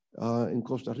 In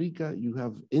Costa Rica, you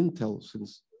have Intel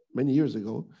since many years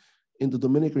ago. In the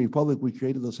Dominican Republic, we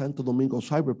created the Santo Domingo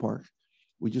Cyber Park,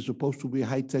 which is supposed to be a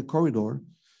high-tech corridor.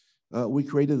 We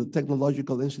created the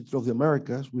Technological Institute of the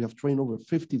Americas. We have trained over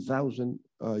 50,000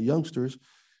 youngsters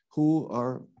who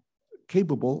are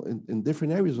capable in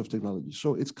different areas of technology.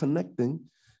 So it's connecting,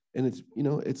 and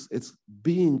it's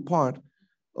being part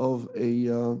of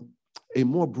a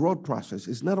more broad process.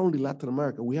 It's not only Latin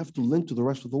America. We have to link to the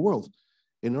rest of the world.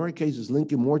 In our case, it's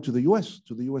linking more to the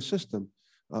US system,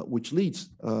 which leads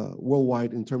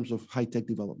worldwide in terms of high-tech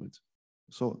development.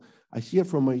 So I see it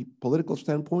from a political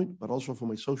standpoint, but also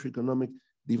from a socio-economic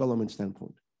development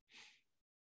standpoint.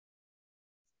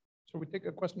 So we take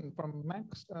a question from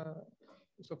Max.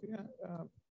 Sophia,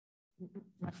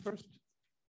 Max first.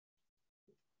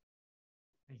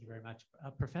 Thank you very much.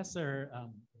 Professor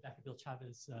Bill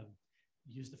Chavez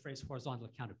used the phrase horizontal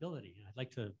accountability, and I'd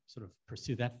like to sort of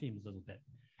pursue that theme a little bit.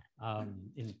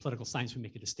 In political science, we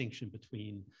make a distinction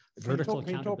between vertical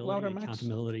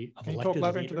accountability of elected Can you talk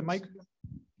louder into the mic?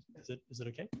 Is it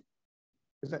okay?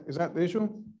 Is that the issue?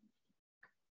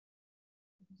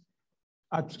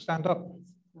 I'd stand up.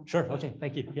 Sure, okay,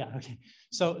 thank you. Yeah, okay.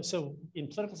 So in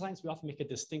political science, we often make a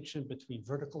distinction between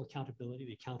vertical accountability,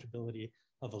 the accountability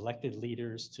of elected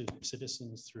leaders to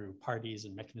citizens through parties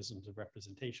and mechanisms of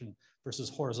representation, versus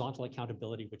horizontal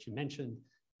accountability, which you mentioned,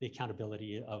 the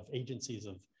accountability of agencies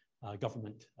of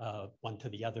government, one to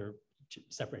the other,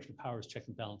 separation of powers, check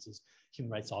and balances,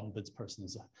 human rights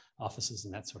ombudspersons, offices,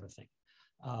 and that sort of thing.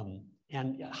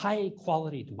 And high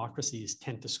quality democracies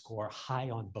tend to score high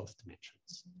on both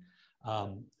dimensions.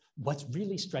 What's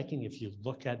really striking, if you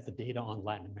look at the data on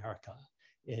Latin America,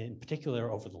 in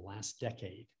particular over the last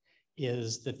decade,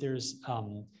 is that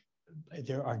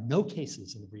there are no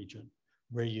cases in the region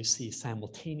where you see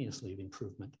simultaneously the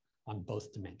improvement on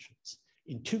both dimensions.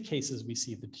 In two cases, we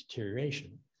see the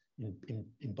deterioration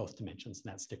in both dimensions,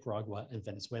 and that's Nicaragua and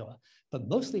Venezuela. But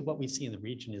mostly what we see in the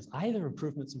region is either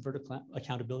improvements in vertical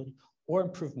accountability or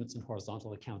improvements in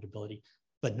horizontal accountability,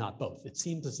 but not both. It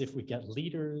seems as if we get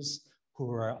leaders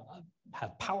who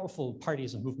have powerful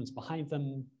parties and movements behind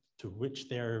them, to which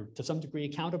they're to some degree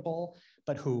accountable,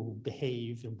 but who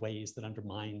behave in ways that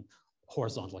undermine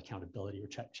horizontal accountability or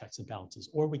checks and balances.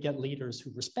 Or we get leaders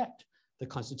who respect the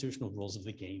constitutional rules of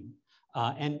the game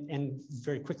and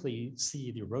very quickly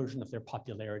see the erosion of their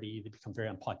popularity. They become very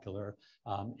unpopular,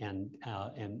 and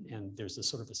there's a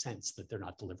sort of a sense that they're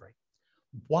not delivering.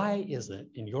 Why is it,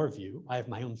 in your view, I have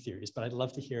my own theories, but I'd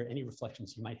love to hear any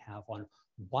reflections you might have on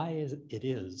why it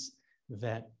is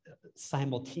that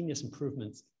simultaneous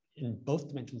improvements in both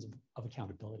dimensions of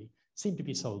accountability seem to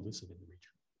be so elusive in the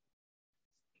region.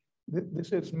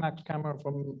 This is Max Cameron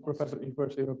from Professor at the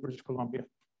University of British Columbia.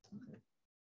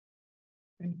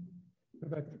 Okay.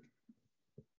 Rebecca.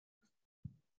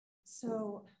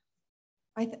 So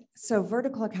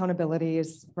vertical accountability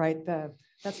is right.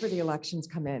 That's where the elections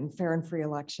come in, fair and free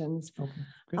elections.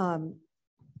 Okay.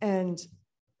 And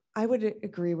I would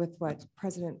agree with what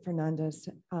President Fernandez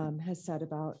has said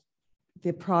about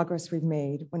the progress we've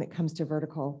made when it comes to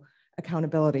vertical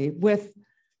accountability, with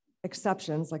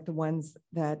exceptions like the ones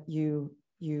that you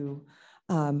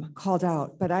called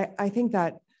out. But I think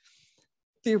that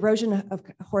the erosion of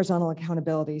horizontal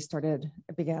accountability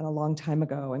began a long time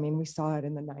ago. I mean, we saw it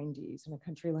in the 90s in a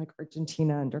country like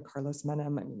Argentina under Carlos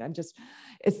Menem. I mean,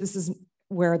 this is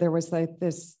where there was like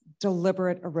this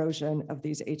deliberate erosion of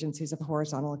these agencies of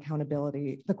horizontal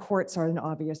accountability. The courts are an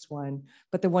obvious one,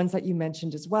 but the ones that you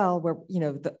mentioned as well, where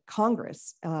the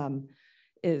Congress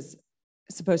is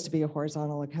supposed to be a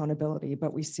horizontal accountability,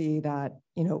 but we see that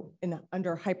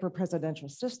under hyper-presidential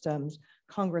systems,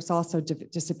 Congress also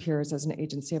disappears as an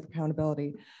agency of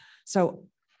accountability. So,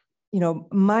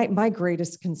 my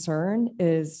greatest concern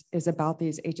is about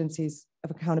these agencies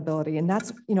of accountability, and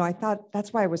that's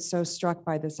that's why I was so struck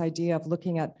by this idea of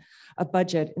looking at a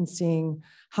budget and seeing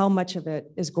how much of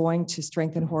it is going to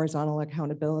strengthen horizontal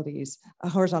accountability,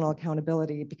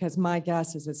 because my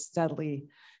guess is it's steadily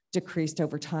decreased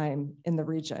over time in the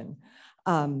region.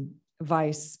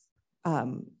 Vice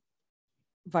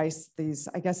these,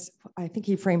 I think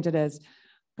he framed it as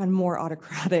kind of more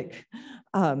autocratic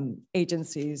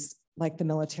agencies like the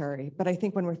military. But I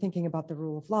think when we're thinking about the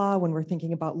rule of law, when we're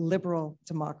thinking about liberal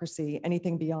democracy,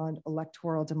 anything beyond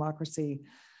electoral democracy,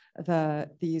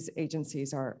 these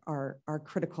agencies are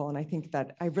critical. And I think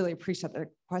that I really appreciate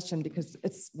that question, because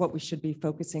it's what we should be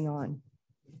focusing on.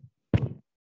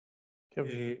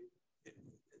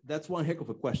 That's one heck of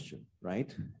a question,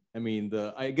 right? I mean,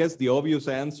 I guess the obvious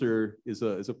answer is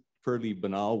a fairly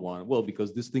banal one. Well,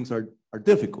 because these things are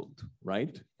difficult,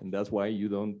 right? And that's why you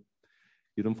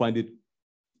don't find it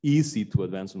easy to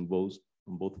advance on both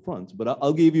fronts. But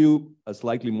I'll give you a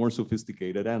slightly more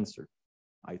sophisticated answer,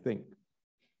 I think.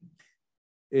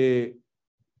 I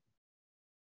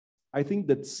think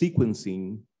that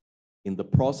sequencing in the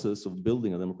process of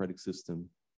building a democratic system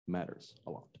matters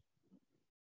a lot.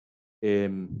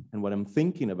 And what I'm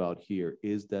thinking about here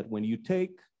is that when you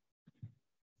take,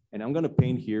 and I'm going to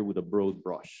paint here with a broad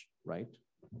brush, right?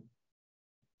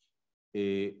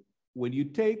 When you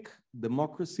take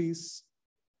democracies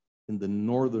in the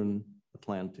Northern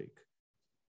Atlantic,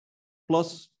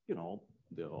 plus,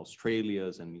 the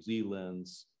Australias and New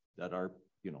Zealands, that are,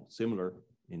 similar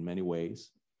in many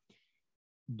ways.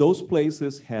 Those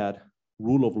places had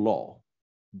rule of law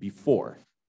before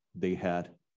they had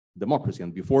democracy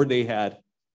and before they had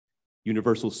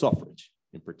universal suffrage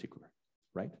in particular,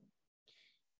 right?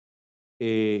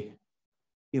 In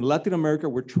Latin America,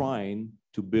 we're trying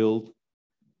to build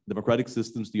democratic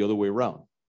systems the other way around.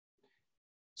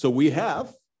 So we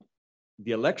have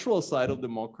the electoral side of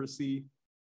democracy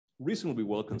reasonably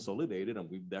well consolidated, and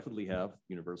we definitely have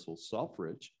universal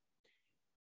suffrage,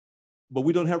 but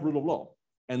we don't have rule of law.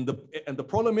 And the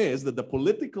problem is that the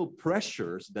political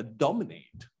pressures that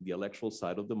dominate the electoral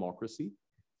side of democracy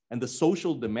and the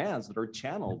social demands that are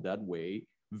channeled that way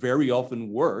very often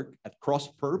work at cross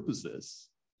purposes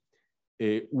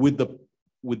with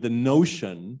the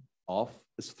notion of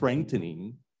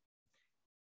strengthening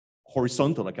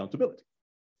horizontal accountability,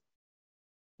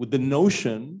 with the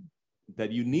notion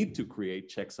that you need to create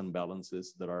checks and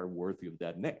balances that are worthy of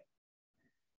that name.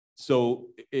 So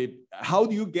how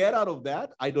do you get out of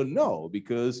that? I don't know,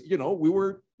 because we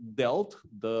were dealt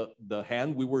the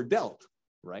hand we were dealt,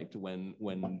 right?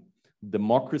 When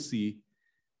democracy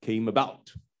came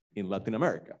about in Latin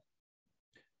America.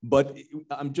 But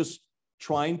I'm just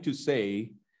trying to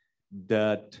say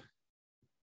that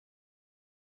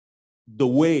the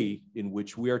way in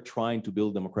which we are trying to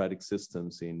build democratic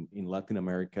systems in Latin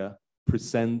America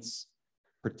presents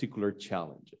particular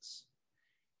challenges.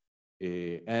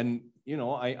 And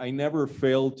I never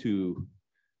fail to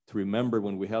remember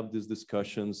when we have these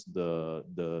discussions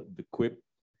the quip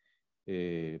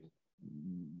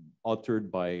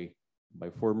uttered by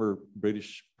former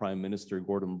British Prime Minister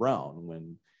Gordon Brown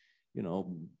when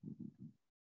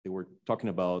they were talking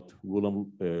about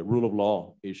rule of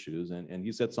law issues, and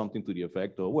he said something to the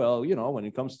effect of, well, when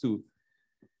it comes to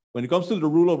the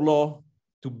rule of law,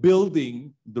 to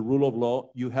building the rule of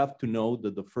law, you have to know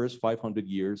that the first 500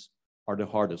 years are the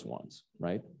hardest ones,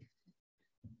 right?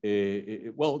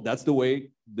 Well, that's the way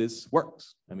this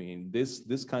works. I mean,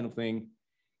 this kind of thing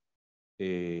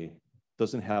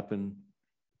doesn't happen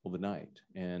overnight,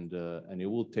 and it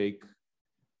will take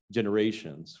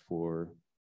generations for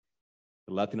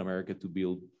Latin America to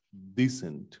build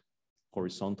decent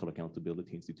horizontal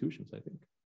accountability institutions, I think.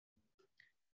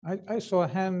 I saw a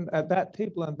hand at that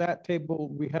table, and that table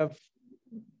we have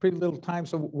pretty little time,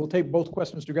 so we'll take both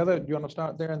questions together. Do you want to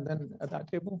start there and then at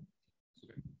that table?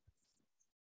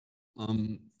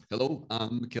 Hello,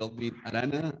 I'm Kelvin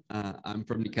Arana. I'm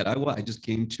from Nicaragua. I just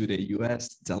came to the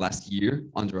US the last year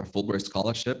under a Fulbright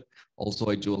scholarship.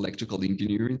 Also, I do electrical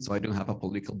engineering, so I don't have a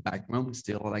political background.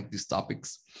 Still, I like these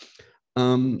topics.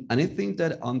 And I think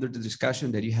that under the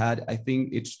discussion that you had, I think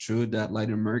it's true that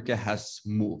Latin America has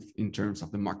moved in terms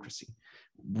of democracy.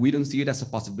 We don't see it as a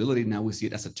possibility now, we see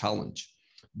it as a challenge.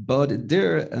 But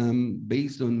there,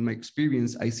 based on my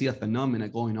experience, I see a phenomena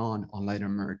going on Latin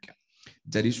America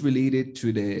that is related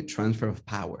to the transfer of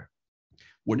power.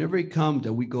 Whenever it comes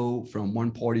that we go from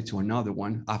one party to another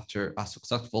one after a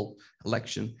successful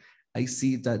election, I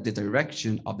see that the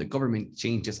direction of the government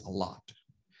changes a lot.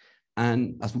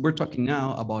 And as we were talking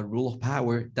now about rule of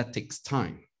power, that takes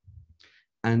time.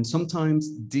 And sometimes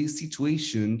these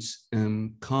situations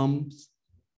come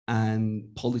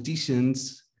and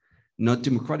politicians, not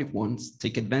democratic ones,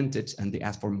 take advantage and they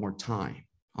ask for more time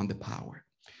on the power.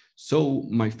 So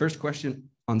my first question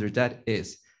under that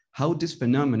is, how this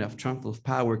phenomenon of transfer of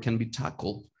power can be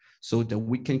tackled so that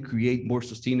we can create more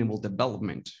sustainable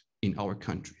development in our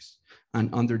countries. And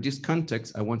under this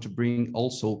context, I want to bring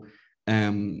also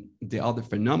the other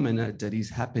phenomena that is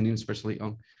happening, especially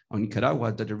on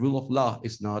Nicaragua, that the rule of law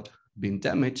is not being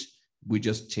damaged. We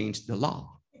just changed the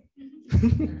law.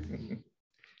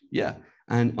 Yeah.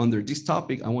 And under this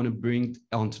topic, I want to bring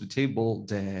onto the table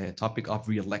the topic of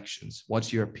re-elections.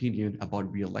 What's your opinion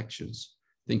about re-elections?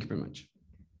 Thank you very much.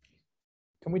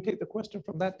 Can we take the question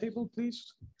from that table,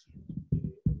 please?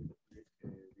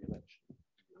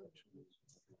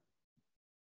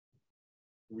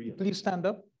 Please stand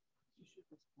up.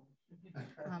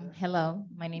 Hello,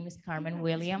 my name is Carmen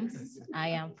Williams. I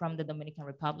am from the Dominican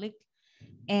Republic.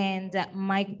 And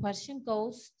my question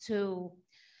goes to,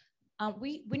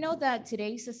 we know that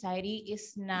today's society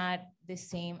is not the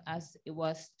same as it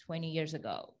was 20 years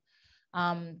ago.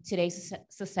 Today's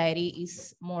society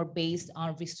is more based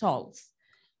on results.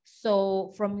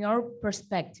 So from your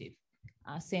perspective,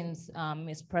 since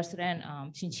Ms. President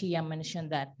Chinchilla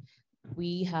mentioned that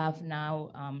we have now,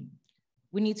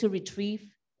 we need to retrieve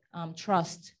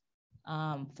trust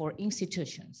for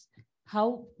institutions.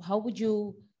 How would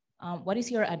you, what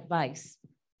is your advice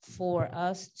for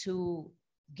us to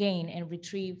gain and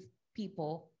retrieve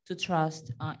people to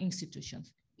trust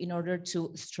institutions? in order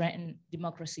to strengthen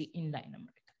democracy in Latin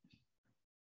America?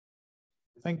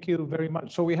 Thank you very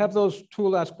much. So we have those two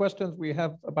last questions. We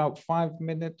have about 5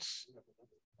 minutes.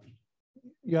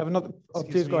 You have another, oh,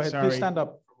 please go ahead, please stand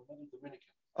up.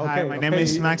 Hi, my name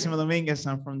is Maximo Dominguez.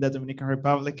 I'm from the Dominican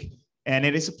Republic. And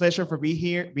it is a pleasure for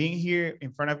being here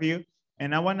in front of you.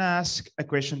 And I want to ask a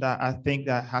question that I think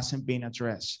that hasn't been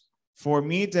addressed. For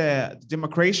me, the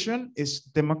democracy is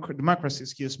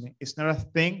not a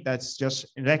thing that's just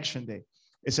election day.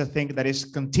 It's a thing that is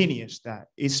continuous, that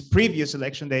is previous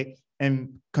election day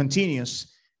and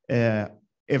continues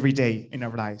every day in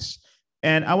our lives.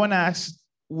 And I want to ask,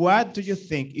 what do you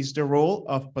think is the role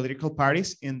of political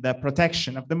parties in the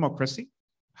protection of democracy?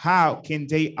 How can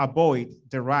they avoid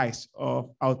the rise of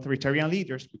authoritarian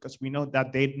leaders? Because we know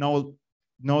that they no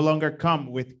longer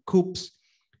come with coups.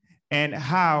 And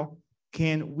how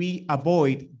can we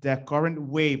avoid the current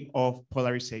wave of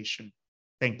polarization?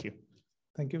 Thank you.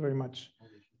 Thank you very much.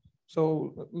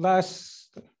 So last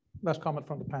comment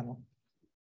from the panel.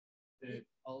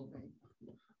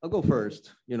 I'll go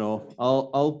first. You know,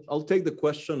 I'll take the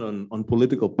question on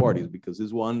political parties because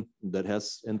it's one that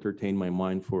has entertained my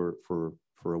mind for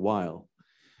a while,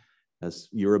 as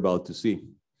you're about to see.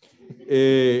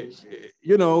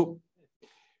 You know,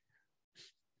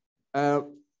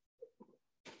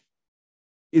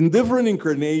 in different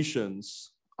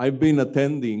incarnations, I've been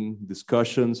attending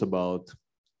discussions about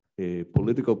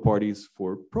political parties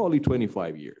for probably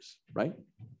 25 years, right?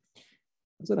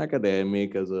 As an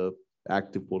academic, as an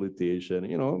active politician,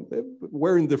 you know,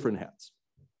 wearing different hats.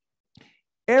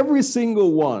 Every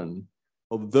single one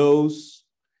of those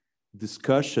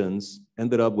discussions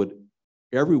ended up with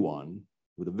everyone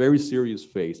with a very serious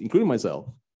face, including myself,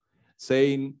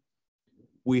 saying,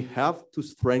 we have to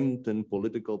strengthen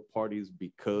political parties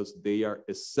because they are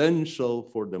essential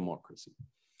for democracy.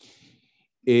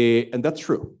 And that's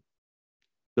true.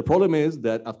 The problem is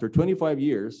that after 25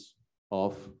 years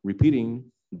of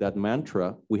repeating that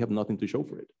mantra, we have nothing to show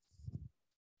for it.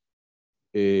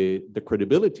 The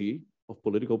credibility of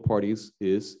political parties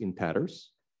is in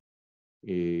tatters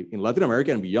in Latin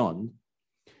America and beyond.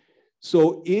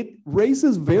 So it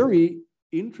raises very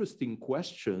interesting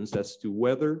questions as to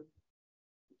whether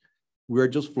we're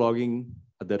just flogging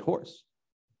a dead horse.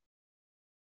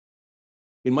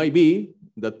 It might be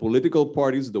that political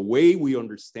parties, the way we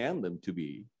understand them to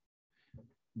be,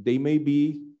 they may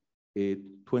be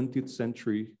 20th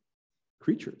century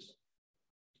creatures.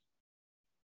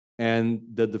 And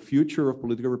that the future of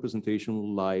political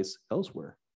representation lies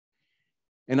elsewhere.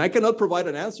 And I cannot provide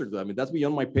an answer to that. I mean, that's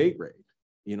beyond my pay grade.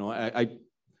 You know, I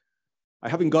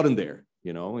haven't gotten there,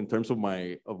 you know, in terms of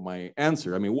my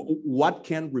answer. I mean, what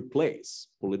can replace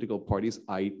political parties?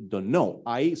 I don't know.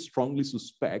 I strongly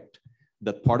suspect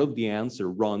that part of the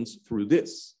answer runs through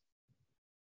this.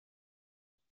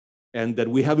 And that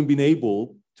we haven't been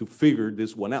able to figure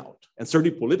this one out. And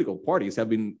certainly political parties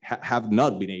have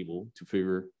not been able to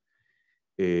figure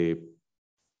a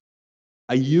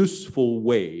useful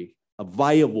way, a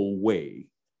viable way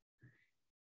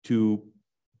to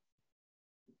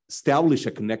establish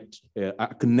a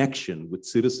connection with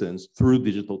citizens through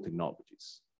digital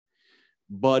technologies.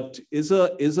 But it's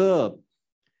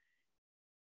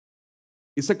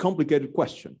a complicated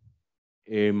question.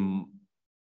 I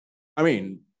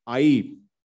mean, I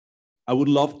would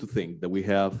love to think that we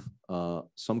have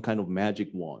some kind of magic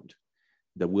wand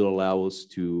that will allow us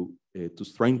to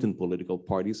strengthen political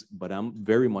parties, but I'm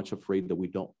very much afraid that we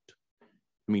don't.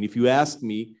 I mean, if you ask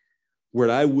me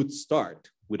where I would start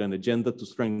with an agenda to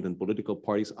strengthen political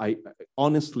parties,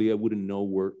 honestly, I wouldn't know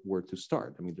where to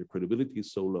start. I mean, their credibility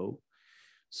is so low.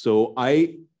 So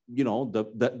you know,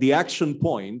 the action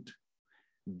point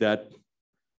that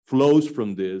flows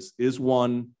from this is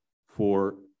one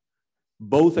for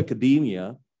both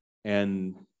academia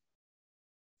and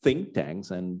think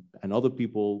tanks and other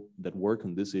people that work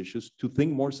on these issues to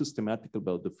think more systematically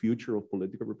about the future of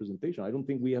political representation. I don't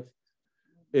think we have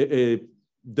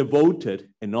devoted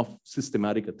enough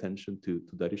systematic attention to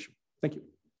that issue. Thank you.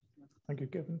 Thank you,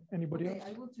 Kevin. Anybody else?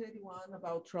 I will take the one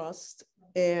about trust.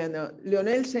 And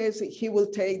Leonel says he will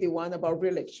take the one about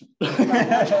re-election.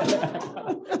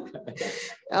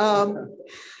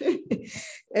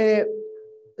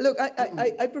 Look,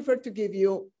 I prefer to give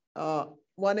you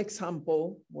one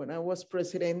example. When I was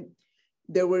president,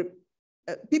 there were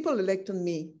people elected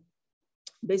me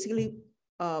basically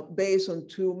based on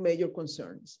two major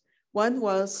concerns. One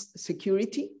was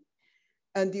security,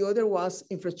 and the other was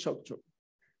infrastructure.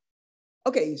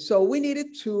 Okay, so we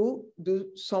needed to do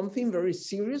something very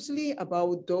seriously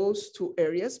about those two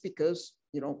areas because,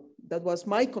 you know, that was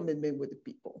my commitment with the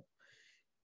people.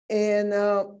 And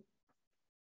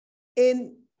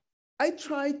And I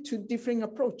tried two different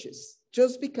approaches,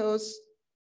 just because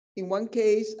in one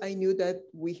case, I knew that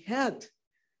we had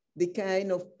the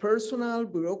kind of personal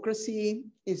bureaucracy,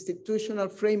 institutional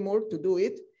framework to do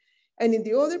it. And in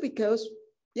the other, because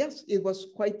yes, it was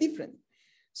quite different.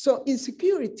 So in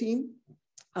security,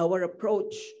 our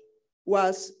approach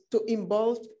was to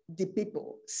involve the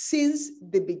people since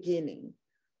the beginning.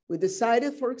 We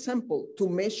decided, for example, to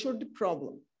measure the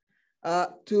problem,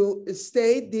 to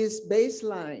state this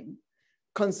baseline,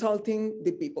 consulting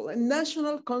the people. A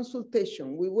national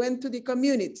consultation, we went to the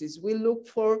communities, we looked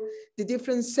for the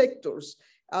different sectors.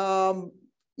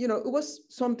 You know, it was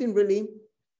something really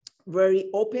very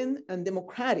open and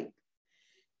democratic.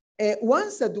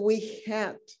 Once that we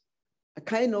had a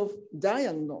kind of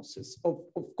diagnosis, of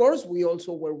course, we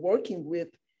also were working with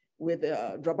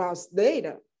robust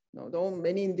data,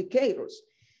 many indicators,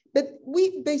 but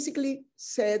we basically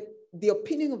said the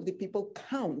opinion of the people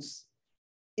counts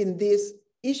in this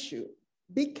issue,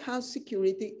 because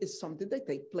security is something that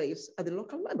takes place at the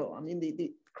local level. I mean,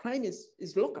 the crime is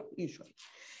local usually,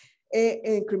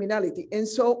 and criminality. And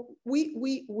so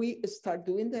we start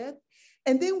doing that.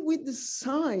 And then we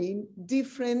design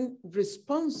different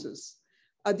responses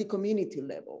at the community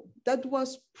level. That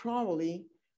was probably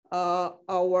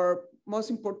our most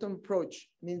important approach.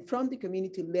 I mean, from the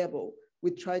community level,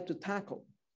 we try to tackle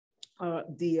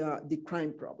the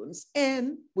crime problems.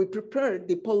 And we prepared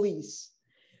the police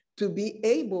to be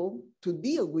able to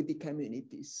deal with the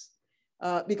communities,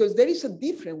 because there is a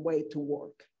different way to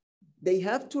work. They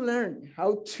have to learn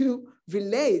how to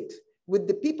relate with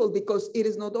the people, because it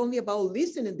is not only about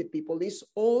listening to people, it's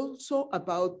also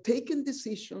about taking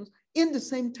decisions in the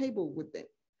same table with them,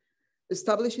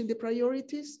 establishing the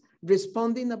priorities,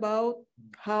 responding about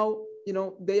how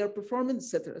they are performing, et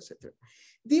cetera, et cetera.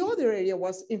 The other area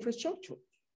was infrastructure.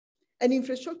 And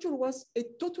infrastructure was a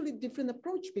totally different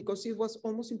approach, because it was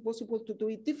almost impossible to do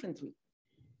it differently,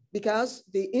 because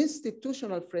the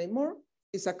institutional framework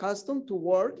is accustomed to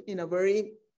work in a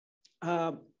very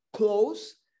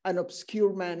close and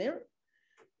obscure manner,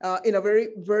 in a very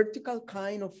vertical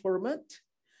kind of format.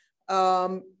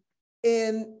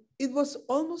 And it was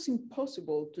almost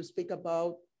impossible to speak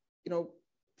about,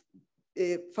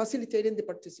 facilitating the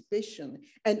participation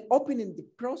and opening the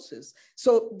process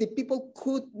so the people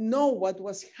could know what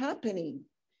was happening.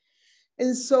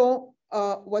 And so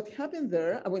what happened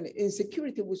there, I mean, in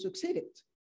security, we succeeded.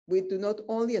 We do not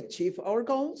only achieve our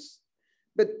goals,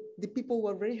 but the people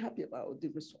were very happy about the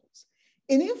results.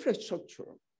 In infrastructure,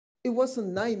 it was a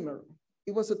nightmare.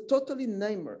 It was a totally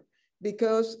nightmare,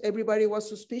 because everybody was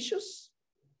suspicious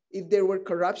if there were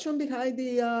corruption behind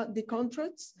the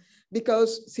contracts,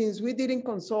 because since we didn't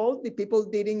consult, the people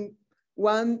didn't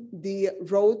want the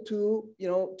road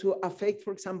to affect,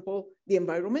 for example, the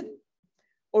environment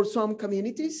or some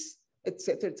communities, et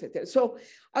cetera, et cetera. So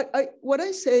what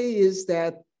I say is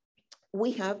that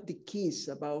we have the keys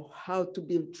about how to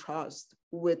build trust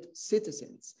with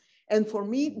citizens. And for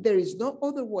me, there is no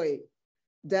other way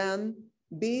than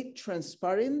be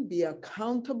transparent, be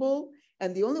accountable.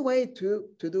 And the only way to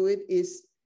do it is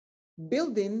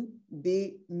building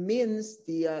the means,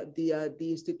 the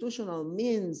institutional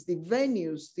means, the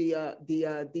venues,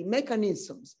 the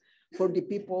mechanisms for the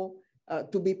people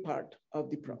to be part of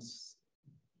the process.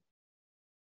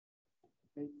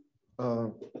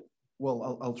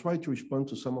 Well, I'll try to respond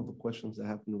to some of the questions that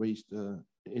have been raised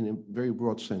in a very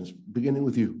broad sense, beginning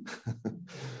with you.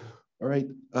 All right.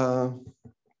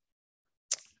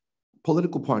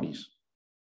 Political parties.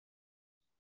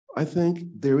 I think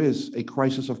there is a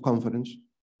crisis of confidence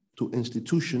to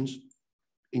institutions,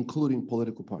 including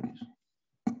political parties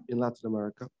in Latin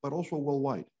America, but also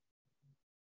worldwide.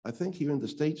 I think here in the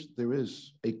States, there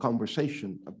is a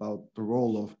conversation about the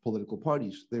role of political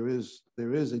parties. There is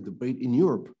a debate in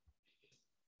Europe.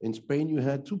 In Spain, you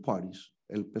had two parties,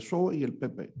 el PSOE y el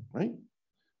PP, right?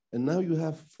 And now you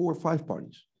have 4 or 5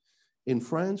 parties. In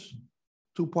France,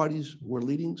 2 parties were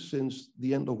leading since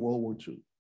the end of World War II,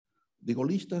 the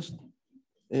Gaullistas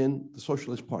and the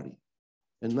Socialist Party.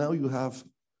 And now you have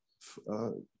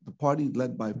the party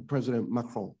led by President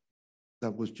Macron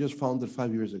that was just founded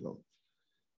 5 years ago.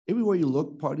 Everywhere you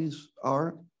look, parties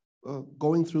are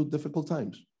going through difficult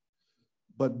times,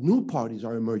 but new parties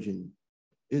are emerging.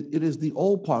 It is the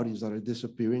old parties that are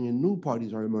disappearing and new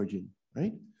parties are emerging,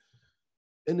 right?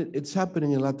 And it's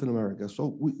happening in Latin America.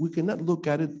 So we cannot look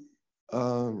at it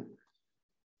in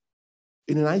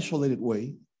an isolated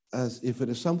way, as if it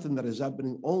is something that is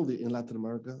happening only in Latin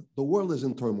America. The world is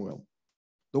in turmoil.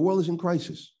 The world is in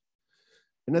crisis.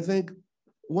 And I think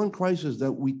one crisis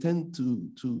that we tend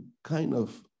to kind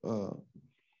of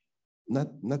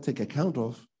not take account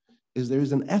of is there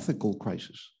is an ethical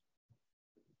crisis.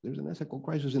 There's an ethical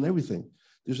crisis in everything.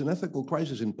 There's an ethical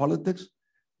crisis in politics.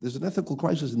 There's an ethical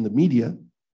crisis in the media.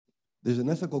 There's an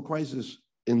ethical crisis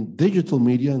in digital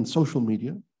media and social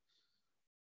media.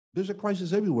 There's a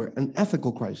crisis everywhere, an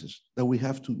ethical crisis that we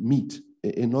have to meet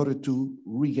in order to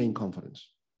regain confidence.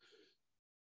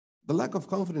 The lack of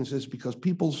confidence is because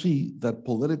people see that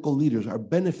political leaders are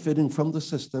benefiting from the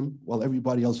system while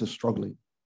everybody else is struggling.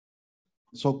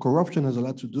 So corruption has a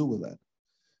lot to do with that.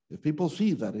 If people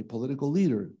see that a political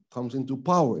leader comes into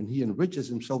power and he enriches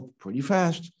himself pretty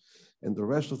fast, and the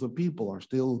rest of the people are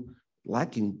still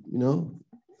lacking,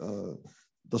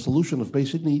 the solution of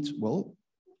basic needs, well,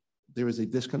 there is a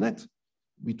disconnect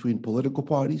between political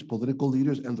parties, political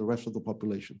leaders, and the rest of the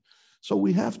population. So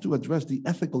we have to address the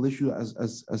ethical issue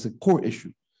as a core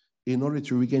issue in order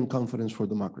to regain confidence for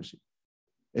democracy.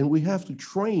 And we have to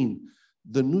train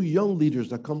the new young leaders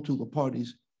that come to the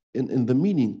parties in the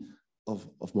meaning of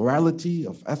morality,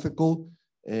 of ethical,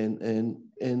 and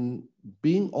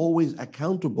being always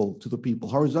accountable to the people,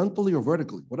 horizontally or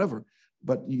vertically, whatever.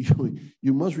 But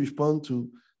you must respond to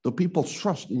the people's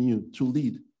trust in you to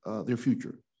lead their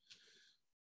future.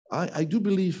 I do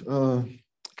believe,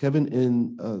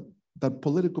 Kevin, that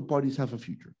political parties have a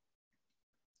future.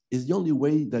 It's the only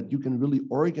way that you can really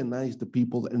organize the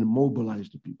people and mobilize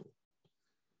the people.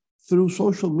 Through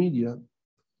social media,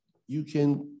 you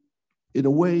can, in a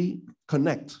way,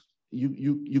 connect.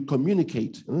 You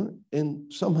communicate,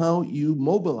 and somehow you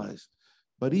mobilize.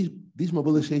 But these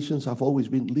mobilizations have always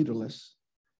been leaderless,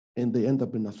 and they end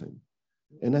up in nothing.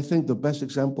 And I think the best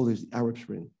example is the Arab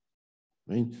Spring.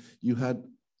 I mean, you had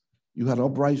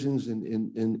uprisings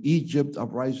in Egypt,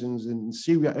 uprisings in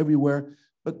Syria, everywhere,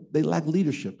 but they lack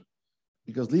leadership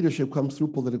because leadership comes through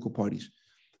political parties.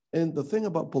 And the thing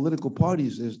about political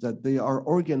parties is that they are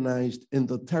organized in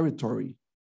the territory.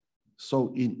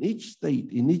 So in each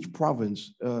state, in each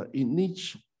province, in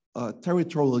each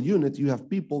territorial unit, you have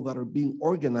people that are being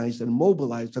organized and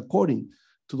mobilized according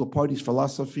to the party's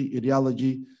philosophy,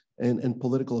 ideology, and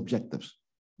political objectives.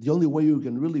 The only way you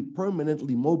can really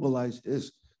permanently mobilize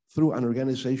is through an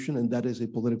organization, and that is a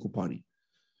political party.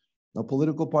 Now,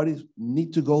 political parties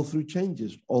need to go through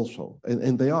changes also,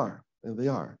 and they are.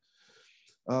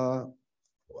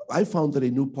 I founded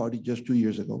a new party just 2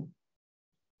 years ago.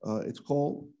 It's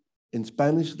called, in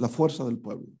Spanish, La Fuerza del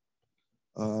Pueblo.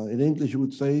 In English, you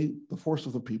would say the force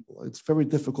of the people. It's very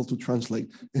difficult to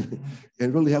translate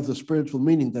and really have the spiritual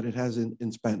meaning that it has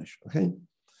in Spanish, okay?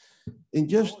 In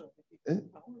just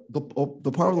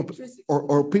the power of the,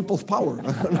 or people's power,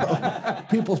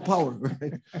 people's power,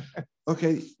 right?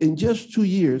 Okay, in just 2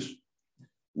 years,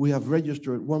 we have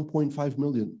registered 1.5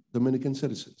 million Dominican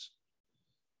citizens.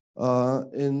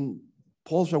 In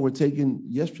polls that were taken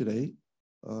yesterday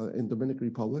in Dominican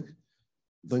Republic,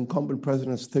 the incumbent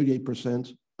president has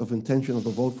 38% of intention of the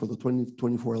vote for the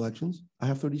 2024 elections. I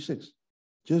have 36.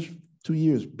 Just 2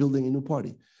 years building a new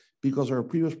party because our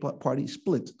previous party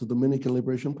split, the Dominican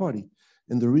Liberation Party.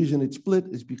 And the reason it split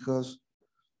is because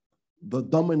the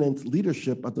dominant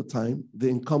leadership at the time, the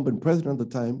incumbent president at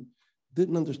the time,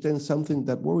 didn't understand something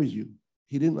that worries you.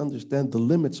 He didn't understand the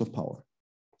limits of power.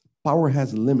 Power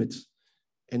has limits.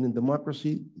 And in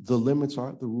democracy, the limits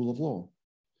are the rule of law.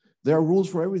 There are rules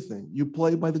for everything. You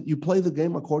play the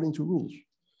game according to rules.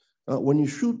 When you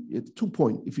shoot, it's 2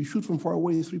 points. If you shoot from far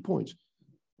away, it's 3 points,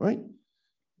 right?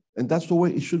 And that's the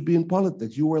way it should be in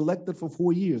politics. You were elected for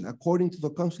 4 years according to the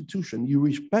Constitution. You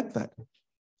respect that.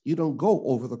 You don't go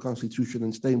over the Constitution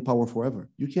and stay in power forever.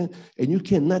 You can't, and you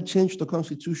cannot change the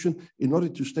Constitution in order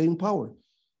to stay in power,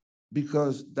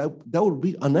 because that would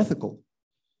be unethical.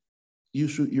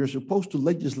 You're supposed to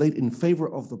legislate in favor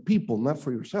of the people, not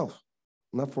for yourself,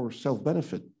 not for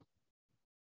self-benefit.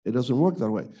 It doesn't work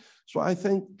that way. So I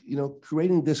think,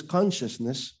 creating this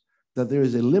consciousness that there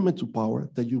is a limit to power,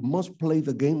 that you must play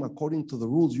the game according to the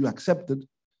rules you accepted,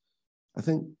 I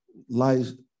think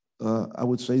lies, I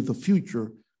would say, the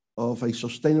future of a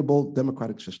sustainable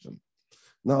democratic system.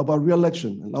 Now, about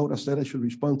re-election, and Laura said I should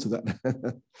respond to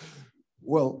that.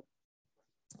 Well,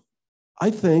 I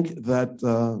think that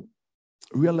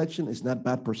re-election is not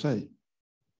bad per se.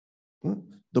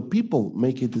 The people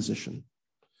make a decision.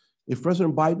 If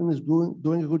President Biden is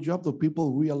doing a good job, the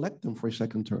people re-elect him for a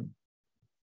second term.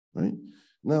 Right?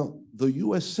 Now, the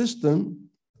US system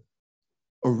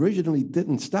originally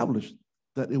didn't establish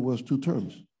that it was 2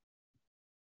 terms.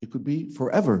 It could be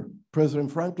forever.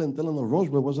 President Franklin Delano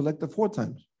Roosevelt was elected 4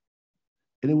 times.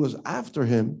 And it was after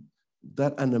him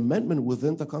that an amendment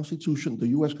within the Constitution, the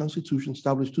US Constitution,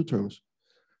 established 2 terms.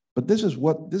 But this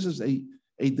is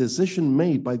a decision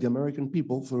made by the American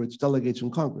people through its delegates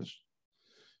in Congress.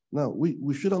 Now,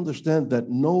 we should understand that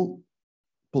no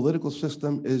political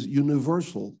system is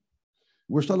universal.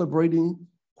 We're celebrating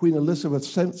Queen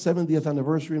Elizabeth's 70th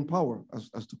anniversary in power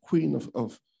as the Queen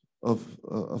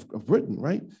of Britain,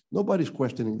 right? Nobody's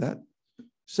questioning that.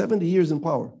 70 years in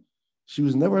power. She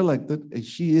was never elected, and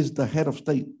she is the head of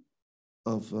state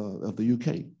of the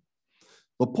UK.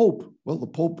 The Pope, well, the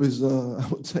Pope is, I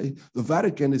would say, the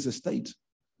Vatican is a state.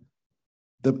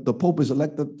 The Pope is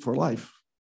elected for life.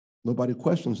 Nobody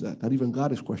questions that. Not even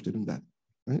God is questioning that,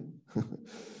 right?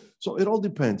 So it all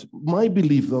depends. My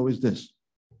belief, though, is this.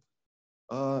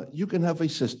 You can have a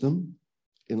system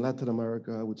in Latin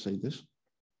America, I would say this,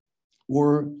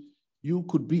 where you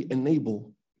could be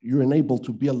you're enabled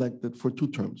to be elected for 2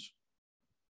 terms.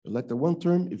 Elected 1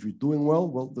 term, if you're doing well,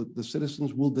 the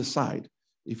citizens will decide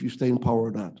if you stay in power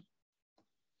or not.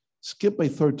 Skip a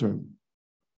 3rd term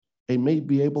and may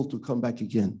be able to come back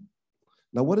again.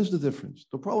 Now, what is the difference?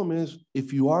 The problem is,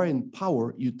 if you are in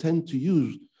power, you tend to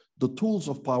use the tools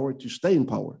of power to stay in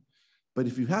power. But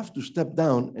if you have to step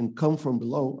down and come from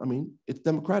below, I mean, it's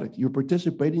democratic. You're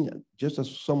participating just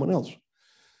as someone else.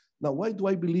 Now, why do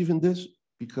I believe in this?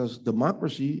 Because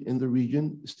democracy in the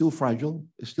region is still fragile,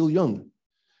 it's still young.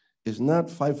 It's not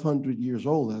 500 years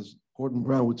old, as Gordon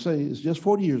Brown would say, it's just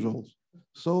 40 years old.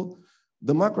 So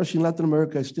democracy in Latin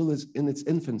America is still in its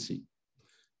infancy.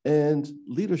 And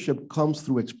leadership comes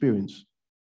through experience.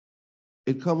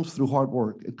 It comes through hard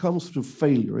work. It comes through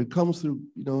failure. It comes through,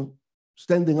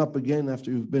 standing up again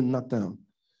after you've been knocked down.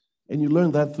 And you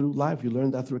learn that through life. You learn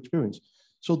that through experience.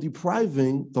 So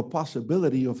depriving the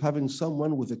possibility of having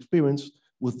someone with experience,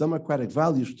 with democratic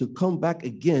values, to come back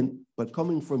again, but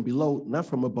coming from below, not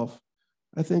from above,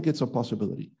 I think it's a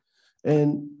possibility.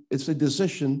 And it's a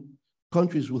decision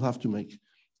countries will have to make.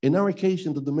 In our case,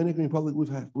 in the Dominican Republic,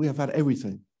 we have had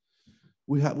everything.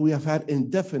 We have had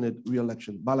indefinite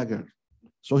re-election, Balaguer.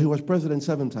 So he was president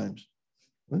 7 times,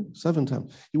 right? 7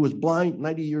 times. He was blind,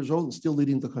 90 years old, and still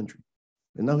leading the country.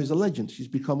 And now he's a legend. He's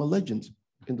become a legend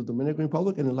in the Dominican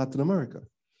Republic and in Latin America.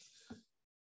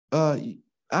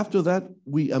 After that,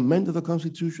 we amended the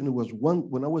Constitution. It was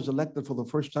when I was elected for the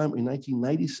first time in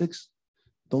 1996.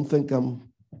 Don't think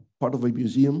I'm part of a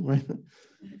museum, right?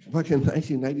 Back in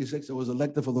 1996, I was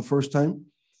elected for the first time.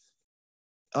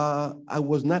 I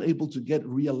was not able to get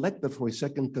re-elected for a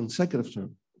 2nd consecutive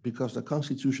term because the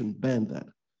Constitution banned that.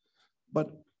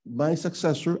 But my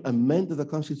successor amended the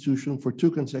Constitution for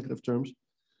 2 consecutive terms.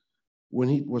 When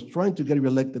he was trying to get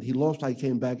re-elected, he lost. I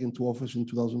came back into office in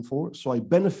 2004. So I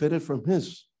benefited from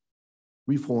his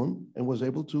reform and was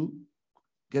able to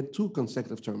get 2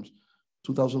 consecutive terms,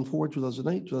 2004,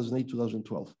 2008, 2008,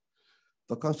 2012.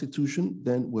 The Constitution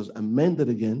then was amended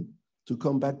again to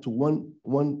come back to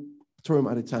one term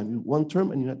at a time. 1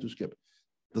 term and you had to skip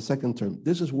the 2nd term.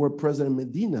 This is where President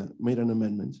Medina made an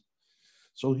amendment.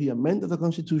 So he amended the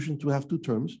Constitution to have 2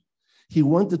 terms. He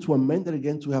wanted to amend it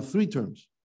again to have 3 terms.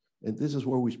 And this is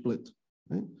where we split,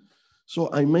 right? So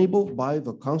I'm able by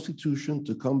the Constitution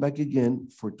to come back again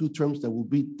for 2 terms that will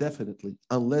be definitely,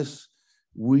 unless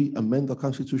we amend the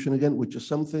Constitution again, which is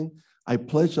something I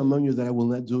pledge among you that I will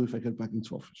not do if I get back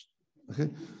into office, okay?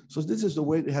 So this is the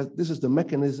way this is the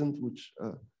mechanism which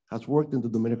has worked in the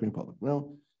Dominican Republic.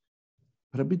 Now,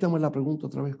 repítame la pregunta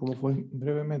otra vez, ¿cómo fue?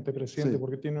 Brevemente, presidente, Sí.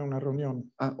 porque tiene una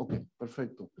reunión. Ok,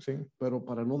 perfecto. Sí. Pero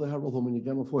para no dejar los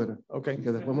dominicanos fuera, Okay.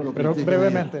 que después me lo Pero critiquen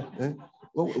brevemente. allá,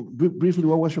 Well, briefly,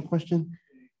 what was your question?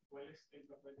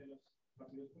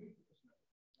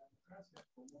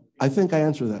 I think I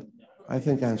answered that.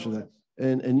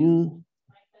 And you?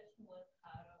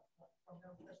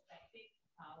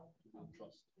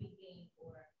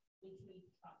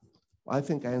 I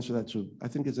think I answered that too. I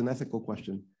think it's an ethical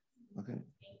question. Okay.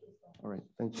 All right.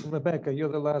 Thank you. Rebecca, you're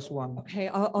the last one. Okay,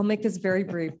 I'll make this very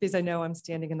brief because I know I'm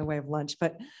standing in the way of lunch,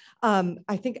 but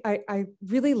I think I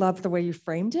really love the way you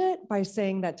framed it by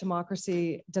saying that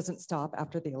democracy doesn't stop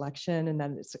after the election and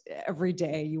then it's every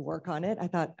day you work on it.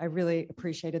 I really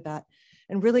appreciated that.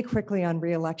 And really quickly on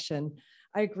re-election,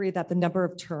 I agree that the number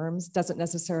of terms doesn't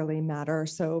necessarily matter.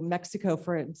 So Mexico,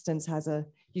 for instance,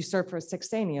 you serve for a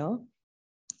sexennial.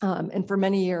 And for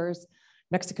many years,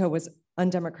 Mexico was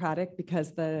undemocratic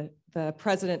because the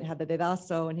president had the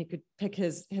dedazo and he could pick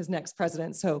his next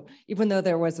president. So even though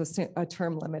there was a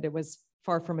term limit, it was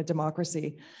far from a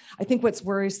democracy. I think what's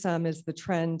worrisome is the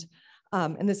trend,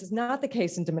 and this is not the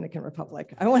case in Dominican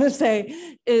Republic, I want to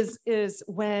say, is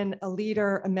when a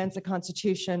leader amends a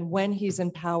constitution, when he's in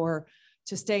power,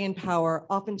 to stay in power,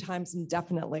 oftentimes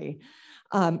indefinitely.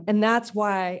 And that's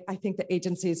why I think the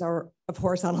agencies of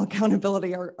horizontal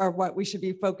accountability are what we should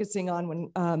be focusing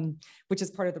on which is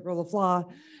part of the rule of law,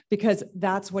 because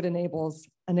that's what enables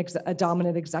a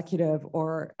dominant executive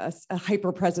or a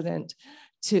hyper president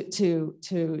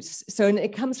so and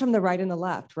it comes from the right and the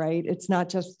left, right? It's not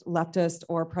just leftist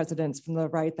or presidents from the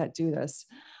right that do this.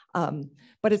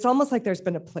 But it's almost like there's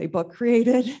been a playbook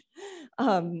created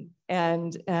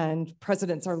and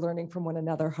presidents are learning from one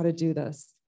another how to do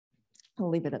this. I'll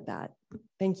leave it at that.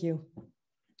 Thank you.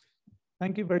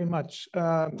 Thank you very much.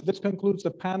 This concludes the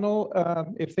panel.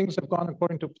 If things have gone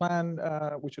according to plan,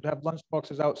 we should have lunch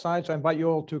boxes outside. So I invite you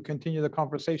all to continue the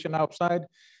conversation outside.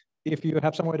 If you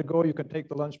have somewhere to go, you can take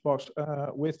the lunchbox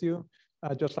with you.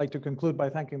 I'd just like to conclude by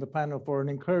thanking the panel for an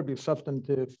incredibly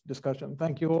substantive discussion.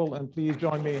 Thank you all, and please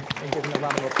join me in giving a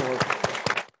round of applause.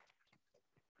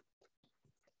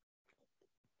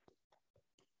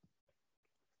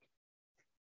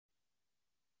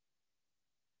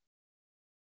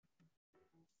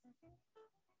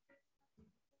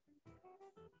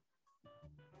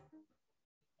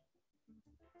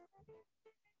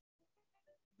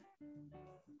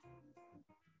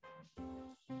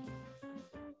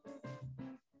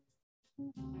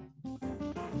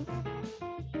 Thank you.